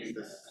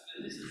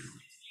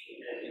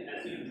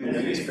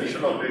 Many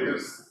special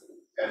operators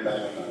can lie on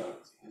a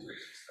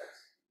spatial slice.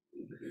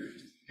 You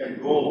can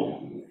go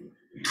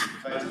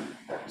define something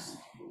types.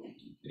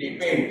 It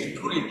may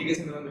include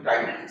integration on the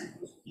time.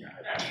 Yeah.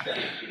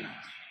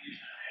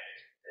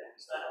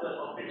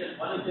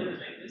 One of them is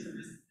like this, and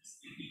this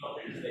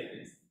operator is like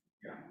this.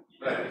 Yeah.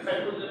 Right. If I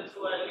put them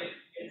through, I'll get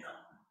some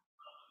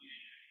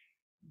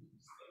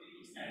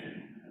standard.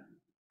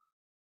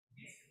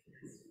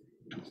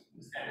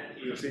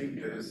 You're saying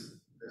there's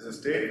a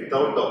state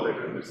without the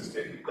operator, there's a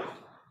state without.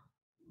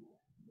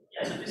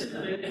 Yeah, so this is the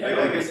way I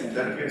guess in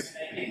that case,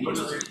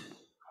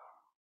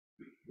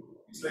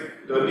 it's like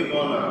turning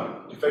on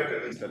a effect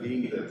and then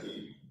studying the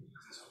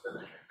business of that.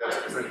 That's a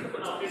different.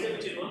 An operator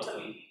which involves a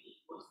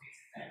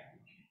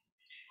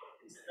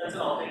that's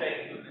an operator I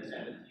can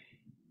understand.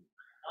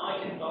 Now I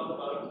can talk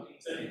about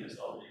inserting this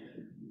operator.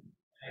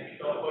 And I can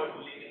talk about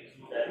pulling it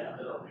through that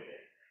other operator.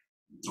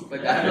 But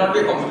that will not be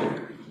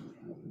complicated.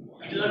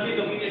 It will not be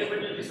complicated, but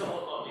it will be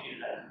somewhat complicated.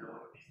 I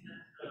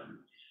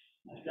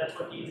think that's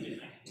what he is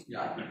defining.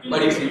 Yeah,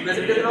 but its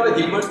representation of the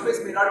Hilbert space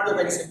may not be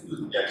very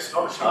simple. Yeah, it's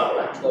not sharp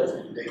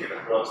actually. You take it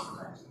across the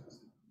dimensions.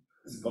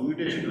 This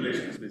commutation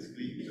relation is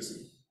basically you just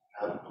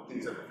have two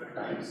things at different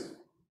times.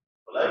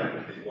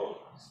 Collide, they go.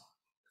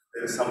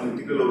 There is some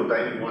integral over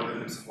time involved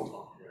in it, supposed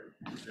not to.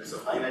 There's a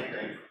finite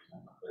time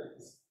where it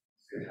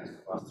has to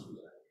pass through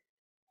that.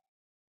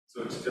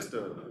 So it's just a.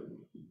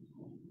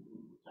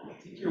 I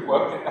think you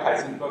worked in the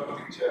Heisenberg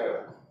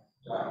picture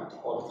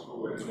all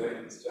through it, right?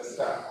 It's just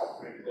an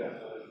operator.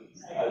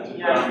 Algebra.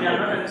 Yeah, I'm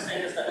not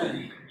understanding the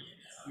study.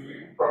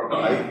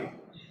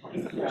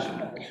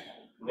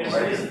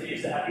 Question is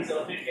are these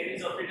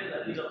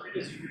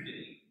operators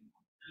utility?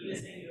 He is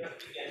saying you have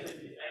to get to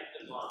define the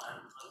norm. I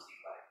don't see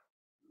why.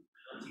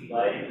 I don't see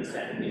why in the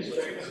standard case. So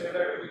you can say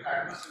that we had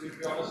to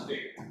symmetry on a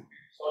state.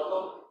 Sort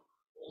of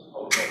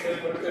outcome there,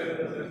 but there is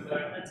a sense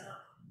that That's not.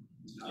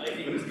 I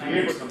think It it's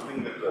creates something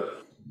with the.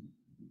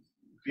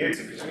 Creates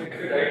a I mean, if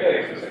you write a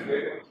explicit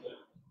way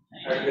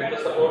and get the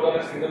support on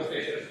a single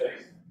spatial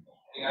space,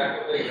 you have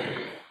to take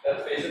that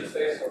spatial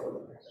space sort of.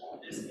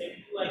 This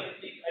M2 I can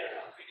think I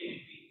don't fit in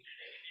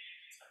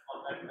some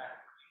compact map.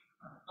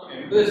 No,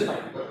 M2 is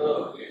fine, but the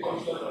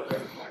wavefunctional are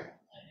very fine.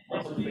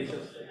 Not the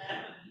spatial space.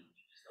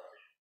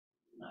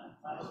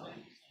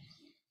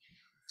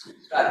 So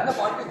I think the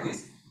point is this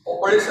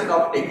operation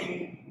of taking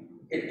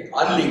it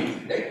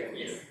unlinked, right?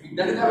 Yes. It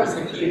doesn't have a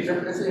simple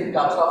interpretation in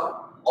terms of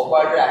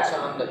operator action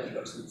on the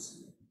Hilbert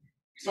space.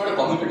 It's not a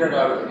commutator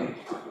or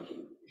anything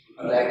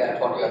like that.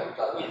 What you have to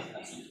tell me.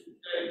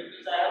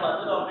 Because I have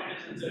other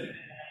operators inserted and I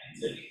am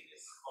inserting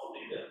this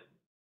operator.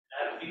 I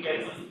have to be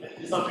careful that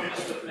this operator is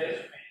applied to many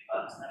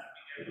parts. I have to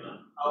be careful on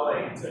how I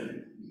insert it.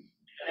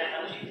 And I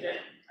unlink them.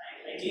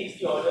 I change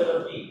the order of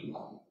the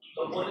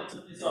components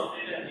of this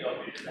operator and the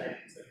operators I have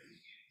inserted.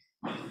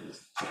 Is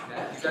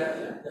that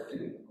the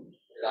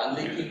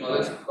unlinking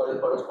always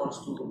corresponds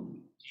to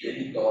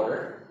changing the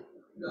order?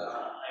 I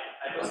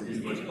was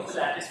thinking of the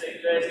lattice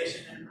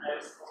regularization and I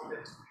was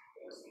promoted.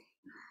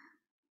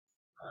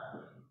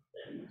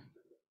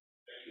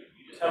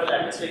 You just have a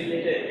lattice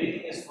regulator,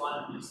 everything is one,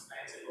 these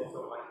lines will go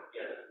from one to the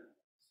other.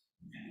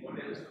 And what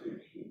else would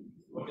it be?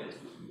 What else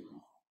would it be?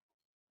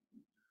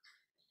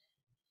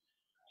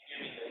 You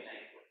mean very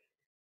nice.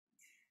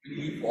 We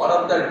leave one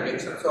of the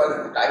directions so as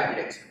the time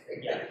direction.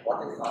 Right? Yeah. What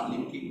is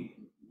unlinking?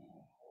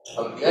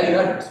 Here you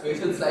have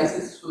spatial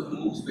slices, so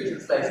move spatial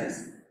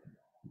slices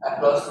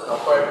across an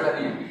operator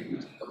and you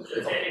So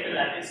take a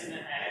lattice in an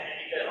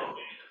analytical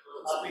operator,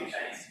 goes up in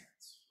time,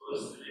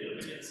 goes a little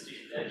bit in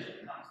state direction,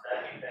 comes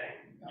back in time,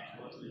 and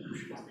goes a little bit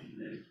in state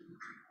direction.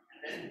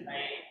 And then I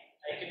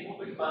can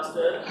move it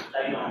faster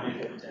line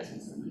operator, which has I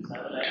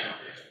have a line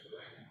operator.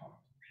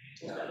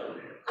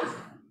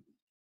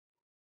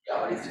 Yeah,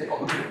 but it's a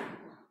commutator.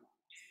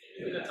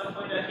 Because at some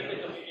point I think the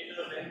commutator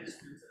of n is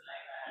a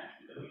line I have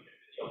to commute to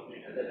the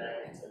operator that I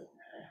have inserted.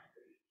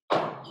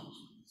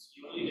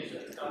 The only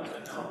difference comes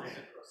when the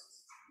operator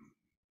process.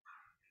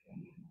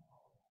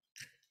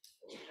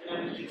 And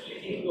I'm literally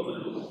thinking of a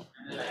loop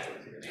and the line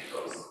is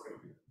across.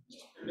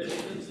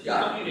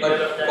 Yeah, but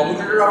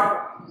commutator of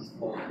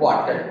what?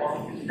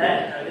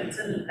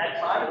 That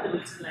part of the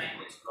Wilson line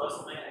which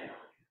crosses my line.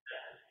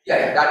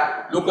 Yeah,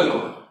 that local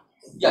node.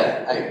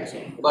 Yeah, I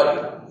agree. But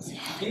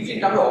things in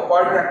terms of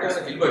operator actors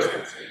and Hilbert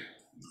space,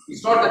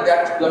 it's not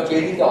that you are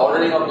changing the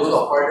ordering of those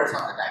operators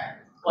on the time.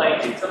 Why?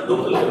 It's a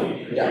local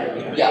community. Yeah.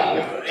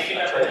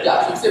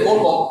 So it's a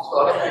more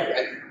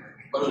complex.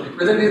 But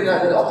representing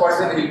the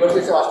operators in the Hilbert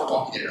space is much more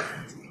complicated.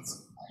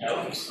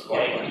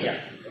 Yeah.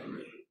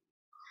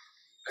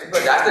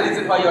 But that's the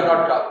reason why you are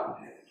not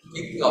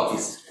thinking of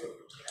this.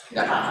 So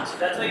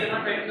that's why you're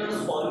not writing down the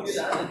formula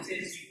that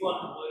says U on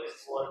over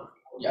is 1.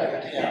 Yeah.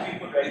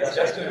 It's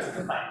just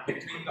between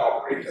the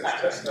operators,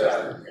 just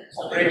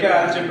operator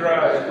algebra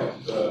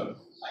of the.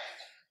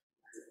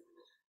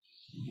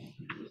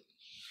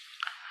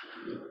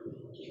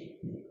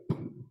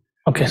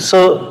 Okay,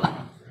 so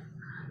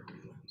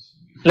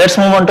let's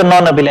move on to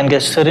non-abelian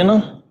gauge theory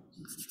now.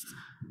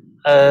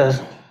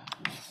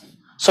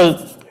 So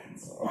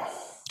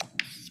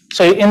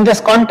in this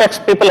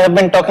context, people have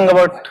been talking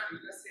about.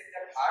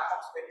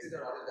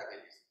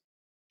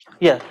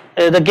 Yeah,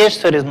 the gauge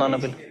theory is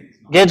non-abelian.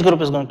 Gauge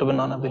group is going to be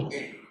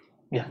non-abelian.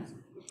 Yeah.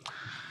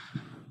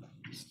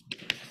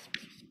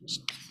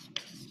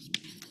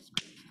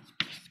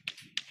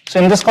 So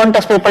in this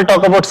context, people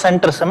talk about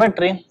center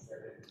symmetry,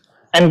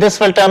 and this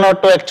will turn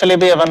out to actually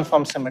be a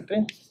one-form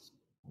symmetry.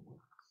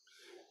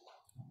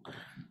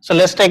 So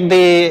let's take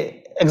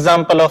the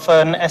example of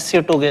an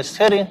SU2 gauge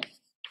theory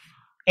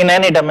in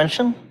any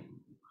dimension.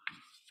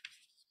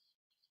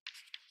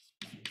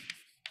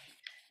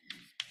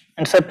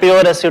 It's a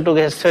pure SU2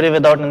 gauge theory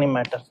without any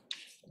matter.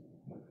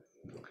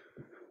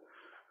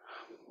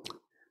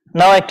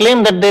 Now I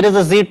claim that there is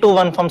a Z2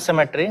 one-form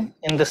symmetry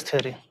in this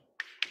theory,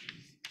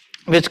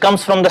 which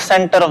comes from the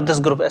center of this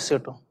group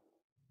SU2.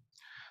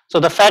 So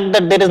the fact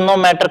that there is no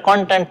matter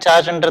content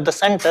charge under the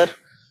center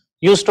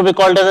used to be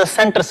called as a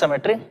center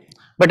symmetry,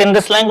 but in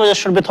this language it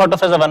should be thought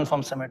of as a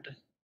one-form symmetry.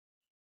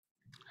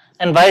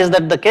 And why is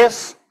that the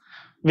case?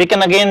 we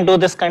can again do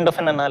this kind of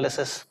an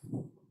analysis.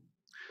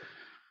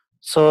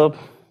 So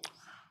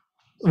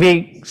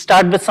we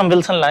start with some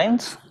Wilson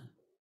lines.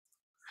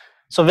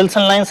 So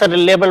Wilson lines are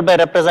labeled by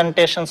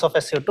representations of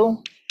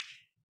SU2.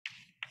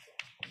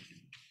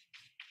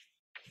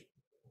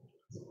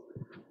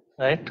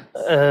 Right?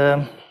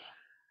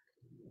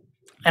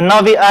 And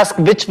now we ask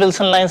which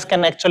Wilson lines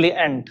can actually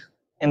end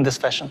in this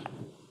fashion.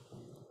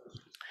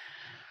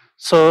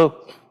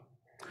 So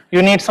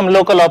you need some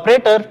local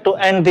operator to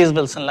end these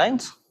Wilson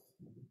lines.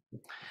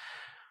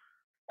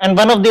 And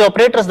one of the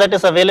operators that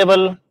is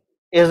available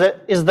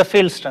is the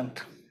field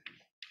strength.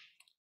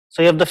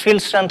 So you have the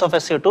field strength of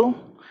SU2.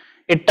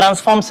 It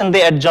transforms in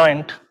the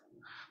adjoint.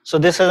 So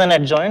this is an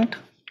adjoint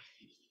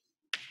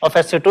of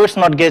SU2. It's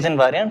not gauge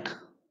invariant.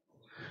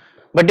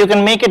 But you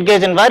can make it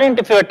gauge invariant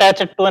if you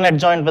attach it to an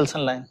adjoint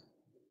Wilson line.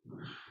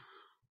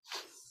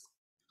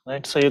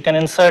 Right? So you can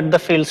insert the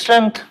field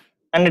strength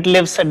and it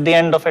lives at the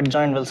end of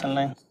adjoint Wilson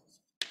line.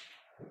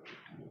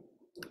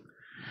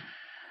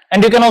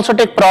 And you can also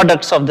take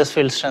products of this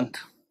field strength.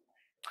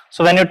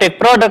 So when you take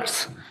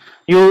products,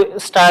 you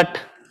start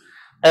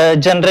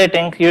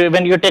generating,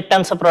 when you take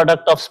tensor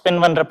product of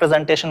spin 1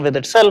 representation with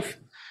itself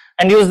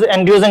and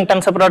using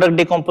tensor product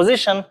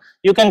decomposition,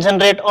 you can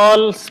generate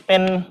all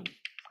spin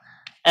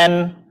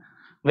n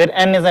where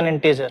n is an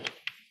integer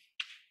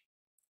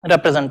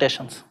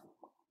representations.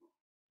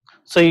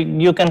 So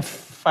you can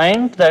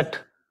find that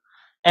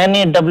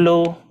any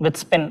w with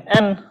spin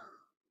n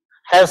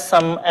has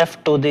some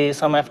f to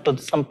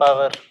some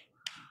power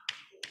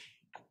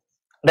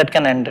that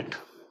can end it,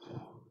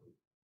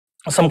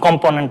 some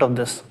component of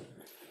this.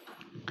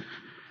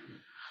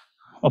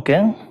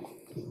 Okay,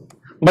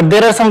 but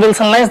there are some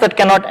Wilson lines that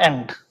cannot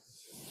end.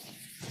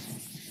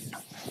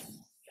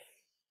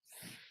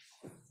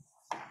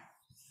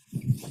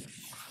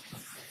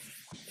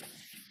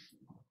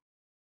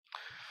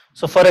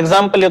 So for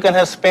example, you can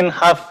have spin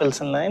half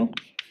Wilson line.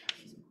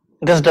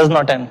 This does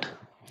not end.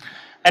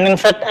 And in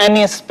fact,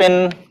 any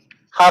spin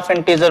half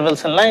integer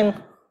Wilson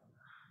line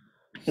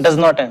does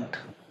not end.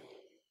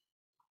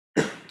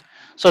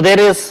 So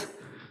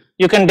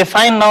you can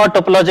define now a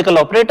topological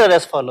operator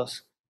as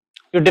follows.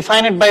 You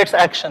define it by its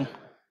action.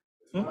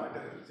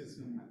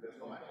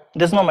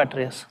 There's no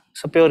matter, yes.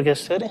 It's a pure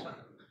gauge theory.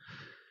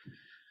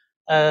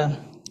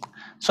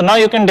 So now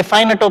you can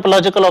define a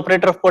topological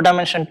operator of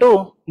codimension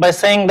 2 by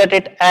saying that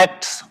it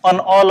acts on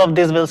all of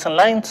these Wilson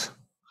lines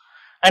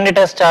and it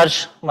has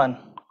charge 1.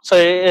 So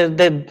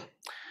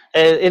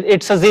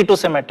it's a Z2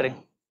 symmetry.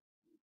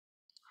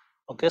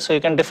 Okay, so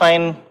you can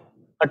define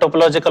a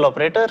topological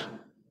operator.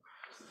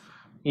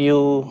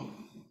 You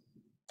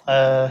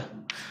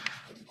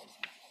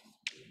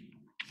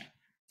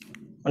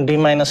d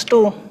minus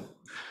 2,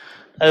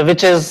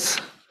 which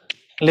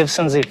lives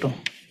in Z2.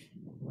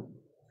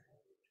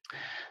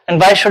 And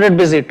why should it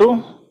be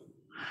Z2?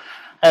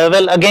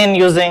 Well, again,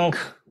 using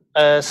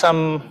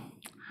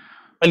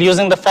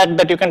using the fact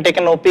that you can take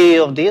an OPE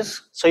of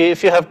these. So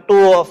if you have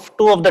two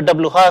of the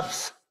W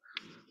halves,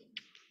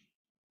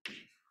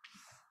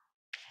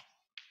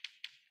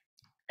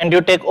 and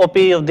you take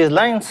OPE of these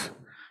lines,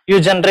 you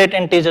generate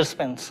integer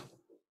spins,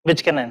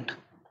 which can end.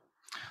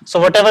 So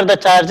whatever the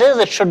charge is,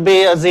 it should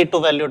be a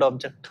Z2 valued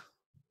object.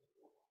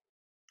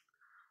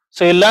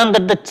 So you learn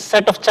that the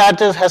set of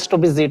charges has to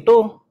be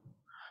Z2,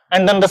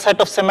 and then the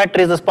set of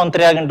symmetries is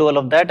Pontryagin dual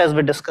of that, as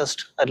we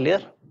discussed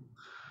earlier.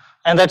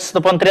 And that's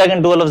the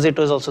Pontryagin dual of Z2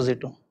 is also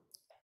Z2.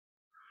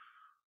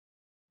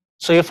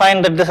 So you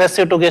find that this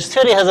SU2 gauge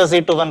theory has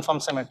a Z2 one form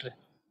symmetry.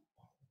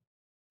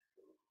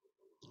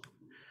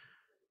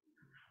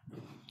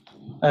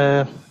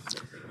 Yes.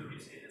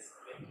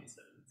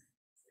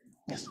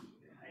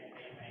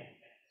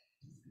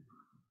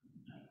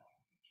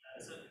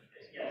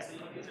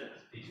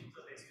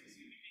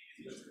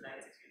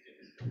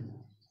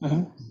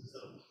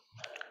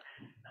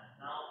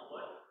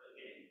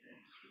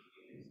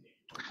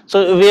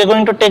 So we are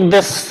going to take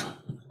this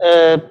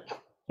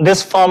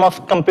form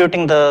of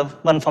computing the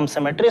one form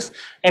symmetries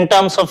in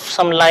terms of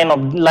some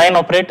line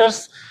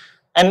operators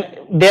and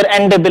their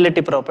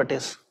endability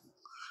properties,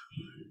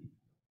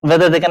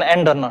 whether they can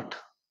end or not.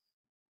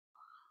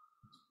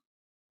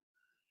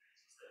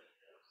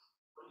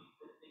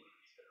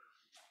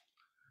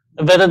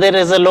 Whether there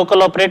is a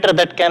local operator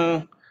that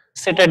can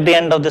sit at the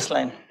end of this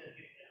line.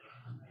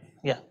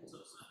 Yeah.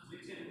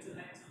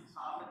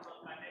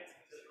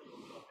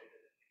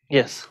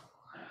 Yes.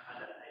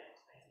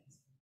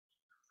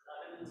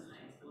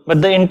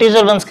 But the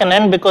integer ones can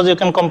end because you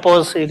can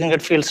compose, you can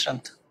get field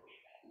strength.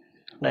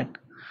 Right.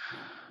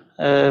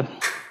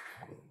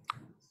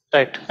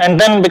 Right. And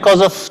then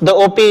because of the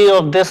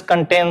OPE of this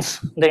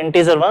contains the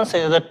integer ones,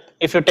 is that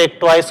if you take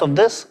twice of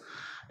this,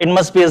 it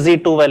must be a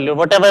Z2 value.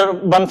 Whatever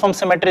one form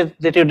symmetry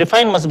that you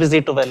define must be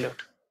Z2 valued.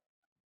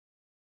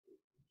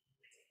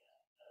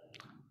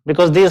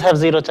 Because these have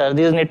zero charge,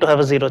 these need to have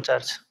a zero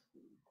charge.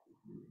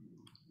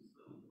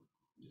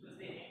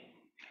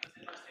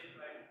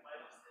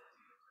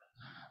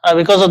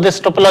 Because of this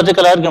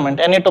topological argument,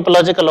 any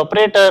topological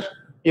operator,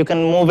 you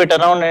can move it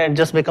around and it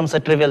just becomes a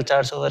trivial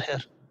charge over here.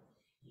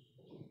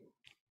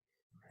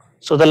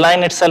 So the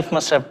line itself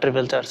must have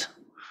trivial charge.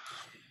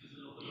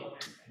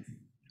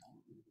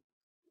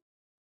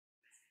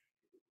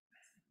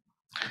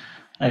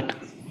 Right.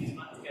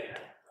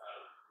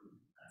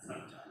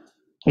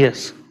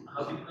 Yes.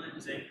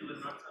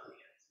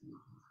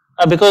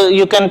 Because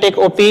you can take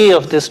OPE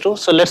of this too.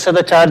 So let's say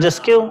the charge is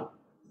Q,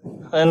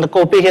 and the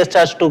OPE has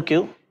charge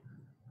 2Q,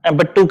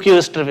 but 2Q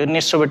is trivial,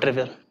 needs to be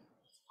trivial.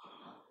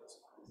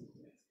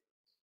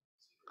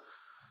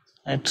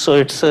 Right. So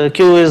it's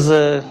Q is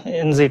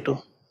in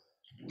Z2.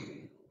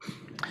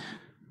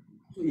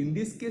 So in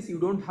this case, you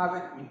don't have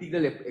an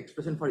integral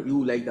expression for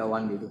U like the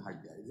one that you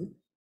had there, is it?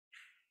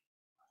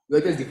 You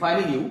are just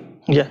defining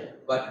U. Yeah.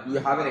 But do you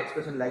have an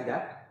expression like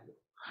that?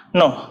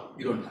 No.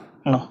 You don't have.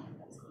 No.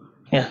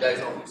 Yeah. That is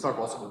not, it's not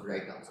possible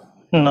right now. So.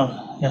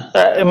 No.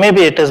 Yeah.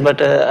 Maybe it is,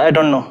 but I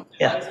don't know.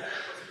 Yeah.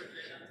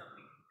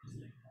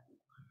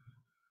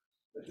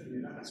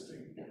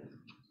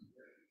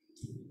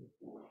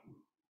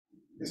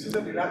 This is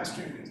a Dirac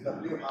string, it's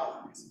W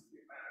half.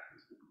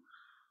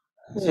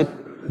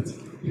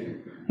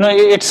 No,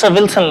 it's a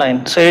Wilson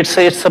line. So it's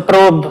a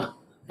probe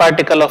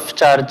particle of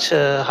charge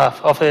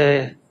half, of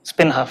a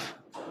spin half.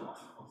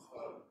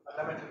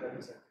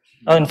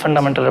 Oh, in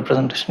fundamental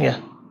representation, yeah.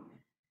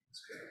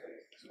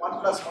 1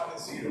 plus 1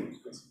 is 0.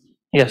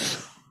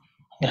 Yes.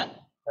 Yeah.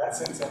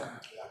 That's in some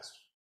Dirac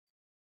string.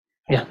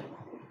 Yeah.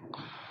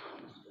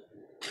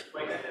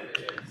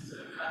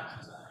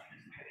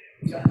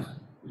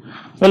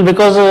 Well,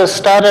 because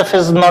star F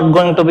is not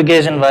going to be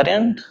gauge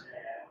invariant.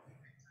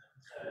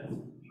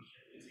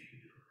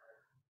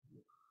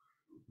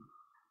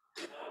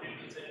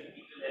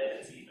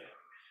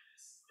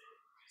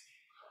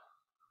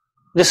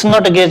 This is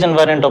not a gauge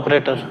invariant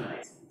operator.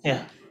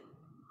 Yeah.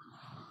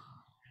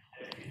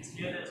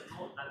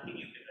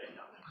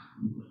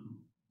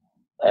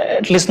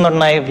 At least not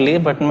naively,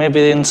 but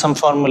maybe in some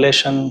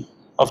formulation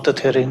of the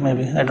theory,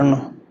 maybe. I don't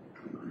know.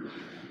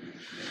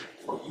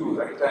 For U,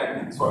 right?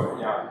 And for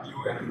U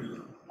and V.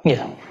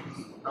 Yeah.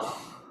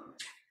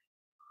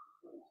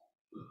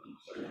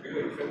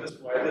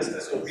 Why does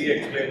this OP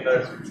explain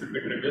that it should be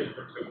trivial,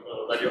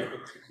 but value of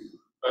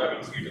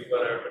 2 to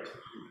power?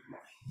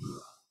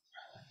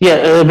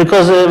 Yeah,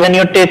 because when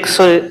you take,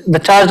 so the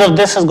charge of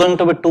this is going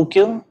to be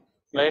 2Q,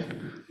 right?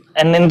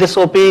 And in this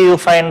OP you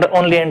find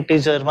only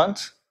integer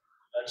ones.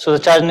 So the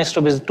charge needs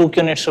to be,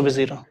 2Q needs to be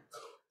 0.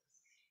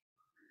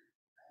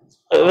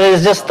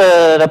 It's just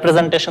the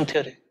representation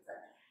theory.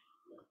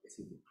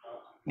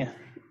 Yeah.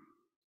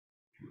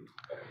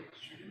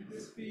 Shouldn't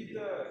this be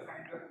the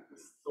kind of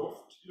this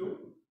soft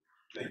loop,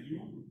 the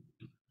U?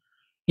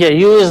 Yeah,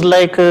 U is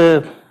like,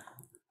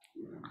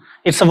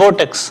 it's a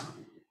vortex.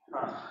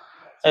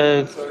 So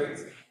that's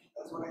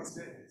what I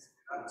said.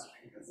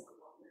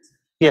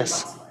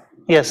 Yes.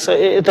 Yes. So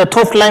the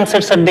Thooft line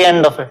sits at the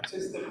end of it. So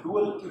it's the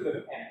dual to the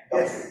end.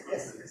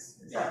 Yes.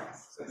 Yeah.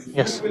 So the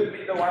Yes. U will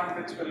be the one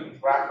which will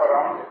wrap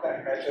around it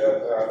and measure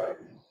the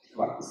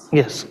flux.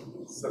 Yes.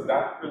 So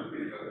that will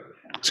be the.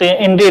 So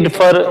indeed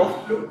for.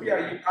 Thooft loop,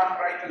 yeah, you can't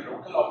write a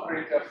local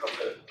operator for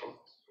the Thooft loop.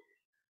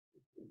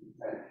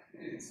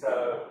 It's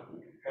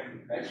you can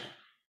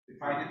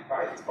define it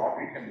by its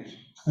boundary condition.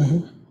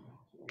 Mm-hmm.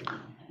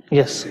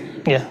 Yes.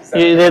 Yeah.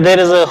 There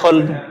is a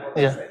whole.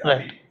 Yeah.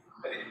 Right.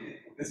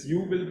 This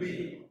U will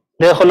be.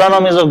 There are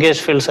holonomies of gauge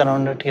fields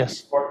around it.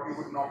 Yes. What we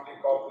would normally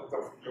call the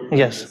Thooft loop.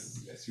 Yes.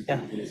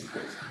 Yeah.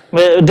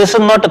 Well, this is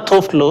not a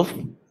Thooft loop.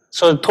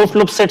 So Thooft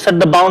loop sits at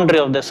the boundary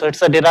of this. So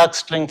it's a Dirac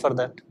string for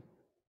that.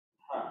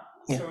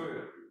 Yeah. So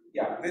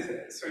yeah,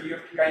 so you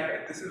have to kind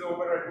of, this is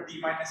over a D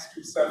minus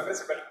 2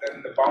 surface, but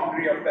then the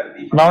boundary of that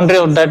D boundary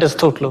of that is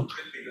Thooft loop.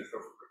 Will be the Thooft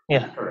loop.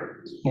 Yeah.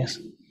 Correct. Yes.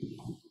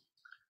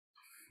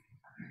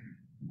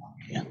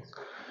 Yeah.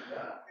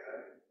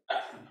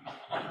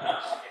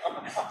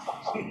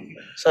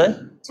 Sorry?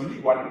 It's only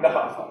 1.5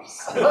 hours.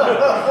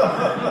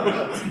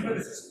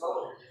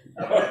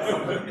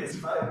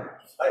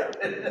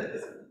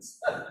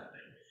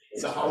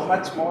 So how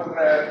much more for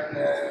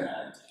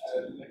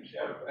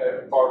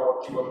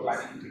what you were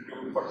planning to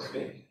do for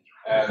today?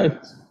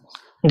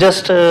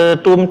 Just 2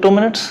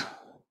 minutes?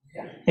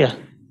 Yeah.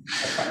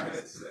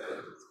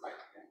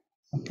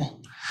 Okay.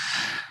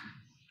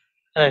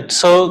 Right.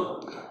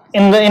 So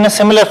in a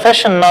similar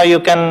fashion now you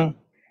can,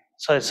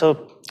 so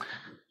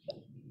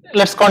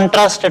let's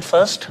contrast it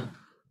first.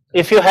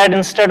 If you had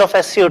instead of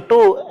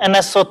SU2 an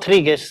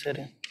SO3 gauge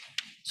theory,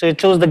 so you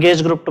choose the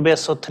gauge group to be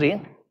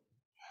SO3.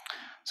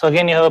 So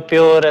again you have a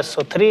pure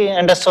SO3,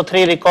 and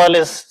SO3 recall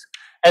is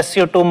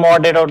SU2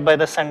 modded out by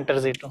the center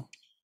Z2.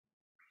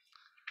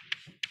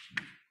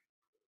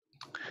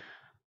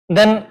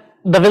 Then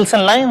the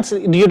Wilson lines,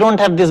 you don't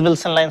have these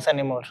Wilson lines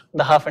anymore,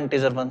 the half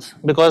integer ones,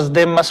 because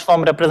they must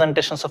form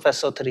representations of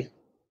SO3.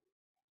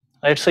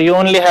 Right? So you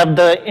only have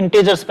the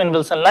integer spin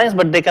Wilson lines,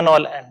 but they can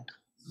all end.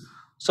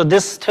 So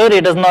this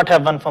theory does not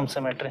have one form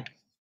symmetry.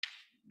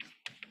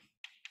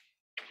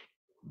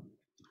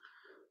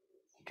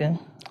 Okay.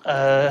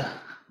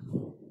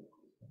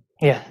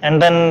 Yeah,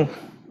 and then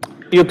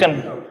you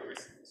can.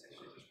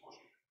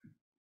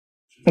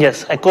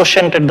 Yes, I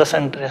quotiented the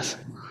center. Yes.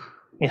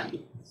 Yeah.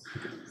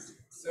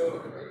 So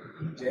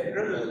in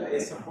general, I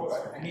suppose,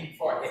 I mean,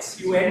 for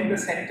SUN, the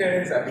center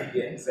is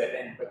abelian,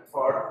 Zn, but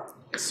for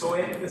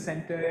SON, the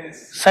center is...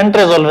 Center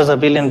is always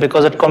abelian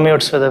because it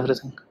commutes with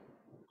everything.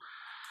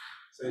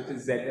 So it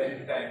is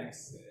Zn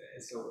times,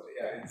 so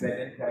yeah, it's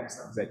Zn times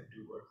some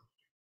Z2.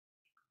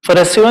 For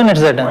SUN, it's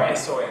Zn. For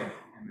SON,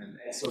 and then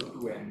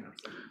SO2n.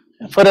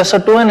 For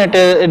SO2n,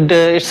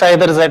 it's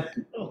either Z,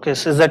 okay,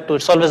 so Z2,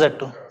 it's always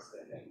Z2.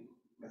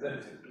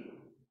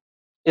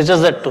 It's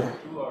just Z2.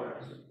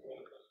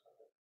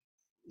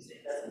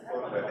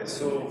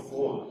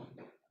 SO4.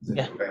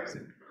 Yeah.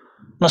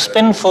 No,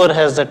 spin 4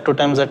 has Z2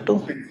 times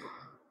Z2,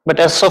 but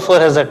SO4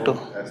 has Z2.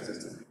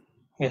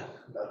 Yeah.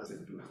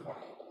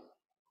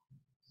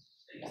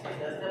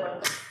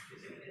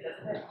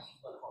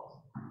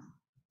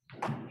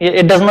 Yeah,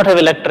 it does not have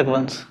electric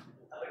ones.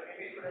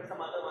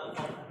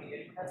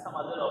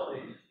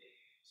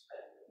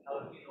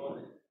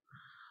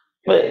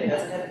 But, It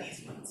doesn't have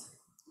these ones.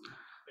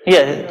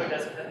 yeah. There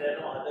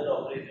are no other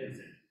operators.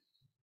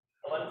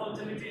 A one-form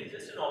symmetry is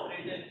just an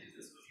operator which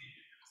is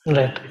associated.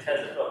 Right. It has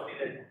a property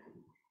that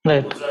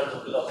Right. those are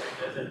local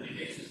operators and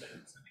relates to certain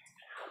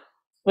extent.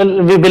 Well,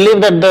 we believe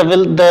that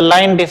the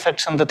line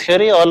defects in the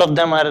theory, all of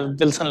them are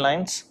Wilson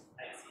lines,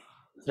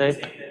 right?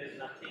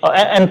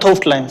 And 't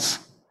Hooft lines.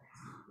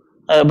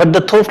 But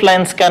the 't Hooft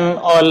lines can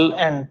all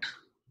end.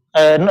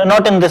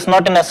 Not in this,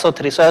 not in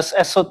SO3.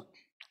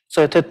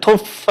 So the 't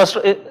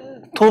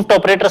Hooft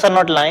operators are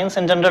not lines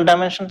in general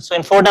dimension. So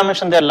in 4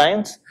 dimension they are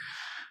lines.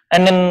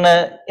 And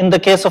in the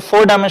case of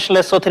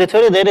 4-dimensional SO3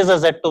 theory, there is a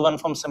Z2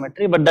 one-form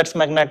symmetry, but that's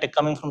magnetic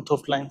coming from 't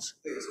Hooft lines.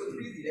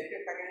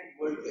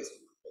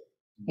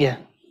 Yeah.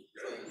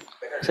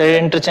 So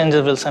it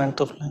interchanges Wilson and 't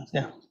Hooft lines.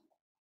 Yeah.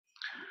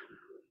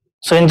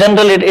 So in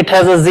general, it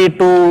has a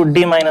Z2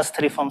 D minus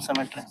 3 form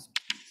symmetry.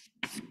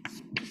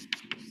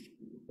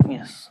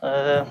 Yes.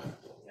 Yeah.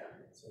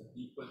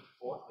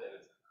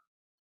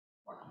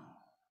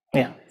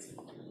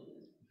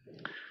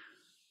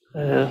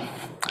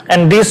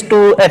 And these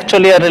two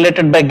actually are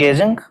related by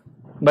gauging,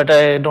 but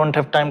I don't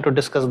have time to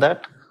discuss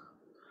that.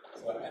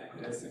 So,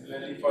 and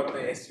similarly for the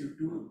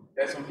SU2,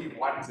 there's only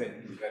one Z.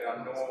 There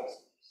are no,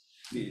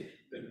 the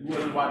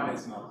dual one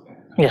is not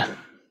there. Yeah.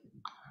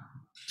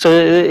 So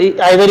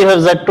either you have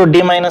Z2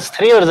 D minus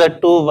 3 or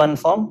Z2 one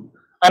form,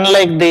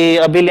 unlike the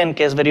abelian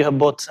case where you have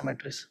both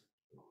symmetries.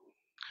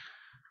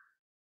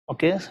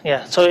 Okay,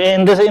 yeah. So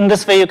in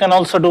this way you can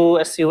also do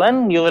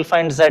SUN. You will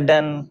find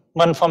Zn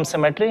one form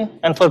symmetry,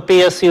 and for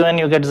PSUN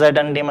you get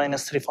Zn D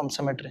minus 3 form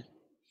symmetry.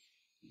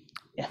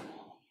 Yeah.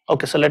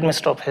 Okay, so let me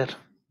stop here.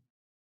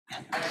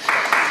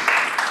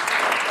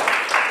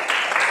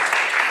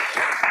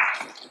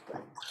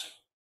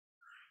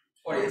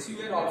 For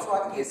SUN also,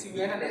 I think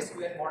SUN and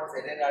SUN mod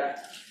Zn are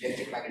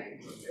electric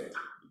magnetic.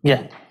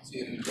 Yeah. So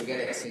you need to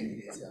get S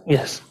in this.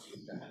 Yes.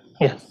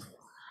 Yeah.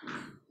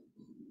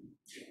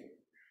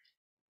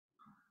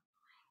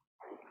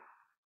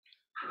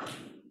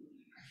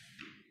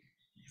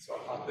 So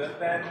other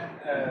than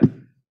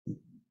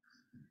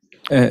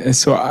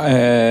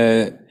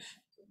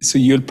so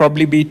you'll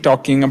probably be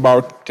talking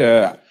about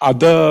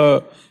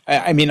other.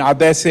 I mean, are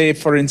there, say,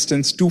 for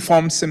instance,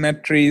 two-form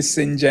symmetries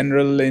in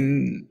general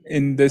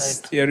in this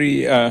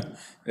theory,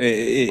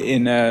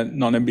 in a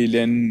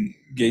non-abelian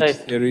gauge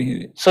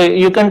theory? So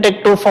you can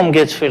take two-form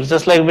gauge fields,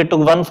 just like we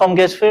took one-form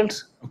gauge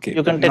fields. Okay,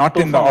 you can take not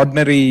in the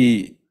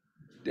ordinary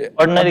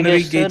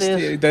gauge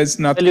theory. There's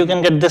nothing. Well, you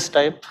can get this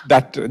type.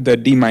 That the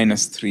D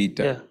minus 3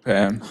 type.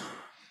 Yeah.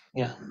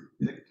 Yeah.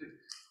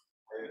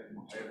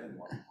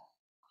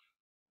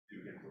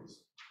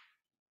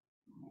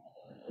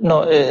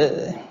 No,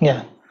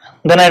 yeah.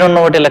 Then I don't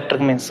know what electric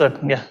means. So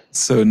yeah.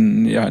 So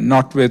yeah,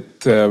 not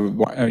with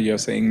you're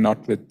saying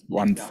not with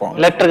one form.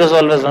 Electric is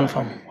always one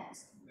form.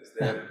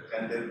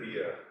 Can there be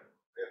a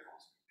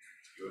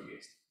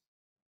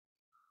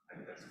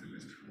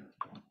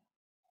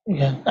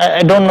Yeah,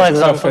 I don't know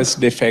examples. Surface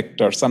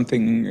defect or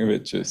something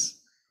which is.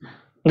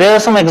 There are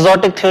some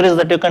exotic theories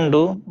that you can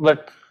do,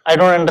 but I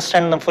don't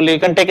understand them fully. You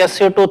can take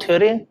SU2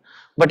 theory,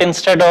 but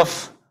instead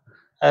of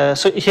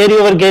so here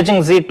you were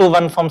gauging Z2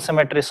 one form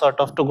symmetry sort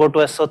of to go to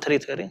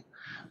SO3 theory,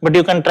 but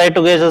you can try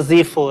to gauge a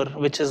Z4,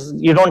 which is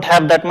you don't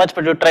have that much,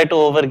 but you try to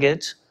over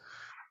gauge,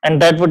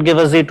 and that would give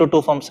a Z2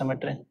 two form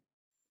symmetry.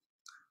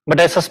 But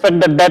I suspect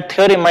that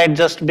theory might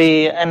just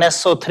be an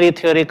SO3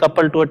 theory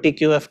coupled to a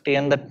TQFT,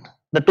 and that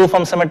the two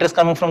form symmetry is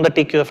coming from the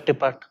TQFT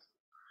part.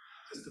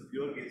 Just the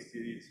pure gauge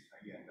theory is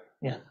again.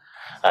 Yeah.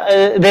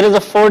 There is a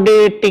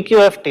 4D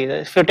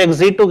TQFT. If you take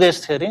Z2 gauge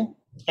theory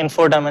in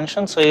 4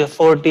 dimensions, so you have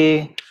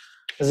 4D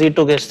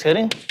Z2 gauge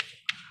theory.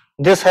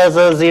 This has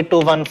a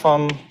Z2 one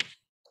form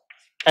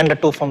and a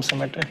two form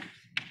symmetry.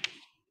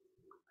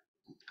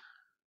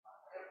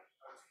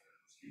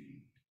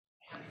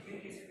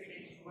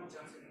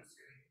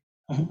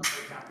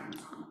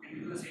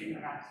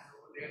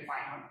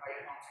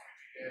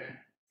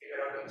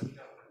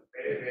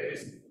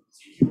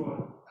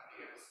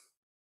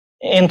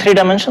 In 3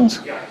 dimensions?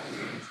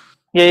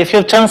 Yeah, if you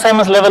have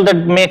Chern-Simons level,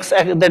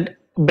 that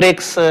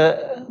breaks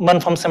one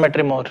form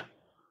symmetry more.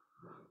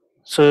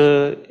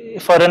 So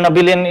for an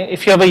abelian,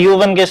 if you have a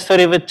U1 gauge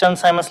theory with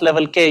Chern-Simons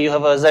level K, you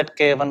have a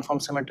ZK one form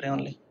symmetry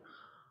only.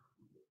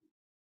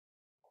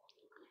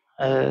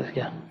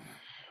 Yeah.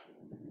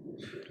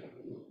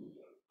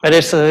 But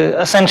it's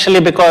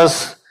essentially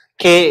because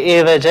K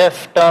A wedge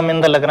F term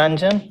in the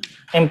Lagrangian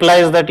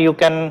implies that you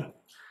can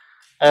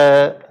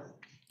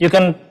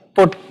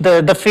put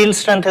the field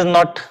strength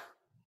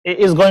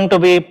is going to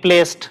be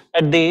placed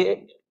at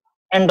the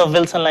end of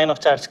Wilson line of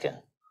charge K.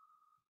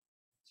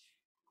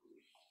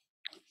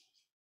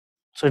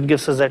 So it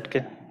gives a ZK.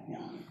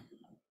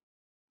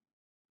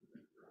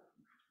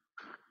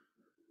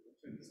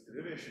 In this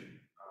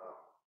derivation,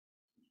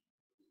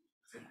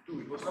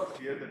 Z2, it was not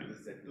clear that this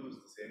Z2 is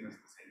the same as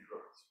the center.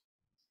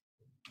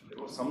 There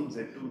was some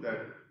Z2 that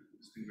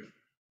distinguished.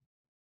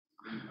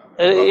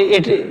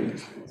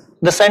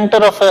 The center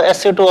of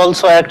SU2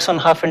 also acts on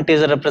half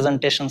integer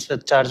representations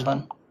with charge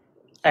 1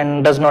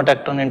 and does not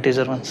act on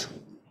integer ones.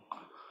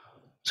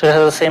 So it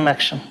has the same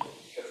action. It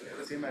has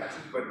the same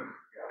action, but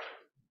yeah,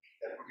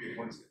 that could be a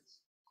coincidence.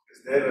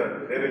 Is there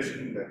a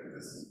derivation that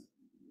this is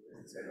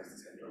the same as the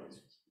center?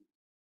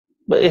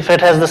 But if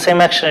it has the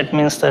same action, it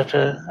means that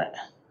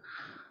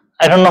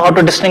I don't know how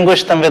to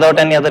distinguish them without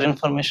any other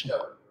information.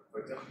 Yeah, for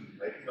example,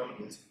 writing down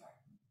the Wilson line.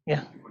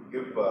 Yeah. You could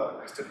give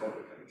nested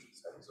counter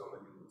conditions. So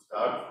when you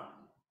start,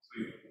 so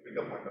you pick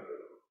up one of them,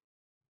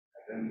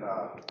 and then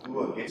do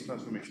a gauge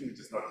transformation, which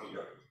is not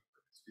periodic.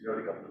 It's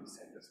periodic up to the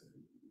center.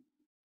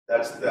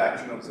 That's the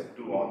action of Z2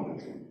 on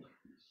the thing.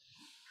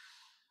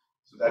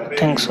 So that way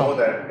you know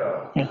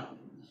that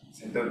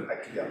center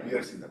actually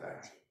appears in that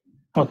action.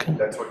 Okay.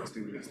 That's what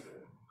distinguishes the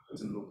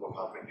Wilson loop of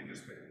half integer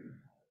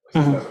spectrum.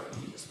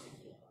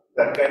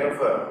 That kind of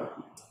a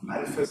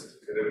manifest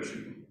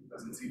derivation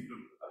doesn't seem to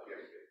appear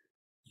here.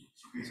 There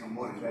should be some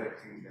more indirect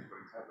things. Like, for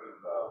example,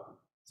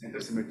 center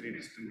symmetry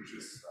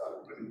distinguishes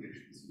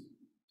representations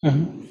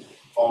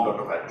formed out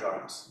of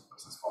adjoints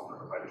versus formed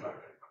out of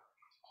adjoint.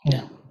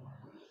 Yeah.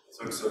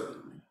 So it's a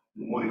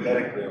more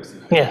indirect way of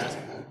seeing it. Yeah.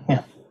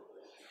 Yeah.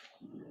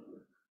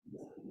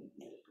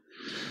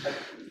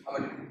 I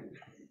mean,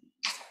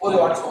 suppose you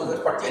want to show that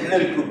for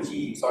general group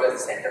G, so as the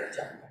center of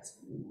charge.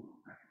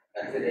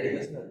 That is a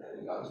derivation of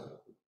that also.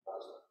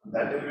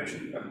 That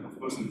derivation, of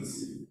course, in this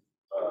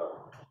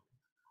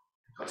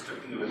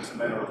constructing a Wilson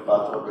line or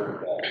path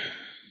ordered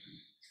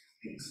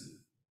things,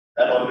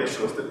 that always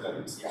shows that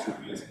currents should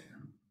be a center.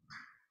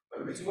 But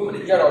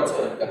presumably here also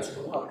when it comes to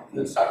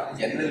you start with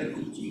the general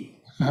group G.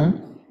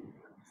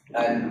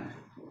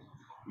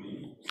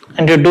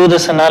 And you do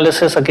this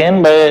analysis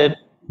again by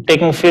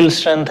taking field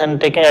strength and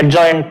taking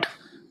adjoint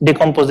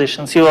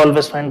decompositions. You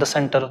always find the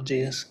center of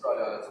GS.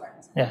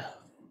 Yeah.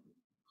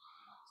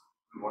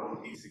 What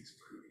about E6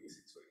 for E6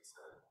 for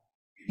itself?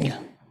 Yeah.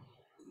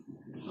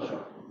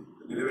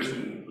 The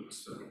derivation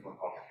looks a bit more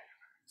complicated.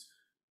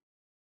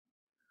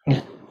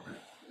 Yeah.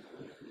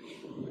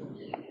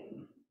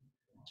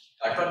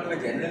 I can't give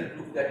a general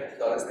proof that it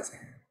is always the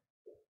same.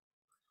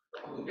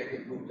 You take a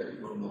proof that you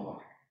don't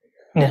know.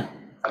 Yeah.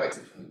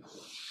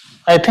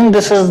 I think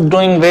this is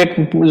doing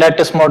weight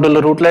lattice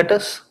modulo root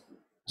lattice.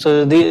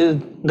 So the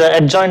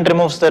adjoint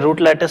removes the root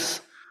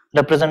lattice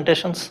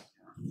representations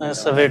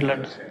as a weight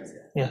lattice.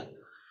 Yeah.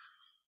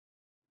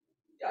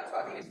 Yeah, so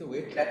I think it's the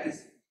weight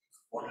lattice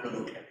modulo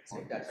root lattice.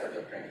 Right? That's what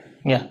you're trying to do.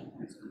 Yeah.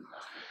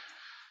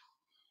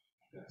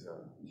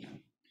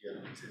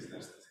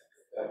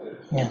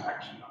 Yeah.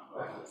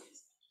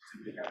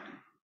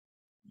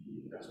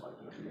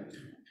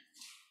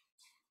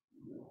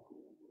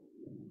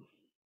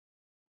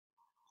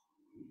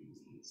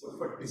 So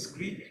for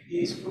discrete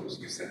gauge groups,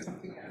 you said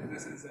something, and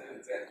this is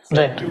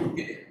Right. Z2.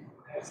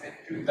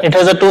 It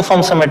has a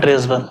two-form symmetry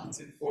as well. It's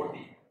in 4D.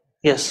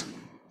 Yes.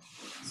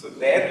 So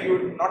there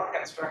you're not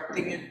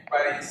constructing it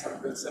by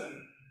some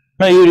Wilson.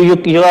 No,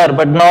 you are,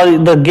 but now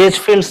the gauge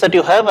fields that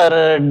you have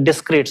are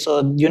discrete,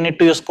 so you need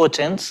to use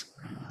cochains.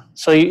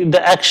 So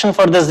the action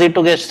for the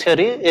Z2 gauge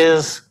theory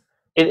is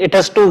it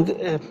has two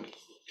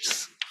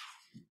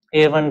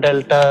A1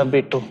 delta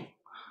B2.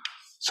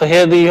 So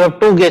here you have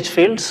two gauge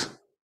fields.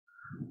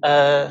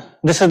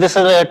 This is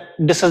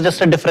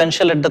just a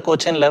differential at the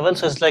cochain level,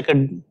 so it's like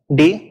a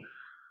D.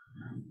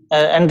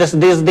 And these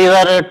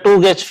are two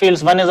gauge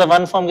fields. One is a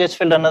one-form gauge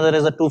field, another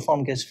is a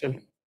two-form gauge field.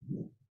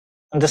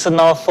 And this is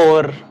now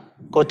 4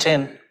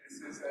 cochain.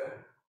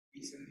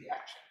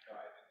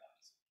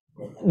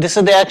 This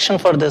is the action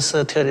for this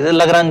theory, the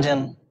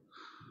Lagrangian.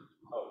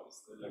 Oh,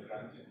 it's the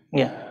Lagrangian.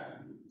 Yeah.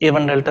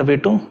 A1 delta B2.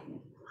 It's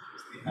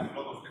the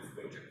analog of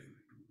differential.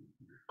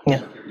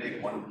 Yeah. You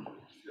take one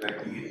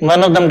directly.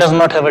 One of them does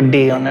not have a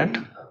D on it.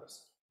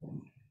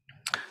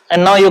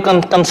 And now you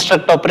can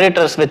construct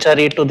operators which are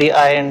e to the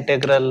I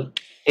integral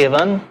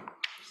A1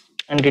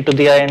 and e to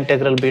the I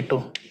integral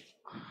B2.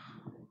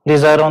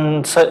 These are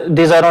on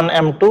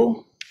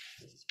M2.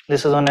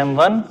 This is on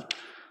M1.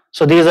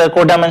 So these are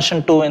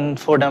codimension 2 in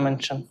 4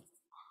 dimension.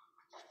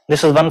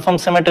 This is one form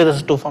symmetry, this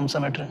is two form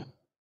symmetry.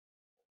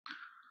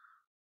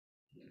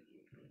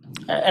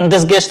 And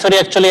this gauge theory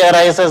actually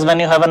arises when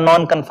you have a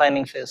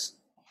non-confining phase.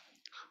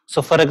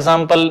 So for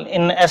example,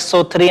 in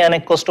SO3 n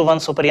equals to 1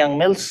 super Young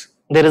Mills,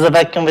 there is a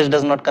vacuum which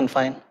does not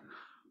confine.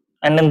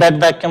 And in that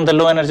vacuum, the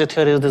low energy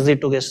theory is the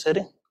Z2 gauge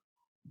theory.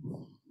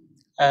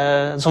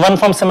 So one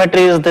form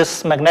symmetry is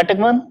this magnetic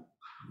one,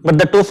 but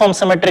the two form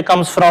symmetry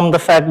comes from the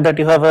fact that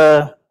you have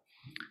a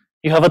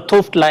 't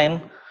Hooft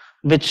line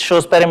which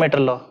shows perimeter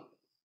law.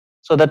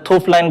 So the 't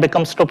Hooft line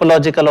becomes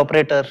topological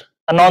operator,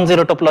 a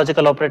non-zero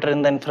topological operator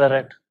in the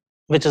infrared,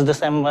 which is this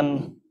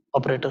M1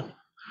 operator.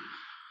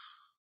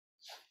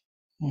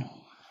 Yeah.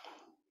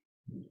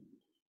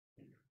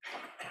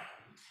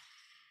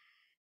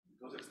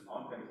 Because it's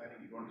non-confining,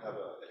 you don't have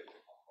a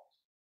electric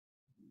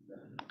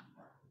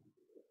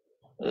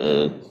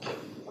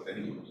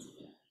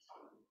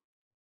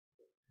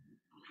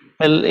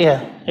Well, yeah.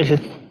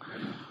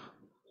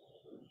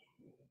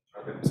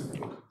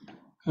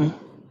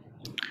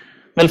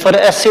 Well, for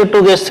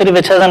SU2 gauge theory,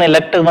 which has an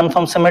electric one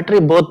form symmetry,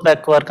 both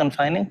vacuum are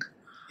confining.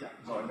 Yeah,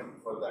 no, I meant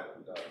for that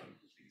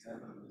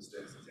example,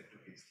 there's Z2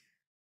 gauge.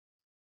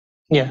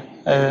 Yeah.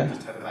 You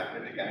just have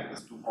magnetic and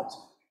there's two forms.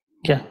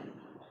 Yeah,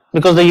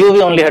 because the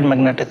UV only had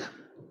magnetic.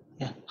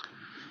 Yeah.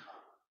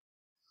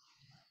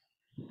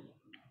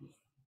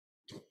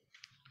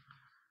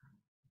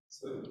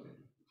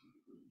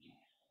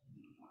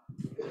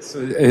 So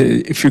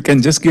if you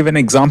can just give an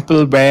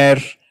example where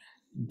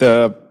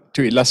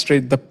to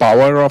illustrate the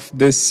power of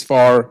this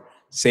for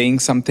saying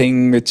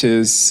something which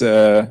is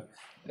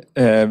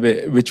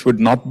which would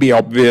not be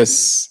obvious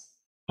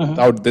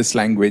without this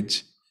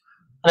language.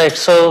 Right.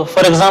 So,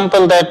 for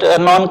example, that a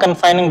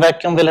non-confining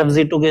vacuum will have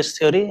Z2 gauge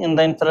theory in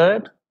the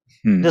infrared.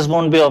 This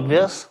won't be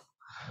obvious.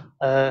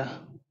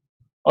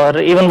 Or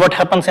even what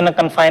happens in a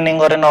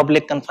confining or an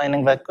oblique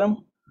confining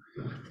vacuum.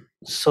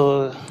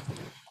 So,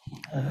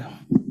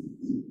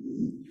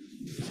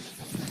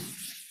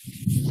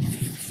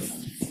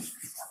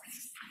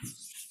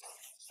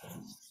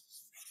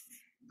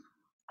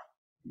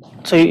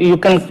 so you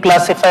can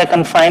classify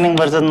confining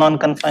versus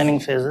non-confining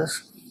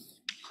phases.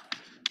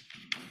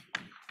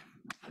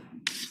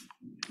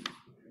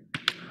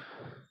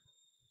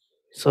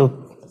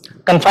 So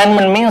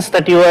confinement means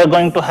that you are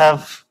going to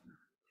have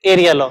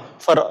area law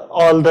for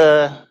all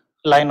the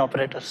line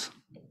operators.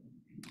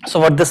 So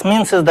what this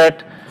means is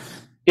that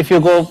if you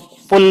go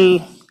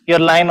pull your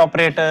line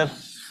operator,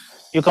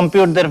 you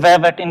compute their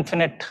wave at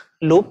infinite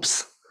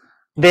loops,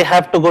 they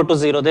have to go to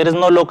 0. There is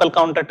no local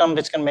counter term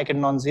which can make it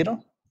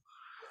non-zero.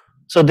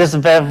 So this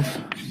wave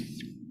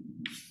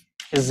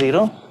is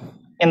 0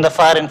 in the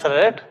far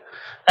infrared,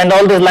 and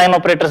all these line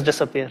operators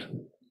disappear.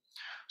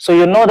 So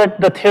you know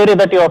that the theory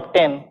that you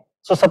obtain,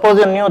 so suppose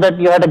you knew that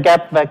you had a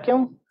gap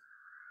vacuum,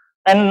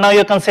 and now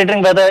you're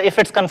considering whether if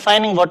it's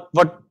confining, what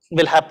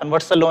will happen,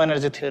 what's the low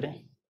energy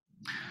theory.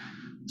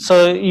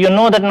 So you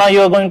know that now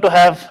you are going to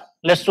have,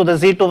 let's do the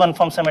Z2 one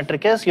form symmetry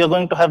case, you're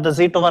going to have the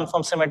Z2 one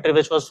form symmetry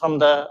which was from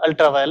the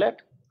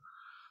ultraviolet.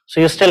 So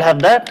you still have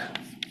that,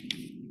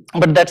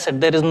 but that's it,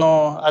 there is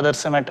no other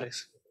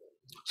symmetries.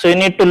 So you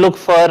need to look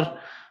for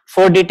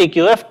 4DT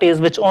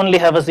QFTs which only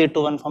have a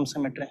Z2 one form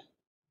symmetry.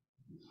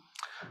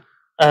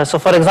 So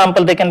for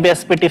example, they can be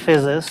SPT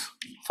phases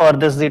for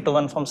this Z2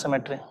 one form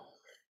symmetry.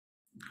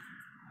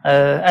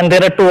 And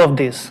there are two of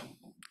these.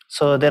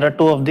 So there are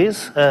two of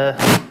these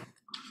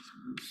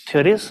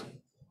theories.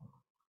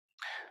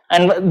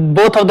 And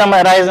both of them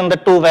arise in the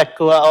two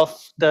vacua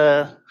of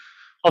the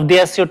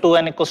SU2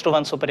 n equals to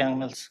 1 super Young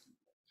Mills.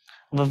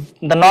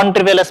 The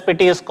non-trivial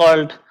SPT is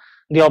called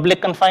the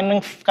oblique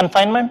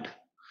confinement,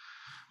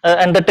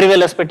 and the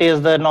trivial SPT is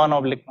the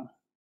non-oblique one.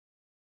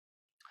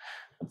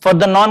 For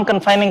the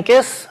non-confining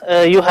case,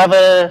 you have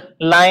a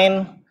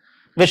line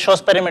which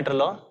shows perimeter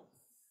law.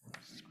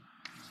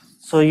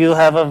 So you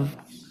have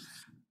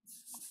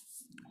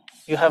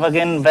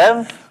again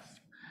wave,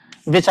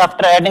 which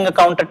after adding a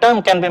counter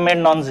term can be made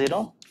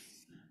non-zero.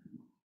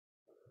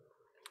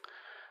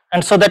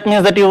 And so that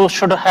means that you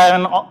should have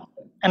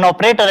an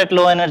operator at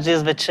low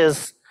energies which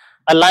is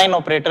a line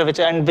operator which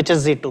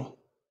is Z2.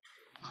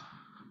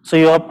 So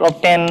you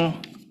obtain,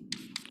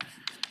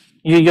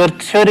 your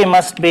theory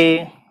must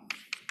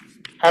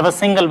have a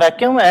single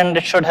vacuum and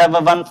it should have a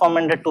one form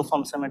and a two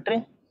form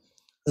symmetry,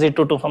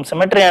 Z2 two form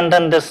symmetry, and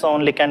then this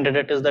only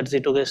candidate is that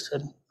Z2 gauge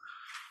theory.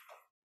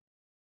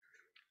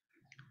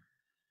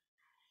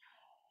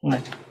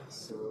 Right.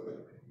 So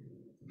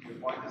your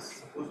point is,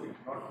 suppose we do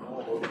not know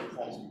about the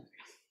form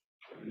symmetries,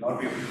 we will not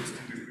be able to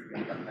distinguish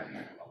between confining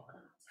and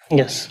non-confining.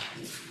 Yes.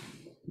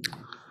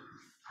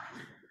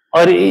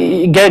 Or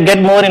get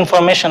more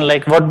information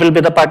like what will be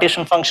the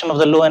partition function of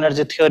the low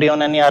energy theory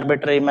on any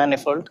arbitrary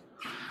manifold.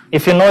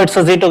 If you know it's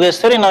a Z2 gauge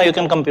theory, now you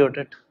can compute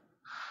it.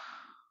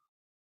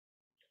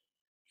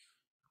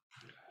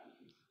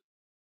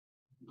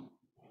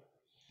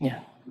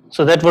 Yeah,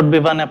 so that would be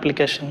one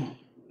application.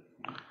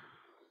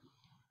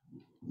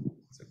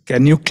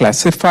 Can you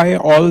classify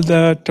all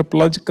the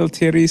topological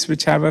theories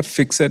which have a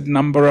fixed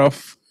number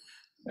of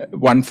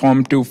one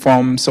form, two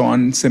form, so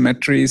on,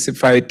 symmetries?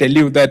 If I tell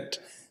you that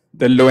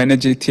the low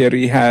energy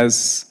theory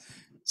has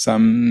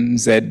some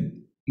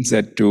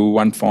Z2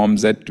 one form,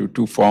 Z2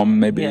 two form,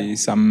 maybe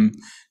some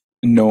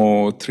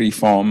no three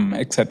form,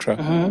 etc.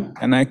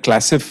 Can I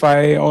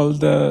classify all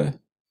the?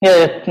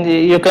 Yeah,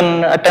 you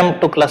can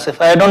attempt to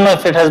classify. I don't know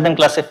if it has been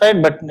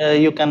classified, but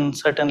you can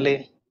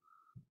certainly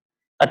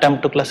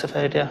attempt to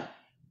classify it, yeah.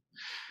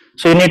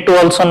 So you need to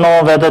also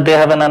know whether they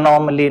have an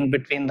anomaly in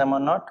between them or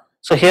not.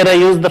 So here I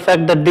use the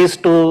fact that these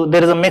two,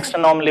 there is a mixed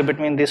anomaly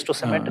between these two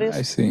symmetries.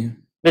 I see.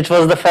 Which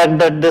was the fact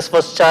that this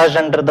was charged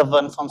under the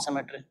one form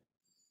symmetry.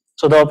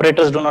 So the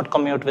operators do not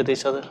commute with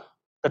each other,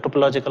 the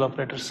topological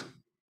operators.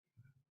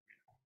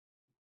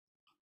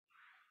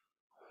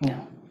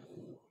 Yeah.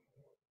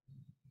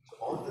 So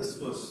all this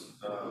was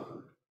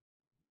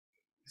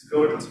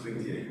discovered in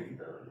string theory,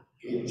 the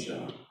gauge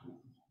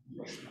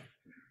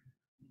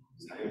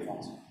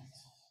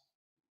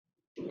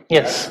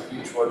Yes.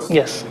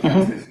 Yes.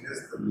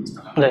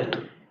 Right.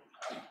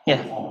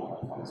 Yeah.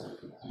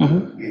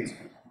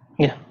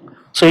 Yeah.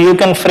 So you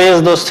can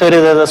phrase those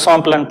theories as a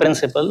Swampland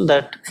principle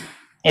that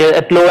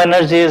at low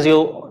energies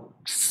you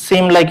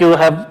seem like you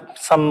have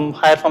some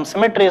higher form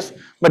symmetries,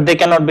 but they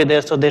cannot be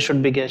there, so they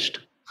should be gauged.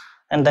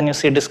 And then you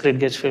see discrete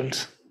gauge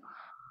fields.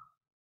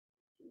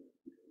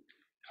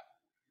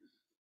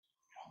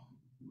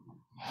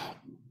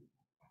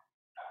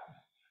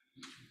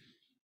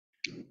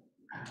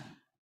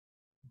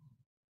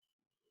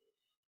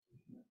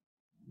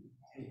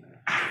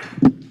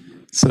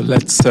 So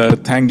let's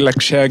thank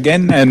Lakshya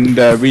again, and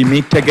we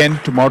meet again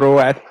tomorrow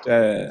at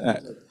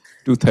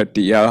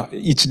 2:30.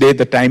 Each day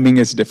the timing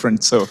is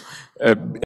different, so